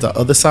Peppers, The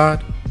Other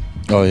Side.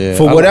 Oh yeah.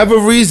 For whatever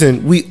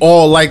reason, we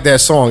all liked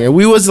that song. And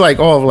we was like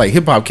all like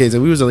hip hop kids.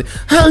 And we was like,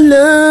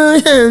 hello,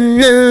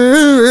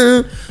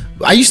 hello.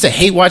 I used to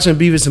hate watching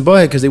Beavis and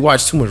Butthead because they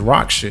watched too much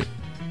rock shit.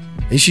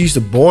 And she used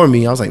to bore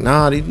me. I was like,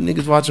 nah, these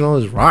niggas watching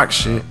all this rock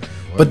shit.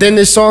 But then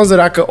there's songs that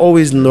I could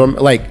always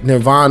like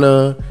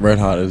Nirvana. Red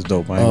Hot is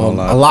dope. I ain't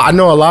gonna lie. I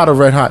know a lot of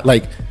Red Hot.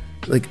 Like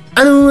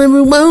I don't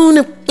ever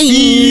wanna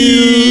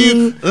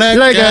feel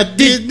like I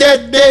did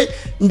that day.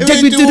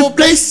 Take me to the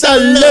place I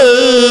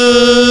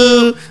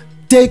love.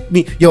 Take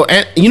me, yo.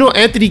 You know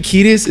Anthony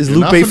Kiedis is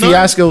Not Lupe for nothing.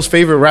 Fiasco's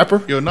favorite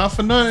rapper. Yo, not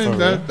for nothing.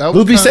 That was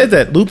Lupe kinda, said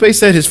that. Lupe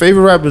said his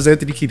favorite rapper is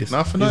Anthony Kiedis.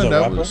 Not for He's nothing. a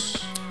That rapper? was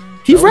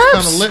He that was raps.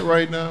 kind of lit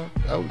right now.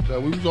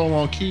 We was all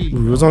on key. He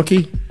was on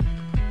key.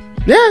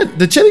 Yeah,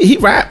 the Chili. He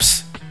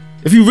raps.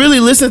 If you really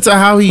listen to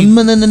how he,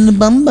 There's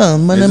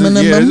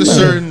a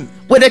certain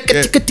what I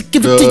yeah,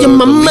 give it to your the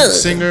mama. lead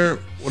singer.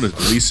 What is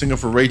the lead singer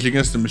for Rage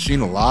Against the Machine?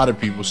 A lot of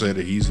people say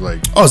that he's like,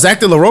 Oh, Zach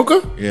De La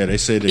Roca. yeah, they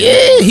say that.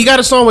 Yeah, he got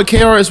a song with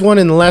KRS-One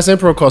in The Last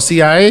Emperor called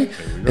CIA,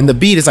 and the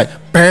beat is like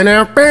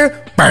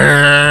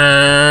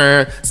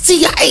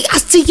CIA, I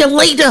see you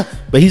later.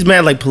 But he's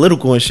mad like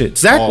political and shit.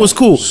 Zach was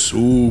cool,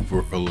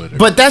 super political.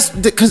 but that's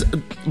because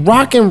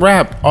rock and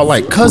rap are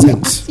like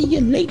cousins. See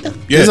you later.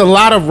 yeah, There's a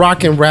lot of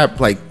rock and rap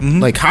like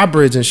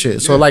hybrids and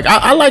shit. So like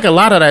I like a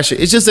lot of that shit.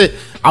 It's just that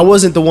I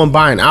wasn't the one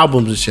buying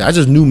albums and shit. I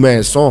just knew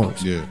man's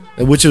songs. Yeah.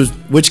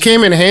 Which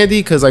came in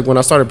handy because like when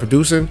I started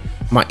producing,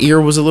 my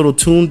ear was a little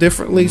tuned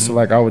differently. So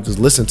like I would just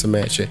listen to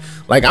mad shit.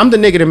 Like I'm the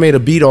nigga that made a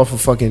beat off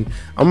of fucking.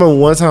 I remember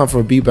one time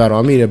for a beat battle,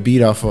 I made a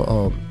beat off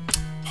of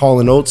Hall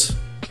and Oates,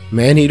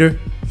 Man Eater.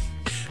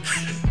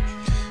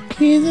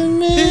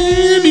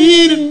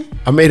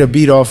 I made a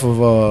beat off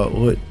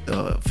of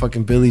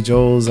fucking Billy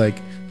Joel's like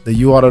the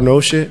You Oughta Know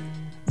shit.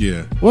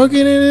 yeah. Working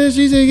in the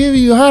streets they give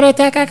you a heart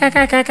attack. I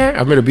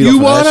made a beat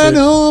You off of that wanna shit.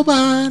 know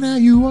by now?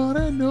 You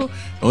wanna know? The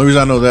only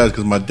reason I know that is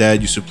because my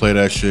dad used to play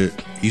that shit.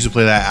 He used to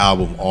play that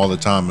album all the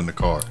time in the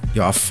car.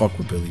 Yo, I fuck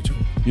with Billy Joel.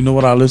 You know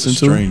what I listen to?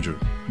 Stranger.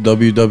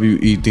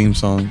 WWE theme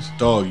songs.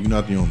 Dog, you're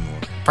not the only one.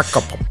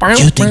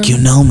 You think you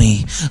know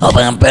me? Have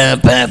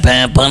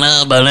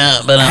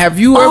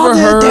you ever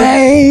heard?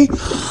 I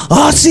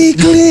see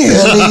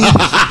clearly.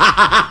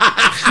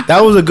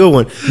 That was a good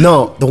one.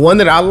 No, the one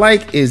that I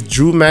like is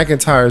Drew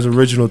McIntyre's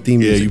original theme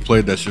Yeah, music. you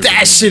played that shit. That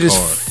in shit the is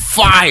car.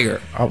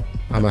 fire.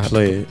 I'm gonna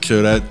Play it.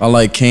 Chill that I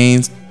like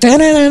Kane's.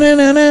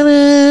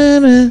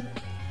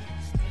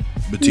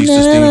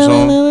 Batista's theme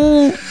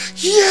song.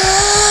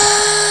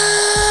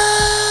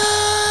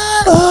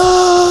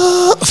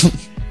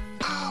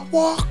 I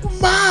walk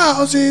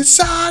miles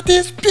inside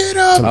this bit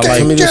of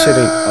Tell me this shit ain't.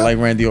 I like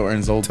Randy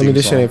Orton's old Tell me theme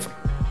this shit song. ain't.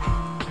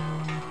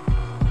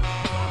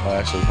 Oh,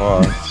 that shit's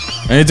hard.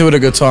 Anything with a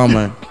guitar,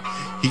 man.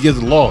 He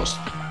gets lost.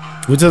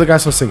 What the other guy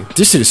still singing?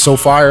 This shit is so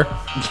fire.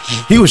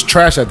 He was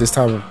trash at this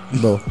time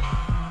though.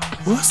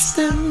 What's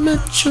that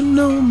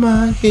metronome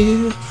I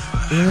hear?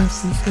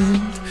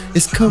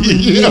 It's coming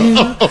here.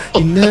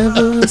 You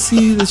never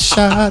see the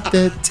shot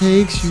that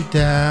takes you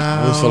down.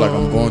 I always feel like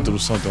I'm going through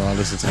something when I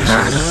listen to this shit.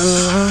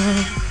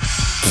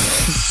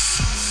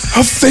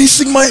 I'm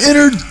facing my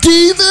inner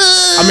demon.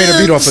 I made a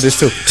beat off of this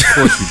too. Of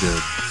course you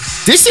did.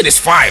 This shit is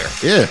fire.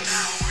 Yeah.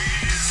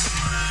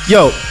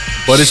 Yo,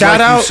 But it's shout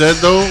like out. you said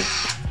though,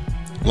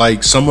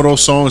 like some of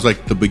those songs,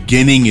 like the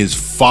beginning is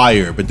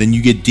fire, but then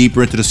you get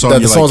deeper into the song. The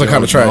you're songs like, are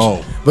kind yo, of trash.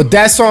 no. But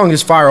that song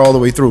is fire all the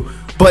way through.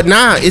 But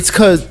nah, it's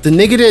cause the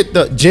nigga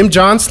the Jim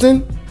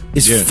Johnston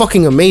is Yeah.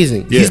 fucking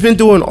amazing. Yeah. He's been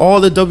doing all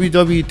the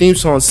WWE theme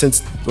songs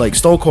since like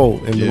Stone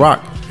Cold and The Yeah.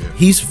 Rock. Yeah.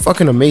 He's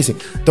fucking amazing.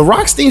 The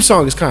Rock's theme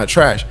song is kind of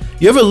trash.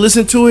 You ever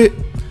listen to it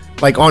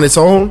like on its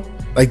own?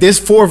 Like there's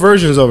 4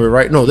 versions of it,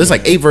 right? No, there's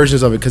like 8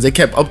 versions of it because they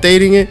kept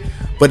updating it.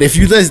 But if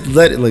you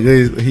let it, like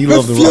he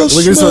loved The Rock.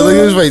 Look at his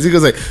face. He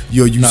goes like,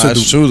 "Yo, you said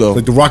it's true, though.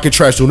 Like the Rock and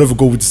trash will never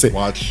go with the same."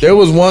 Watch. There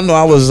was one though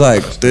I was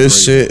like,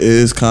 this shit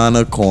is kind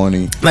of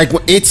corny. Like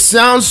it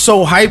sounds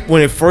so hype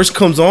when it first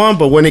comes on,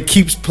 but when it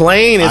keeps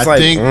playing, it's I like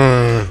think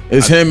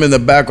It's him in the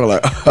background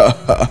like,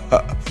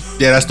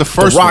 yeah, that's the The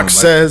first Rock one. Like,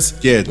 says.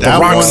 yeah, The that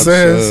Rock one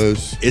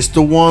says. It's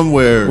the one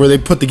where Where they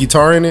put the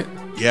guitar in it.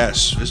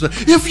 yes, it's like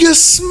if you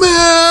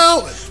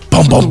smell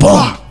Bum, bum, bum.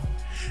 rock,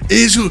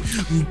 is I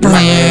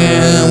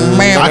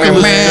can listen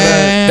to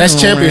that.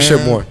 That's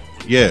championship one.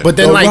 Yeah, But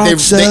then The like Rock they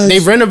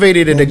says-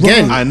 renovated it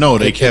again. I know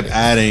they kept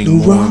adding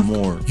more and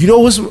more. You know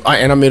what's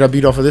and I made a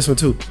beat off of this one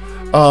too.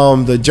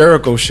 The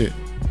Jericho shit.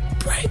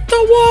 Break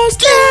the walls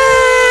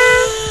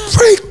down.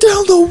 Break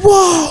down the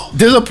Whoa.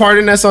 There's a part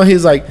in that song.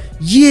 He's like,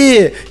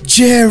 "Yeah,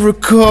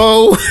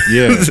 Jericho."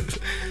 Yeah.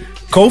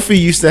 Kofi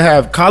used to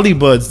have Collie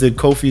Buds did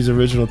Kofi's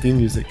original theme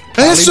music.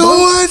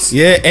 SOS.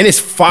 Yeah, and it's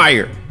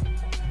fire.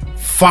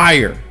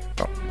 Fire.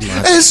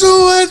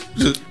 SOS.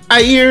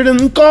 I hear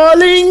them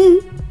calling.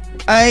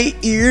 I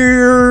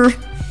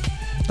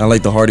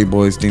like the Hardy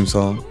Boys theme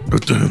song.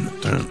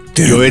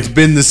 Yo, it's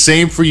been the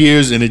same for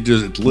years, and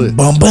it's lit.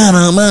 Bum, ba,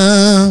 dum,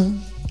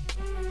 bum.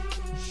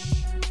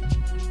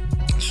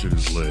 Shit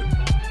is lit.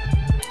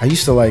 I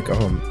used to like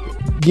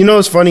you know,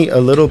 it's funny, a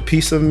little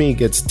piece of me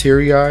gets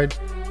teary-eyed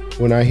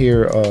when I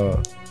hear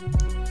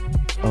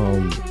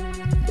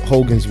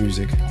Hogan's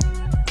music.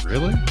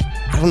 Really?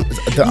 I don't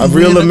the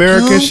Real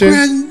American shit.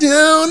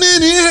 Down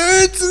and it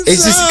hurts inside.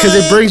 It's just because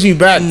it brings me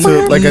back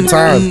to like a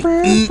time.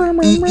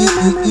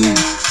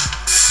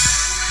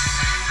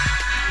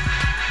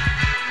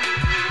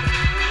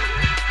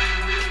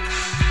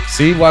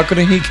 See, why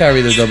couldn't he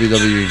carry the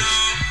WWE?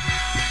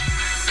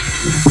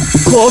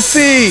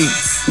 Coffee.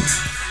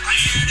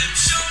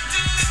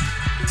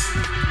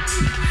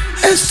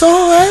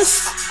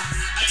 SOS.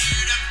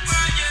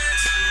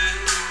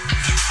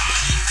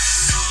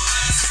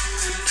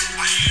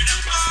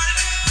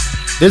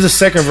 There's a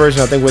second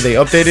version, I think, where they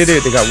updated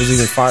it. They got was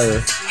even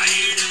fire.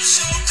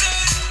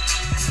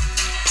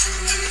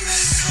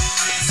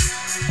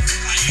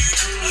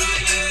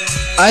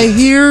 I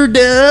hear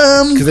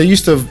them. Because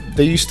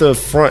they used to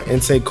front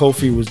and say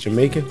Kofi was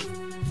Jamaican.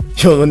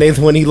 Yo,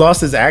 when he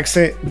lost his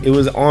accent, it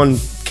was on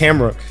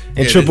camera, and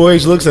Yeah, Triple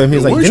H looks at him.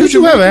 He's like, "Where's "Didn't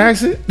your you have an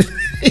accent?"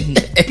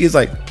 And he's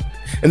like,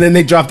 and then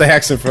they dropped the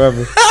accent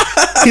forever.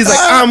 He's like,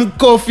 "I'm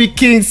Kofi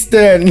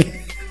Kingston," and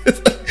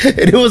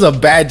it was a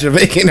bad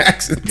Jamaican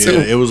accent Yeah, too.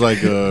 it was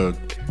like a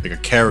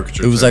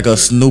caricature. It was like a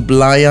Snoop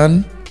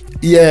Lion.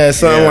 Yeah,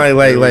 something Yeah, there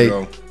we like.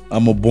 go.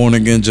 I'm a born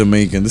again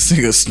Jamaican. This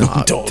nigga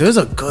Snoop Dogg. There's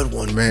a good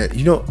one, man.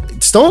 You know,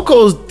 Stone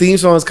Cold's theme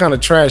song is kind of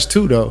trash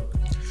too, though.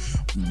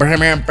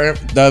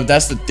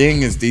 That's the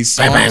thing is these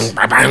songs.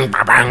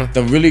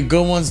 The really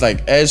good ones,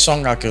 like Edge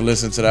song, I can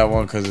listen to that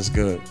one because it's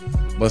good.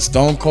 But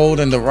Stone Cold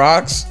and The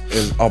Rocks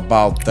is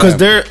about Because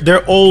them.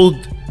 they're old.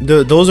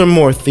 Those are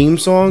more theme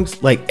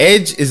songs. Like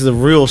Edge is a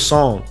real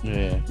song.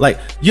 Yeah. Like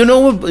you know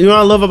what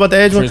I love about the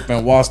Edge one? Chris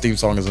Benoit's theme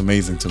song is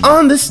amazing to me.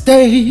 On the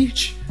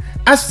stage,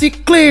 I see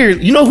clear.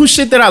 You know who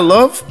shit that I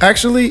love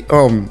actually?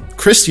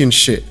 Christian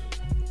shit.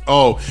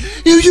 Oh,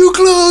 if you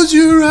close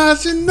your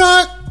eyes and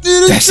not,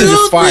 That shit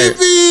is fire.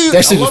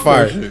 That shit is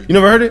fire. You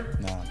never heard it?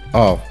 Nah.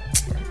 Oh,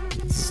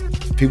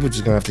 people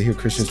just gonna have to hear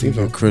Christian theme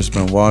song. Chris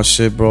Benoit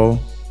shit, bro.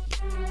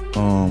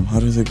 How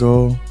does it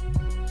go?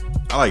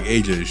 I like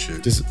AJ's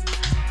shit. This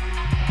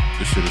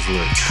shit is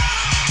lit.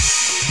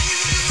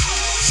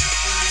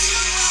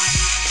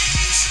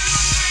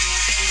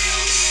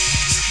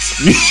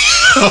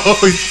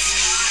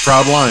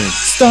 Proud Lion.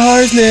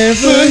 Stars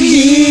never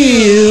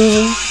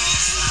heal.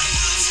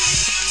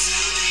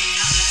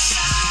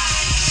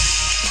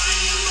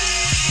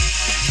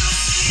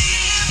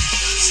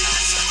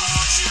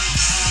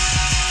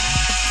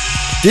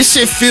 This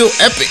shit feel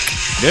epic.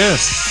 Yeah.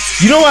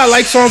 You know why I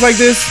like songs like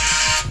this?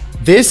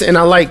 This and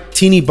I like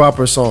teeny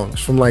bopper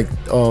songs from like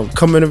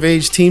coming of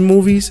age teen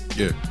movies.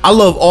 Yeah. I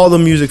love all the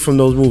music from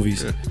those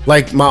movies. Yeah.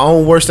 Like My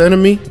Own Worst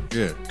Enemy.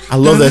 Yeah. I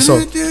love that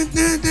song.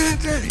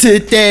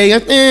 Today,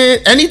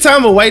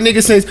 anytime a white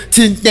nigga sings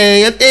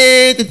 "Today, I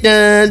think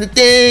the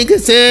thing I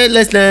said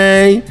last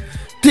night."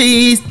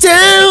 Please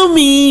tell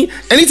me.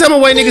 Anytime a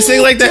white nigga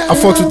sing like that, I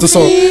fucks with the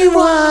song.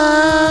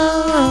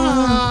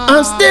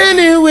 I'm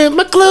standing with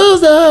my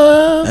clothes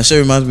up. That shit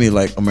reminds me of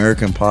like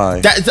American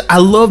Pie. I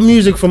love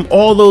music from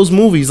all those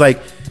movies.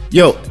 Like,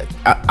 yo,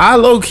 I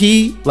low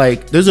key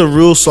like. There's a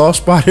real soft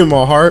spot in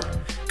my heart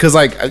because,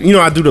 like, you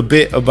know, I do the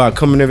bit about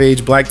coming of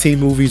age black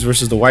teen movies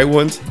versus the white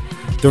ones.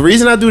 The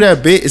reason I do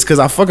that bit is because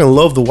I fucking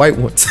love the white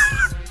ones.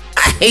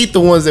 I hate the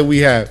ones that we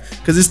have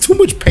because it's too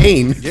much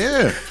pain.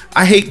 Yeah.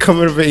 I hate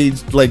coming of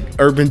age like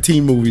urban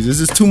teen movies. There's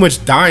just too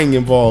much dying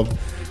involved.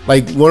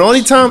 Like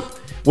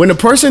when a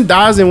person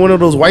dies in one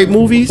of those white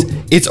movies,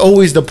 it's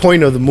always the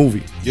point of the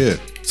movie. Yeah.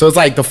 So it's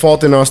like The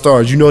Fault in Our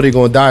Stars. You know they're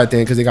gonna die at the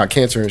end because they got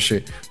cancer and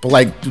shit. But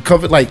like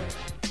cover like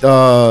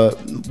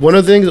one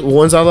of the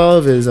ones I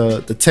love is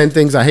the 10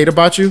 Things I Hate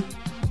About You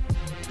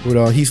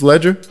with Heath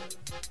Ledger.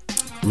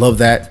 Love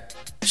that.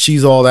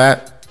 She's All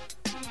That.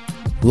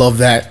 Love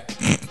that.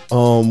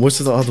 What's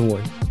the other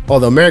one? Oh,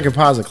 the American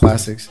Pie's are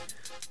classics.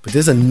 But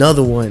there's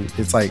another one.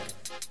 It's like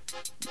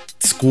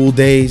School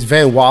Days.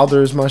 Van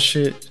Wilder is my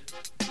shit.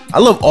 I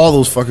love all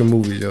those fucking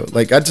movies, yo.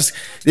 Like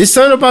there's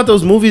something about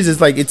those movies.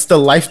 It's like it's the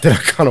life that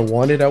I kind of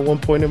wanted at one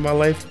point in my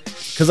life.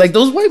 Cause like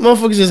those white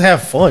motherfuckers just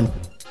have fun.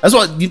 That's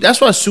why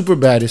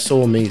Superbad is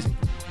so amazing.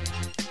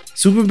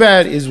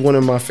 Superbad is one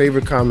of my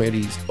favorite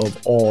comedies of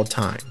all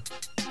time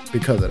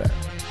because of that.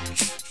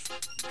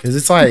 Cause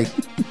it's like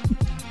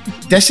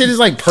that shit is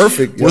like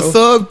perfect. Yo. What's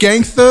up,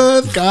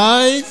 gangsters,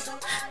 guys?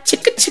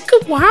 Chicka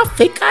chicka wow,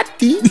 fake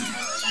ID.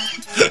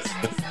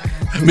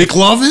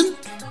 McLovin?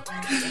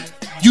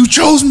 You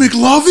chose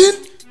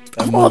McLovin?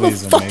 That All the movie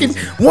is fucking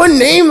amazing. one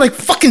name like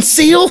fucking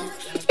Seal.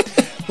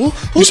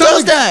 Who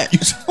does that? You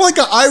sound like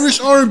an Irish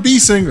R&B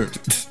singer.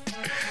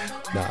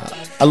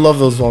 I love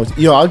those songs.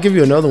 Yo, I'll give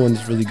you another one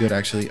that's really good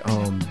actually.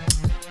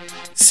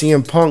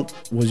 CM Punk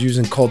was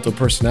using Cult of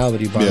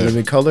Personality by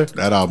Living Color.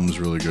 That album is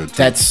really good too.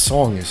 That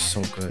song is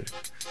so good.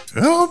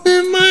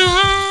 Open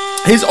my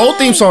eyes. His old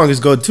theme song is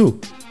good too.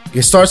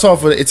 It starts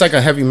off with, it's like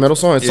a heavy metal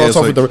song. It starts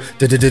off with the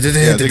I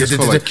think it's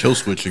called like Kill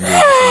Switching.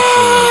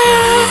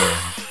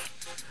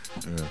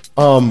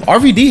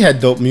 RVD had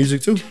dope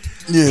music too.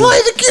 Yeah. Play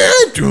the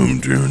kid.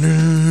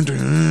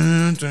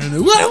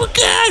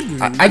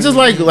 I just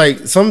like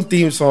some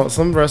theme songs.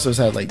 Some wrestlers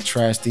had like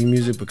trash theme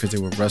music because they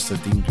were wrestler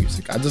theme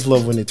music. I just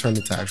love when they turned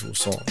into actual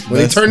songs.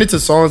 When they turned into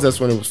songs, that's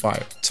when it was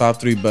fire. Top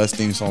 3 best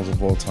theme songs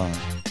of all time.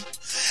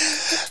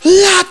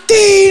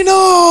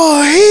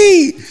 Latino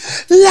Heat.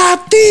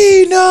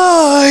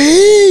 Latino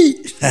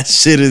Heat. That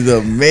shit is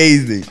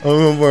amazing. I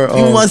remember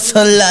You want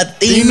some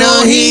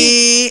Latino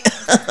Heat?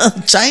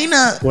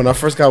 China. when I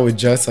first got with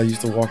Jess, I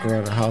used to walk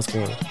around the house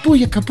going,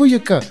 "Booyaka,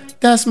 booyaka,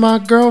 that's my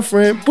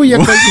girlfriend."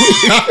 Booyaka,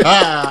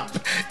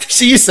 booyaka.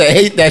 She used to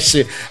hate that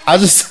shit. I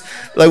just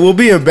like we'll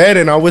be in bed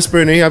and I'll whisper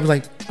in her ear. I'll be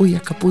like,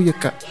 "Booyaka,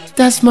 booyaka,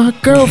 that's my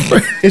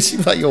girlfriend." And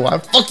she's like, "Yo, why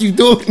the fuck you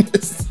doing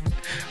this?"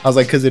 I was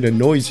like, "Cause it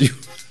annoys you."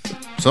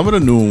 Some of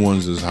the newer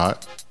ones is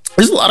hot.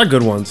 There's a lot of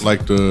good ones.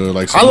 Like the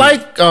I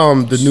like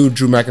the new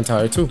Drew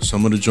McIntyre too.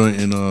 some of the joint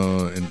in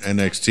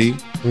NXT,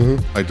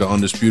 like the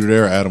Undisputed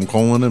Era, Adam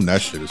Cole and them.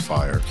 That shit is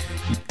fire.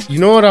 You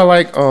know what I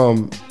like?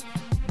 Who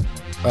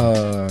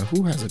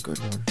has a good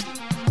one?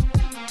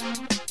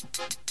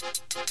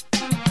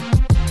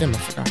 Damn, I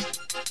forgot.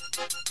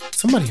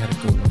 Somebody had a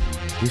good one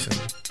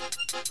recently.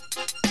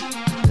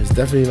 It's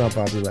definitely not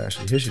Bobby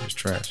Lashley. His shit is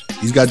trash.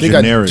 He's got They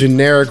generic.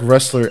 generic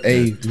wrestler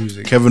A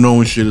music. Kevin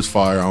Owens shit is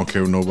fire. I don't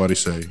care what nobody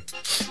say.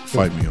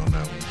 Fight me on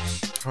that one.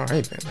 All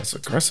right, man, that's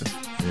aggressive.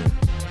 Yeah,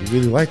 You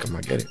really like him.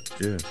 I get it.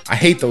 yeah. I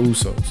hate the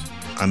Usos.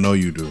 I know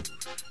you do.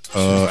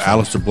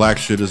 Aleister Black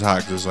shit is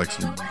hot. There's like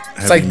some.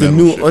 It's like the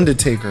new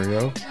Undertaker,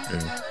 yo.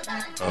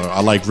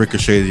 I like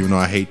Ricochet, even though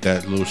I hate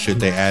that little shit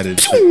they added.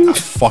 I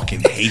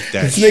fucking hate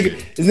that This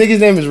shit. nigga's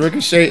name is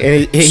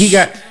Ricochet, and he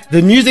got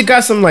the music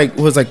got some like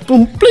was like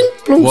boom, bling,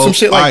 boom, some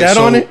shit like alright, that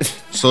on it.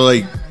 So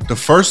like the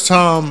first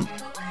time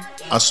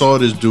I saw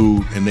this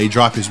dude and they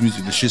dropped his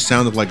music, the shit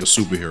sounded like a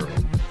superhero.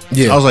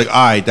 Yeah. I was like, all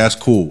right, that's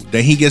cool.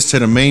 Then he gets to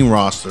the main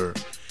roster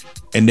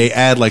and they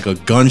add like a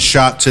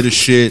gunshot to the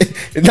shit.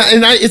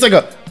 It's like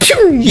a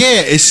pew.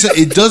 Yeah,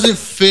 it doesn't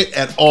fit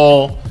at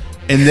all.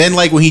 And then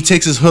like when he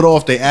takes his hood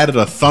off, they added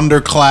a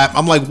thunderclap.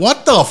 I'm like,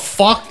 what the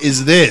fuck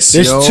is this?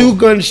 There's yo? 2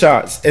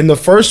 gunshots, and the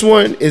first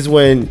one is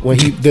when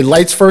the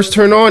lights first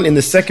turn on, and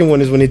the second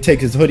one is when they take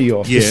his hoodie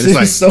off. Yeah, This it's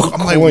like is so I'm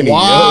corny, like,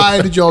 why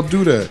yo. did y'all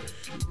do that?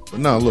 But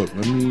no, look,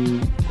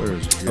 where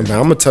is it? I mean,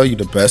 I'm gonna tell you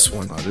the best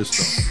one. Nah, this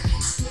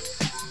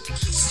stuff.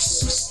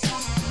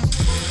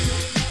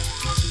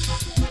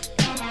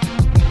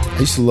 I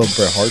used to love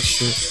Bret Hart's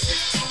shit.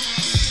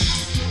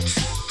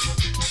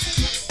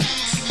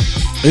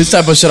 This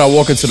type of shit I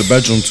walk into the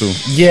bedroom to.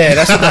 Yeah,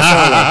 that's what that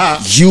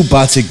sounds like. You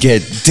about to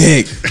get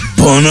dick.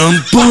 Bum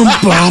bum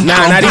bum.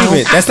 Nah, not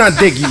even. That's not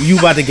dick. You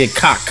about to get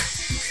cock.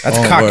 That's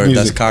cock music.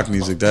 That's cock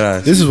music. That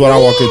ass. This is what I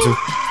walk into.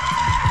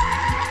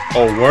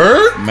 Oh,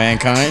 word?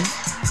 Mankind.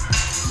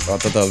 Oh, I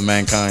thought that was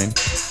Mankind.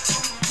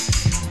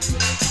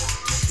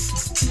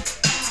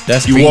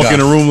 That's You walk Bingo. in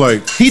a room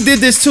like, He did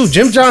this too.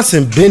 Jim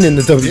Johnson been in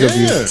the WWE.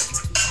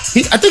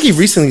 yeah. I think he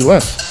recently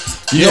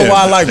left. You know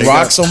why I like they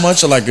rock got- so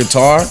much or like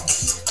guitar?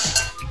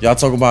 Y'all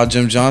talk about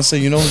Jim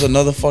Johnson. You know who's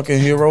another fucking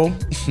hero?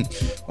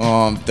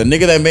 The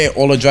nigga that made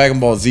all of Dragon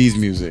Ball Z's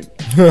music.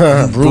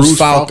 Bruce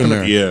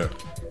Falconer. Yeah.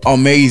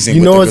 Amazing.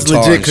 You with know the it's guitar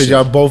legit and because shit.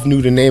 y'all both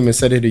knew the name and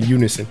said it in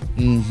unison.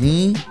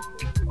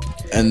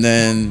 And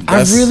then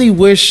I really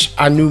wish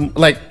I knew.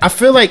 Like, I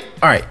feel like,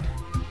 all right,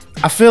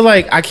 I feel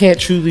like I can't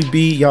truly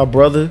be y'all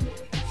brother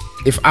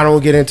if I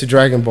don't get into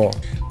Dragon Ball.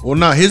 Well,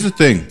 now here's the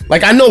thing.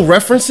 Like, I know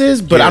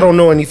references, but Yeah. I don't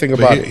know anything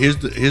about it. Here's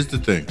the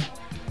thing,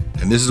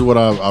 and this is what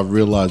I've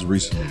realized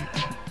recently.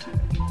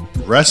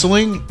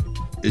 Wrestling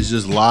is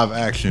just live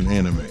action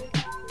anime.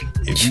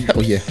 If you,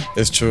 Hell yeah,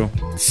 it's true.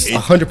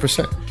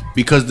 100%.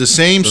 because the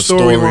same The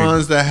story.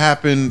 storylines that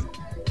happen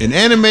in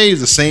anime is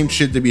the same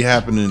shit that be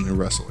happening in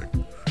wrestling.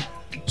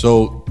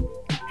 So,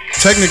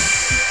 technically,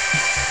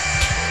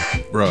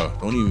 bruh,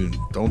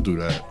 don't do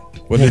that.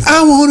 What is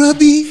I wanna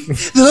be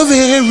the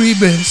very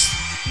best.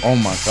 Oh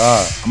my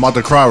god. I'm about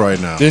to cry right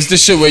now. This the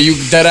shit where you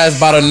dead ass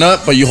about a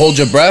nut, but you hold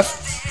your breath.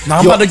 Now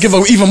I'm Yo. about to give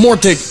a even more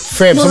dick.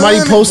 Fam, somebody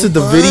posted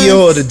the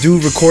video of the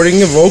dude recording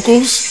the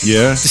vocals.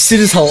 Yeah. This shit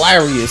is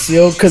hilarious,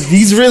 yo, because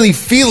he's really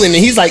feeling it.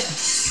 He's like,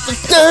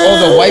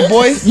 Oh, the white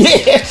boy?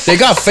 yeah. They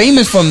got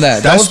famous from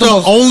that. That That's was the the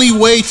most, only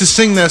way to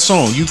sing that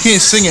song. You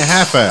can't sing it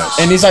half-ass.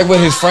 and he's like with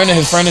his friend, and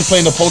his friend is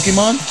playing the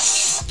Pokemon.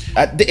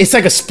 It's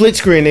like a split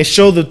screen. They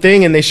show the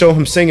thing and they show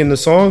him singing the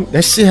song.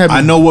 That shit had me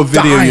I know what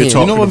video dying. you're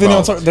talking You know what video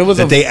I'm about. talking- there was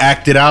that a- they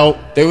acted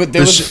out. There was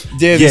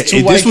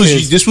two white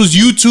kids. This was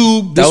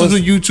YouTube. This That was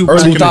was a YouTube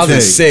early back in the day.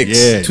 2006.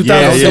 Yeah, 2006.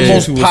 That was the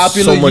most was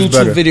popular so much YouTube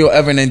better. video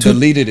ever, and they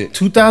deleted it.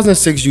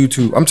 2006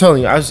 YouTube. I'm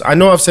telling you, I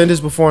know I've said this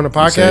before on the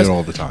say podcast it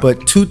all the time.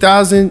 but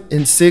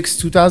 2006,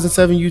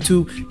 2007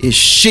 YouTube is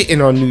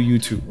shitting on new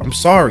YouTube. I'm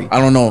sorry. I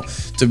don't know.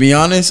 To be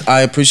honest,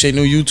 I appreciate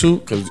new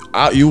YouTube because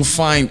you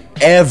find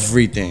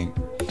everything.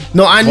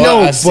 No, I Well,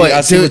 know, I see- but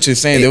I see what you're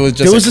saying. There was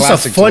just a a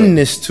classic to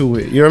funness to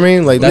it. You know what I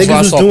mean? Like That's why I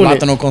niggas was saw doing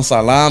Plátano it. con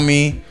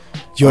salami.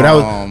 Yo, that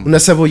was una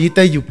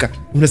cebollita yuca.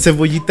 Una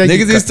cebollita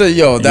Niggas yuca. used to,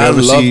 yo, that I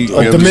ever love see- A you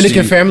ever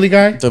Dominican see- Family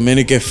Guy.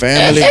 Dominican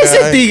Family Ese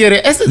Guy.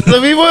 tigre, ese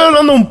lo vivo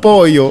hablando un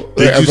pollo.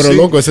 Did you Pero see-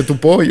 loco, ese es tu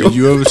pollo. Did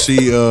you ever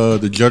see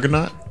the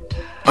Juggernaut?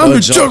 I'm the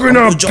I'm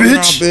juggernaut, the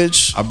juggernaut,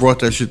 bitch. I brought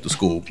that shit to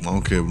school. I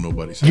don't care what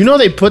nobody says. You know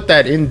they put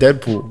that in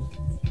Deadpool.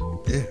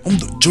 I'm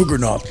the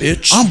juggernaut,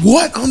 bitch. I'm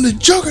what? I'm the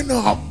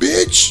Juggernaut,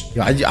 bitch.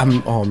 Yeah,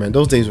 I'm. Oh man,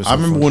 those days were. So I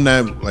remember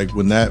fun.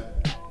 when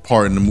that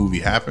part in the movie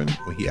happened,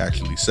 when he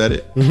actually said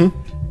it.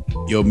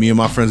 Yo, me and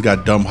my friends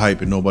got dumb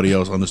hype, and nobody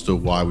else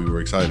understood why we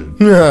were excited.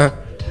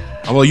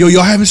 I'm like, yo,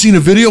 y'all haven't seen the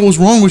video? What's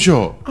wrong with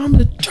y'all? I'm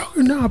the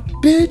juggernaut,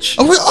 bitch.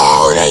 I'm like,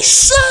 oh, they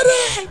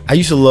said it. I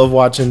used to love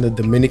watching the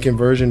Dominican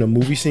version of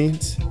movie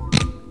scenes.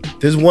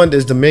 There's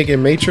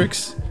Dominican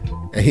Matrix,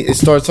 and it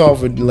starts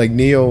off with like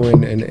Neo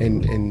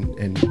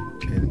and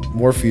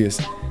Morpheus,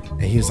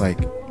 and he's like,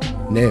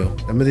 Neo,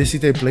 dame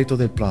decirte el pleito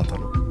del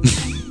plátano.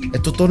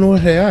 Esto todo no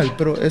es real,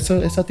 pero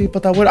esa tipa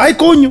está buena. Ay,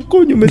 coño,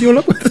 me dio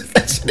la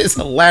That shit is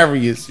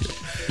hilarious. Yo.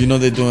 You know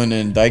they're doing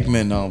in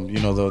Dykeman, you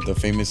know the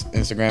famous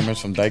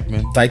Instagrammers from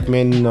Dykeman?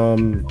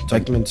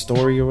 Dykeman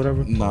Story or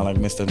whatever. Nah, like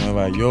Mr.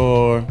 Nueva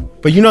York.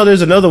 But you know,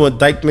 there's another one,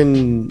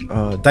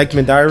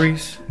 Dykeman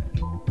Diaries.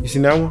 You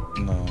seen that one?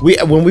 No.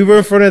 When we were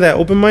in front of that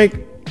open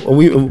mic,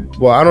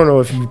 well, I don't know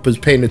if you was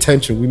paying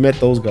attention. We met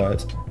those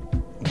guys.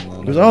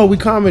 It was, we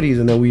comedies,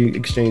 and then we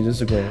exchanged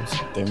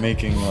Instagrams. They're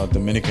making a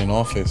Dominican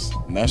Office,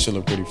 and that shit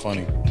look pretty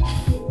funny.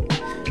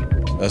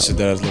 That shit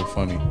does look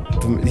funny.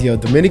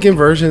 Dominican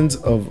versions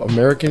of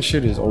American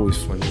shit is always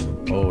funny.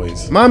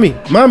 Always. Mami,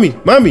 pero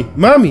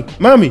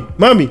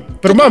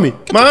mami,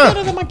 mama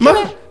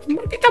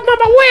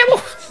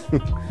huevo.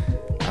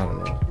 I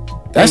don't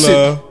know. That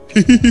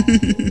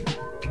shit.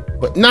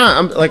 But nah,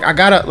 I'm like, I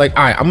gotta like,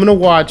 all right, I'm gonna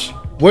watch.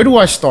 Where do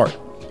I start?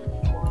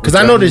 Because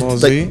I know Dragon Ball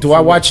this. Z? Like, do I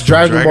watch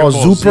Dragon Ball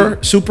Ball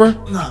Super?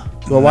 Nah.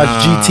 Do I watch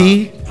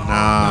GT?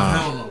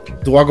 Nah.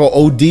 Do I go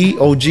OG?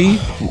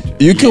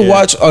 You can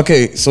watch.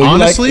 Okay, so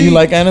Honestly- you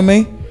like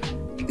anime?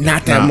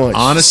 Not that Nah, much.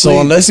 honestly,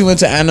 So unless you went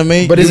to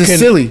anime, But is you it can,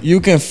 silly? You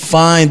can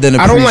find an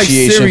I don't like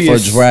appreciation for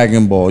serious-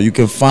 Dragon Ball. You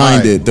can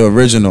find Alright. it, the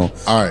original.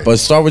 Alright. But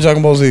start with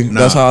Dragon Ball Z. nah,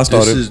 That's how I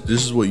started.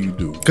 This is what you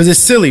do. Because it's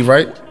silly,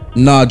 right?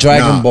 Nah,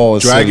 Dragon Nah, Ball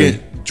is silly.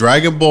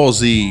 Dragon Ball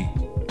Z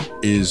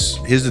is,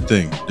 here's the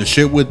thing. The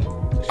shit with,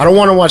 I don't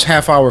want to watch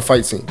half-hour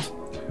fight scenes.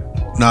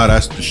 nah,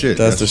 that's the shit.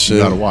 That's the shit.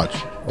 You gotta watch.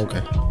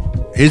 Okay.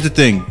 Here's the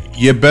thing.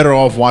 You're better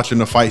off watching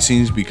the fight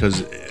scenes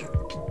because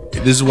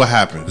this is what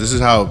happens. This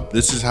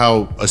is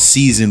how a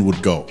season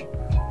would go.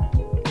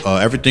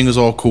 Everything is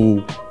all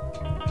cool.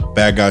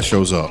 Bad guy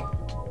shows up.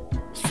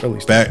 It's Philly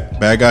stuff.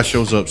 Bad guy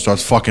shows up,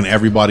 starts fucking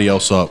everybody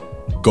else up.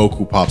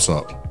 Goku pops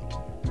up.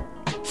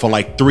 For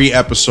like 3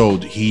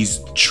 episodes, he's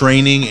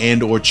training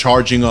and or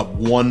charging up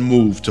one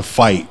move to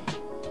fight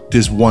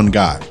this one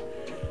guy.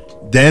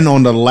 Then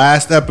on the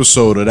last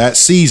episode of that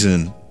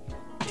season,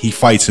 he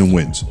fights and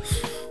wins.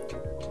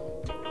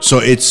 So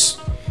it's,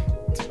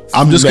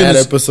 I'm just Mad gonna,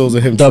 episodes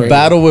of him. The training.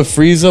 battle with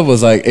Frieza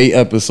was like 8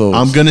 episodes.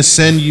 I'm gonna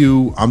send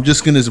you.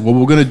 What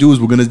we're gonna do is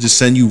we're gonna just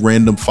send you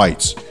random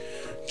fights,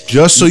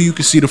 just so you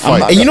can see the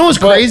fight. And you know what's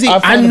But crazy? I I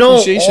find know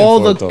appreciation all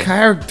for the it, though.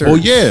 characters. Oh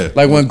yeah,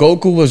 Like when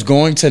Goku was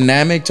going to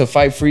Namek to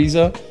fight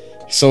Frieza,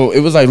 so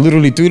it was like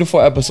literally 3 to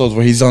 4 episodes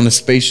where he's on the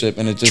spaceship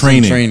and it's just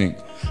him training.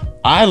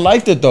 I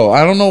liked it though.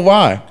 I don't know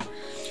why.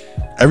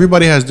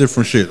 everybody has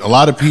different shit. A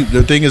lot of people.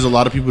 The thing is, a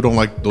lot of people don't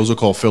like. Those are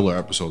called filler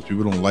episodes.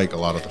 People don't like a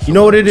lot of the. You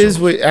know what it filler is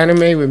with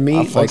anime with me?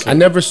 fucks Like I with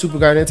never super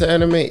got into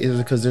anime is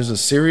because there's a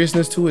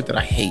seriousness to it that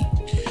I hate.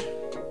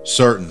 episodes.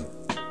 Certain.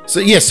 So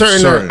yeah,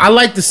 certain. I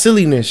like the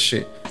silliness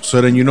shit.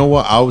 So then you know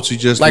what? I would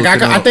suggest. Like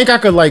looking I up- think I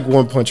could like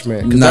One Punch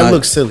Man because Nah. that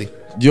looks silly.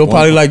 You'll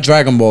probably like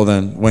Dragon Ball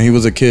then when he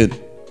was a kid,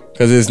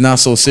 because it's not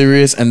so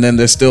serious, and then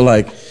there's still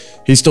like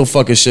he's still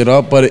fucking shit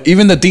up. But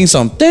even the theme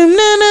song, that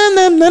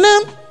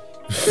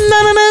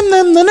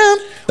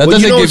Well,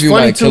 doesn't know give what's you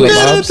funny like too killer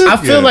is vibes. I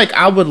feel Yeah. like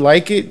I would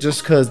like it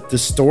just because the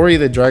story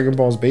that Dragon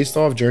Ball is based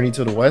off, Journey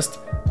to the West.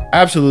 I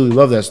absolutely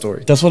love that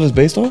story. That's what it's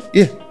based off.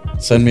 Yeah.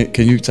 Send me.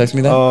 Can you text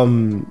me that?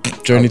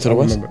 Journey to the I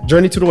West. remember.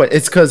 Journey to the West.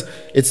 It's because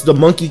it's the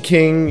Monkey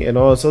King and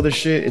all this other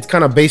shit. It's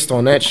kind of based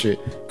on that shit.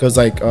 Because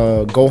like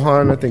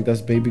Gohan, I think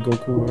that's Baby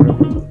Goku or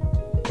whatever.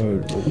 Or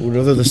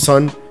whatever the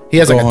son. He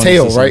has like Gohan a is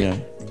tail, the son, right? yeah.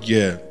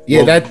 Yeah,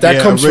 Yeah,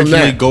 that comes from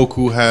originally that.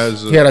 Goku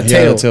has. He had a He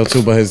had tail. a tail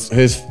too, but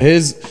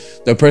his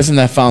the person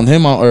that found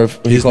him on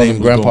Earth, he His called name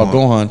him was Grandpa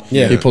Gohan. Gohan.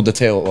 Yeah. He pulled the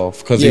tail off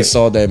because Yeah. he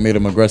saw that it made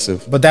him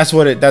aggressive, But that's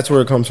where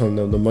it comes from,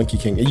 the Monkey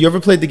King. You ever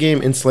played the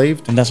game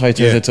Enslaved? and that's why he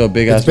turns Yeah. into a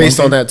big It's ass. based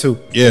on monkey. that too.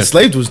 Yeah.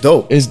 Enslaved was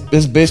dope. It's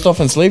based off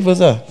Enslaved. What's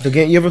that? The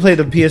game you ever played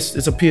the PS?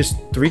 It's a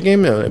PS3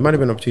 game. No, it might have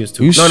been a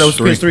PS2. You No, it was a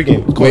straight. PS3 game.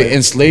 It's called Wait,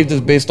 Enslaved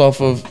is based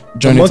off of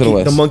Journey monkey, to the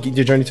West.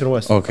 The Journey to the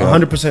West. Okay.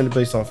 100%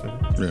 based off of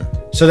it. Yeah.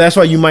 So that's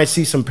why you might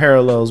see some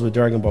parallels with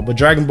Dragon Ball. But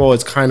Dragon Ball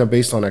is kind of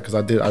based on that because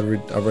I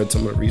read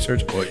some of the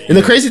research. Well, And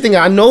the yeah. crazy thing,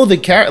 I know the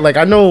character, like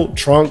I know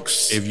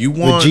Trunks, If you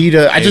want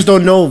Vegeta. I just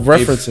don't know if-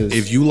 references.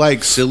 If you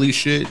like silly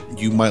shit,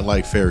 you might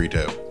like Fairy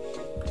Tail.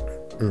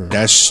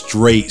 That's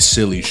straight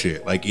silly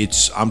shit. Like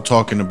I'm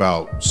talking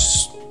about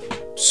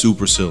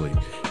super silly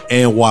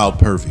and wild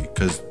pervy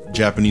because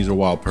Japanese are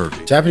wild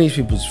pervy. Japanese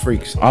people's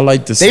freaks. I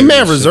like the. They serious mad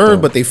shit, reserved,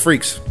 though. but they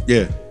freaks.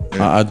 Yeah.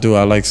 yeah. I do.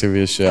 I like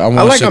serious shit. I, want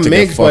I like shit a to get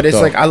mix, but fucked it's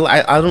up. like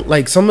I don't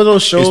like some of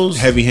those shows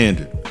It's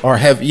heavy-handed. are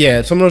heavy.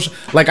 Yeah, some of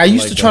those like I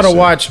used like to try that to shit.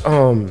 watch.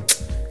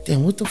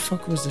 Damn, what the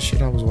fuck was the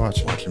shit I was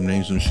watching? Watch them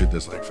names and shit.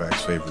 That's like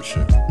Fact's favorite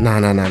shit.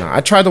 Nah.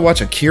 I tried to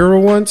watch Akira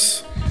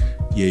once.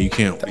 Yeah, you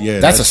can't. Yeah,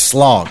 That's a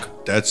slog.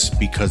 that's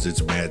because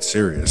it's mad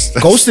serious.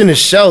 That's, Ghost in the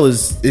Shell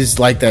is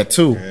like that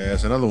too. Yeah,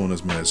 that's another one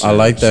that's mad serious. I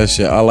like that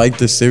shit. I like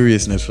the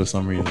seriousness for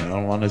some reason. I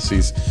don't want to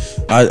see.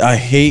 I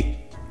hate.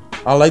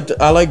 I like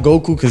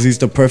Goku because he's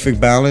the perfect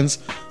balance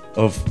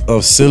of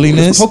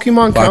silliness. Does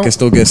Pokemon but I count? can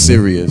still get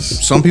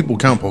serious. Some people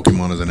count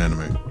Pokemon as an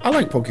anime. I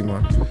like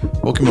Pokemon.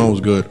 Pokemon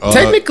was good.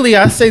 Technically,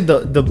 I say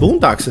the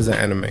Boondocks is an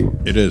anime.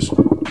 It is.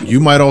 You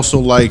might also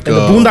like. And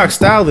the Boondock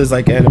style is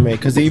like anime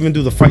because they even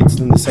do the fights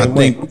in the same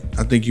way.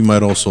 I think you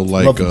might also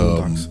like Love the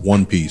Boondocks.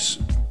 One Piece.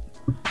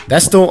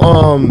 That's still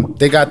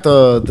they got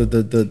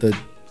the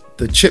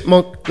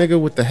chipmunk nigga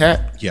with the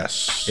hat.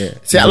 Yes. Yeah.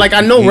 See,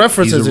 I know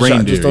references he's a and shit, I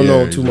reindeer, just don't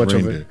know he's too a much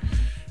of reindeer.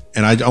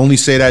 And I only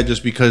say that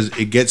just because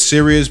it gets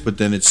serious, but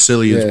then it's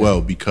silly as Yeah.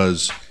 well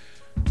because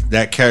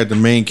that character,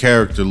 the main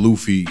character,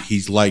 Luffy,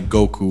 he's like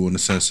Goku in the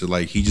sense that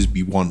like he just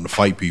be wanting to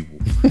fight people.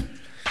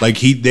 Like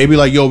they be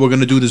like, yo, we're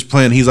gonna do this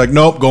plan. He's like,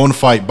 nope, go and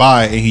fight,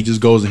 bye, and he just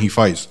goes and he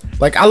fights.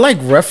 Like I like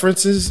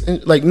references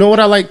and like know what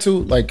I like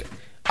too? Like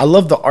I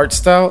love the art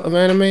style of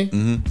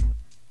anime.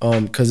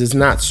 Cause it's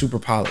not super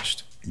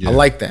polished. Yeah. I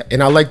like that.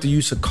 And I like the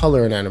use of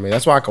color in anime.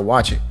 That's why I could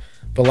watch it.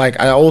 But like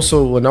I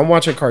also when I'm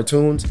watching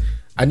cartoons,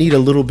 I need a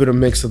little bit of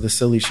mix of the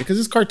silly shit because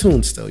it's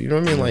cartoons still. You know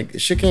what I mean? Like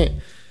shit can't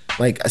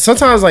like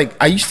sometimes like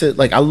I used to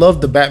like I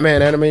loved the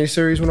Batman animated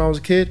series when I was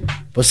a kid,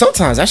 but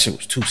sometimes that shit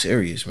was too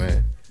serious,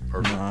 man.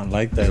 Nah, I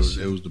like that.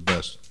 It was the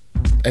best.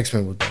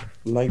 X-Men was better.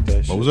 like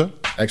that shit. What was that?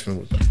 X-Men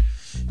was better.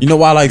 You know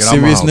why I like Get out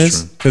my house,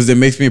 seriousness? Trin. Because it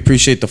makes me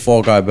appreciate the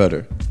Fall Guy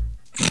better.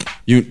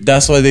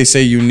 That's why they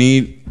say you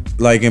need,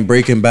 like in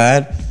Breaking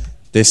Bad,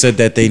 they said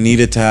that they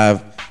needed to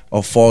have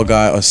a Fall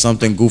Guy or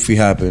something goofy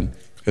happen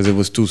because it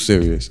was too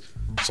serious.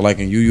 So like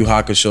in Yu Yu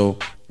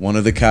Hakusho, one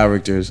of the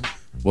characters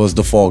was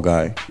the Fall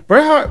Guy.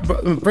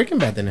 Breaking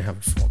Bad didn't have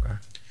a fall guy.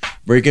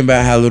 Breaking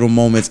Bad had little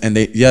moments, and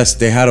they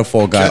had a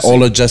Fall Guy. Jesse.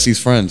 All of Jesse's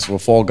friends were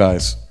Fall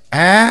Guys.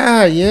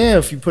 Ah, yeah,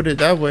 if you put it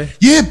that way.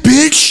 Yeah,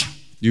 bitch.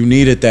 You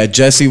needed that.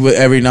 Jesse would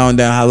every now and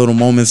then have little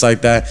moments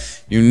like that.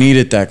 You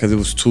needed that because it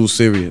was too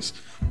serious.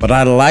 But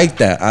I like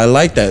that. I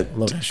like that.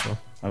 Love that show.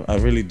 I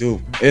really do.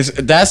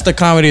 That's the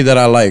comedy that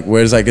I like,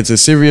 where it's like it's a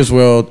serious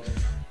world,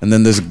 and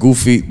then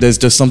there's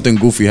just something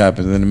goofy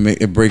happens, and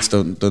it breaks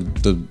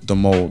the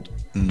mold.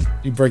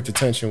 You break the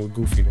tension with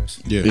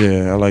goofiness. Yeah.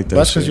 Yeah, I like that.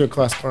 That's because shit. you're a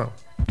class clown.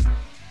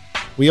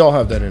 We all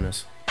have that in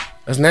us.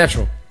 That's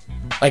natural.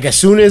 Like as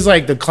soon as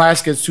like the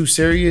class gets too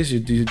serious,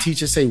 your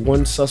teacher say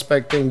one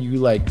suspect thing, you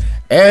like,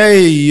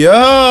 hey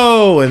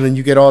yo, and then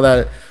you get all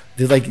that.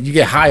 Like you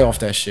get high off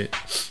that shit.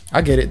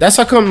 I get it. That's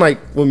how come like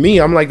with me,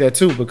 I'm like that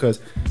too because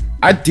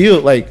I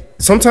deal like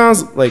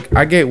sometimes like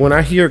I get when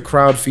I hear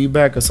crowd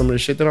feedback of some of the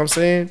shit that I'm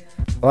saying.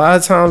 A lot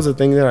of times the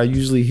thing that I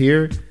usually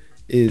hear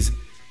is,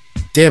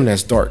 damn,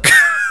 that's dark.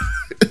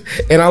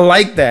 And I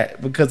like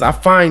that because I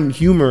find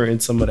humor in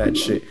some of that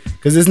shit.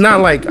 Because it's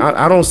not like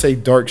I don't say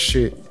dark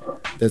shit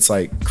that's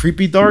like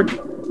creepy dark.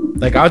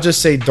 Like I'll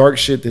just say dark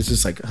shit that's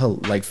just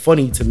like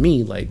funny to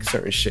me, like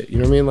certain shit. You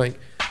know what I mean? Like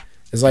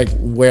it's like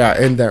where I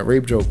end that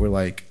rape joke where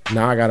like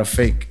now I gotta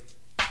fake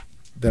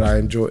that I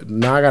enjoy.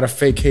 Now I gotta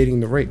fake hating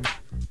the rape.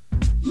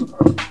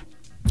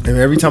 And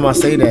every time I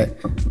say that,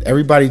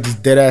 everybody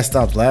just dead ass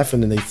stops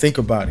laughing and they think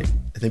about it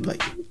and they be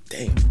like,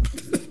 damn.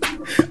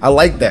 I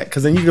like that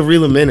because then you can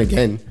reel them in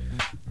again.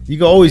 You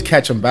can always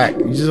catch them back.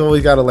 You just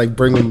always gotta like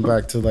bring them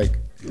back to like.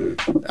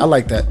 I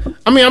like that.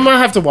 I mean, I might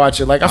have to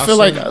watch it. Like I feel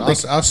like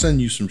I'll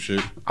send you some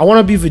shit. I want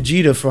to be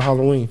Vegeta for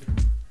Halloween.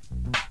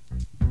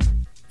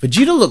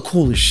 Vegeta look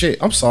cool as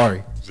shit. I'm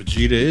sorry.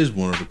 Vegeta is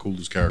one of the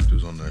coolest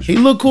characters on that show. He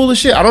look cool as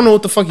shit. I don't know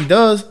what the fuck he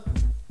does.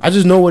 I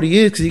just know what he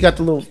is because he got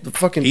the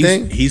fucking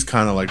thing. He's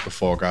kind of like the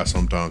Fall Guy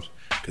sometimes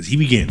because he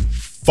be getting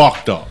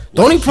fucked up.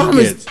 The only he problem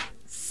is- gets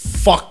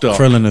fucked up.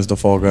 Krillin is the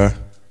Fall Guy.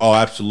 Oh,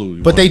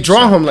 absolutely. But they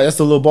draw 100%. him like that's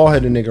the little ball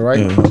headed nigga,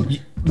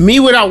 right? me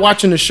without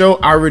watching the show,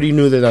 I already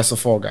knew that that's a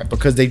Fall Guy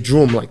because they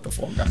drew him like the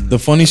Fall Guy. The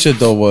funny shit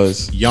though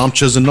was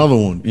Yamcha's another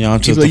one.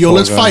 Yamcha's He'd be like, the yo, Fall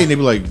let's Guy. fight. And they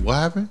be like, what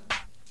happened?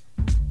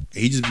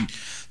 He just be,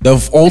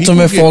 the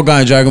ultimate get- Fall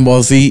Guy in Dragon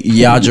Ball Z,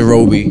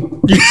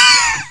 Yajirobe.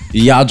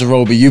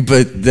 Yajirobe, you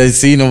put the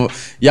scene of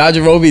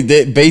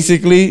Yajirobe.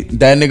 Basically,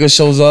 that nigga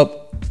shows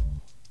up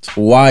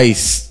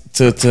twice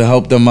to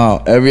help them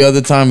out. Every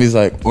other time, he's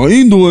like, I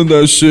ain't doing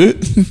that shit.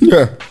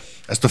 Yeah.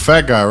 that's the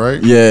fat guy,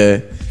 right?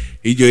 Yeah,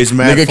 He's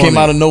mad nigga funny. came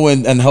out of nowhere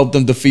and helped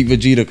them defeat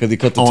Vegeta because he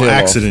cut the on tail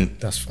accident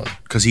That's funny.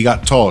 because he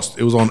got tossed.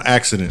 It was on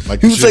accident. Like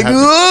He this was shit like,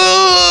 happened.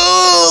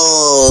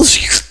 oh,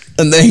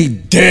 and then he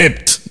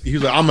dipped. He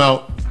was like, I'm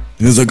out.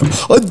 He was like,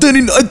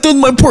 I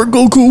done my part,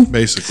 Goku.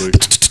 Basically,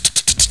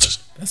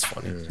 That's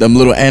funny. Them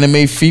little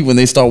anime feet when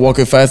they start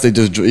walking fast, they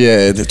just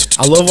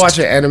I love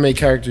watching anime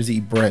characters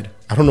eat bread.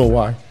 I don't know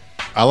why.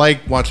 I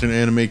like watching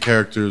anime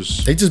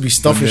characters. They just be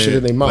stuffing when shit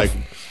in their mouth. Like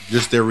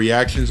just their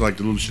reactions, like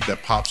the little shit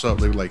that pops up.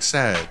 They were like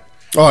sad.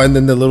 Oh, and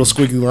then the little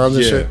squiggly lines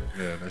and Yeah, shit.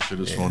 yeah, that shit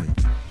is funny.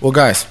 Well,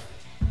 guys,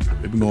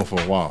 They've been going for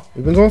a while.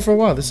 we've been going for a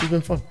while. This has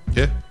been fun.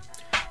 Yeah.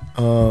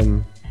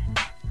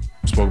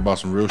 Spoke about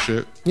some real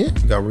shit. Yeah,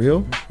 we got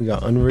real. We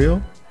got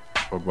unreal.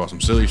 Spoke about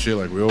some silly shit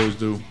like we always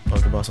do.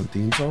 Talked about some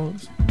theme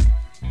songs.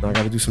 Now I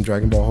got to do some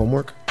Dragon Ball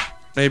homework.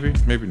 Maybe,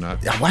 maybe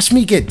not. Yeah, watch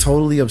me get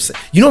totally upset.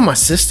 You know, my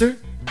sister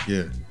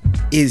Yeah.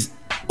 is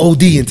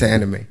OD into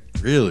anime.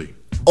 Really?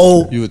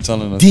 OD. You were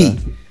telling us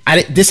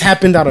that. This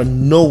happened out of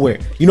nowhere.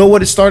 You know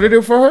what it started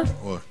it for her?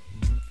 What?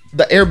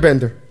 The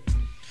Airbender.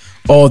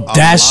 Oh,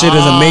 that shit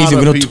is amazing.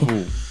 We Lot don't of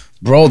people.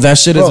 Bro, that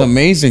shit is Bro,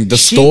 amazing. The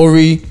she-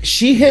 story,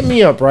 She hit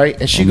me up, right?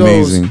 And she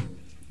amazing. goes,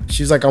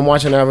 she's like, I'm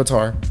watching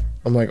Avatar.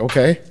 I'm like,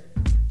 okay.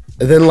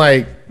 And then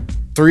like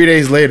 3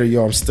 days later,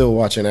 yo, I'm still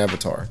watching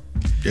Avatar.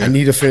 Yeah. I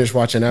need to finish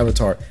watching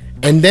Avatar.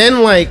 And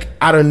then like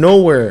out of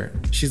nowhere,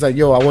 she's like,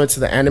 yo, I went to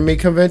the anime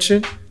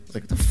convention. I was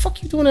like, the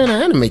fuck you doing at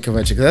an anime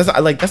convention? Because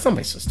that's not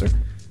my sister.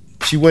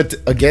 She went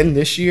again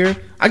this year.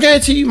 I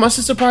guarantee you, my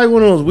sister probably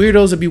one of those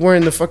weirdos that be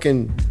wearing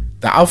the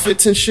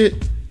outfits and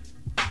shit.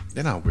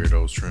 They're not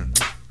weirdos, Trent.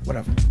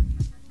 Whatever.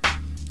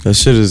 that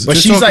shit is. But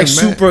Just she's like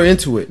talking mad. super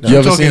into it. You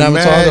ever talking seen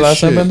Avatar mad the last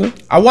shit. time, Bender?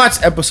 I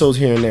watch episodes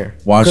here and there.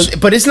 Watch-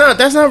 But that's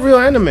not real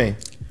anime.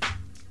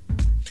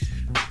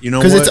 You know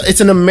Because what?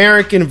 it's an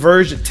American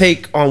version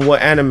take on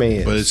what anime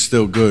is. But it's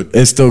still good.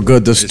 It's still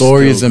good. The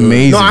story still is good.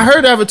 amazing. No, I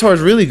heard Avatar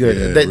is really good.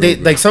 Yeah, they, really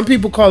good. like some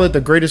people call it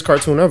the greatest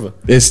cartoon ever.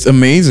 It's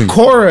amazing.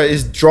 Korra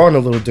is drawn a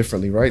little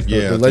differently, right? Yeah,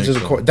 I the think Legends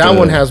of so. Korra. That Yeah.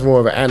 one has more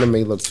of an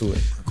anime look to it.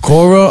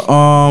 Korra,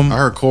 I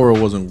heard Korra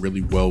wasn't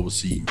really well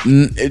received.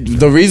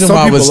 the reason Some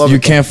why people was love you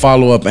it, though. can't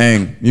follow up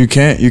Aang. You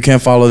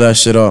can't follow that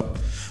shit up.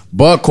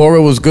 But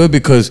Korra was good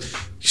because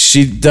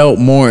she dealt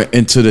more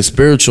into the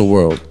spiritual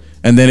world,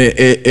 and then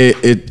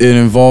it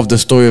involved the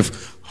story of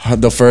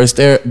the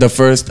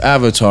first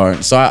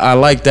Avatar. So I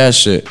like that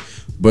shit.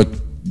 But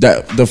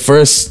that the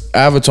first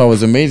Avatar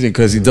was amazing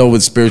because he dealt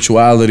with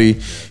spirituality.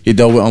 He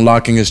dealt with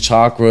unlocking his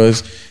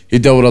chakras. He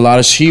dealt with a lot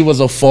of. He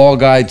was a fall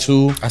guy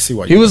too. I see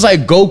why he you- was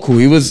like Goku.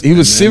 He was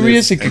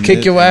serious. He could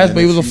kick your ass, but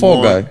he was a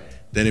fall guy.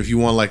 Then if you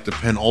want like the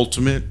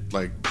penultimate,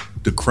 like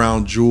the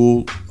crown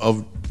jewel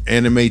of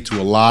anime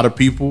to a lot of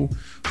people,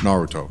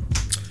 Naruto.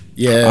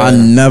 Yeah. I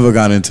never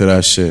got into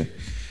that shit.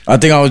 I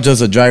think I was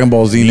just a Dragon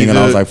Ball Z nigga, and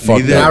I was like, fuck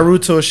neither- that.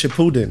 Naruto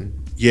Shippuden.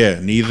 Yeah,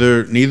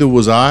 neither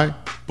was I,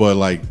 but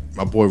like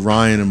my boy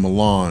Ryan and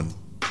Milan,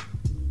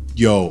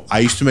 yo, I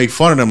used to make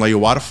fun of them. Like, yo,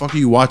 why the fuck are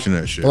you watching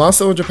that shit? Well, I'm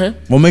still in Japan.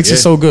 What makes it Yeah.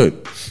 so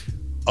good?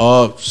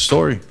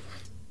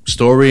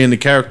 Story and the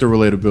character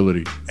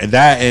relatability,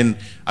 and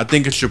I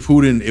think in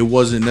Shippuden it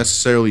wasn't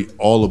necessarily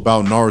all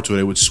about Naruto.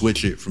 They would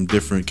switch it from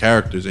different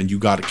characters, and you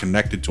got to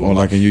connect it to a lot.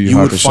 like in Yu Yu you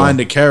would Hakusho. find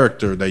a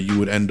character that you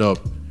would end up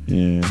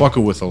Yeah.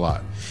 fucking with a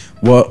lot.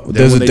 Well,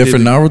 there's a when they did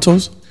different it-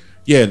 Narutos.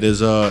 Yeah,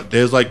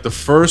 there's like the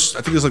first.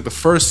 I think it's like the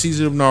first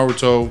season of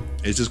Naruto.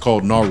 It's just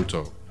called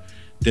Naruto.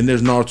 Then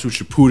there's Naruto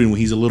Shippuden when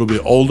he's a little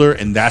bit older,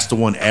 and that's the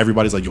one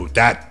everybody's like, yo,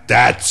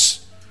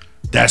 that's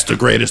the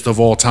greatest of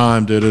all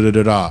time. Da da da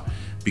da da.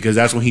 Because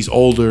that's when he's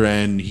older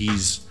and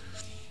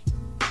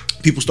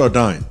people start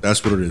dying.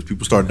 That's what it is.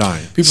 People start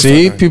dying.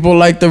 People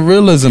like the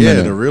realism Yeah, in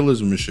it. the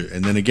realism and shit.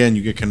 And then again,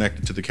 you get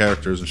connected to the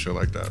characters and shit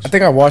like that. I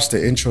think I watched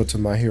the intro to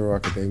My Hero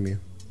Academia.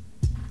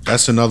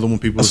 That's another one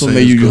people That's are what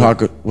saying made is you good.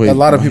 Haku. Wait, A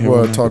lot of My people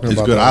Hero are talking It's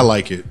about good. that. I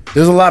like it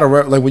There's a lot of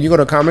like when you go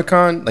to Comic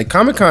Con, like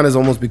Comic Con is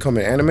almost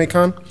becoming anime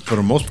con for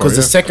the most part. because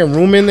the second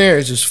room in there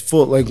is just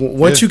full. Like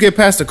once Yeah. you get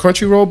past the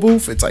Crunchyroll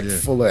booth, it's like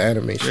full of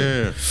animation.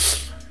 Yeah,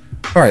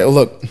 All right,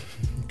 look,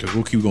 because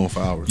we'll keep going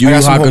for hours. Yu I Yu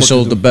got some homework Hakusho to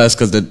is do. the best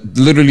because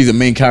literally the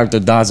main character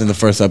dies in the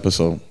first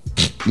episode.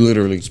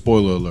 Literally,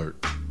 Spoiler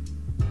alert.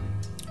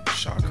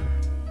 shocker.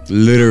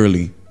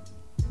 literally,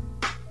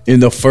 in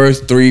the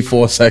first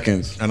 3-4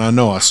 seconds. And I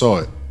know I saw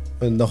it.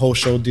 And the whole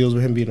show deals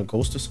with him being a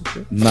ghost or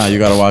something. Nah, you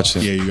gotta watch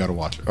it. Yeah, you gotta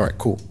watch it. All right,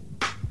 cool.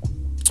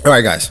 All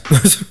right, guys,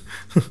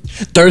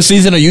 Third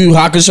season of Yu Yu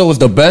Hakusho was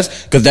the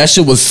best because that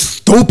shit was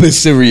stupid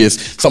serious.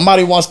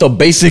 Somebody wants to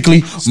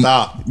basically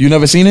Stop. You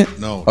never seen it?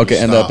 No. Okay,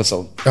 end the Stop.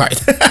 episode. All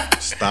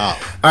right. Stop.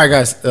 All right,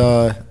 guys.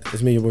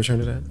 It's me, your boy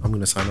Trinidad. I'm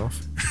gonna sign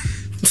off.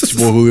 It's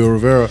your boy Julio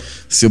Rivera.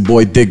 It's your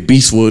boy Dick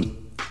Beastwood.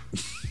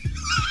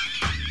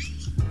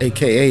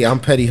 AKA I'm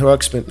Petty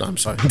Ruxpin. No, I'm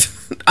sorry.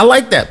 I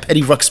like that,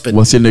 Petty Ruxpin.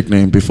 What's your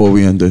nickname before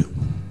we end it?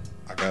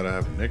 I gotta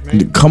have a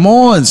nickname. Come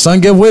on, son,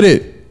 get with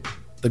it.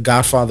 The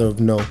Godfather of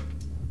No.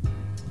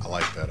 I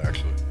like that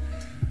actually.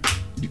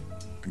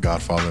 The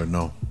Godfather,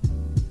 no.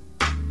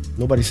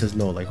 Nobody says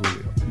no like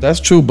Julio. That's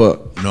true,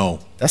 but No.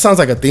 That sounds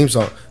like a theme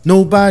song.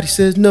 Nobody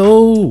says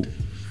no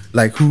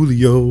like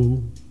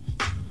Julio.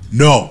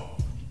 No.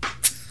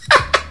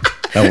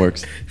 that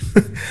works.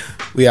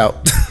 We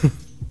out.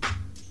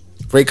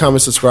 Rate,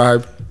 comment,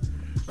 subscribe.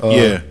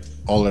 Yeah.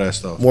 All of that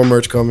stuff. More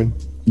merch coming.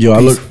 Yo,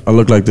 Peace. I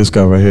look like this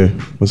guy right here.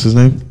 What's his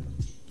name?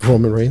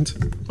 Roman Reigns.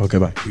 Okay,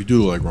 bye. You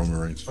do look like Roman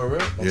Reigns. For real?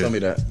 Don't Yeah. tell me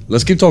that.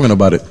 Let's keep talking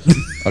about it.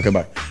 Okay,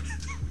 bye.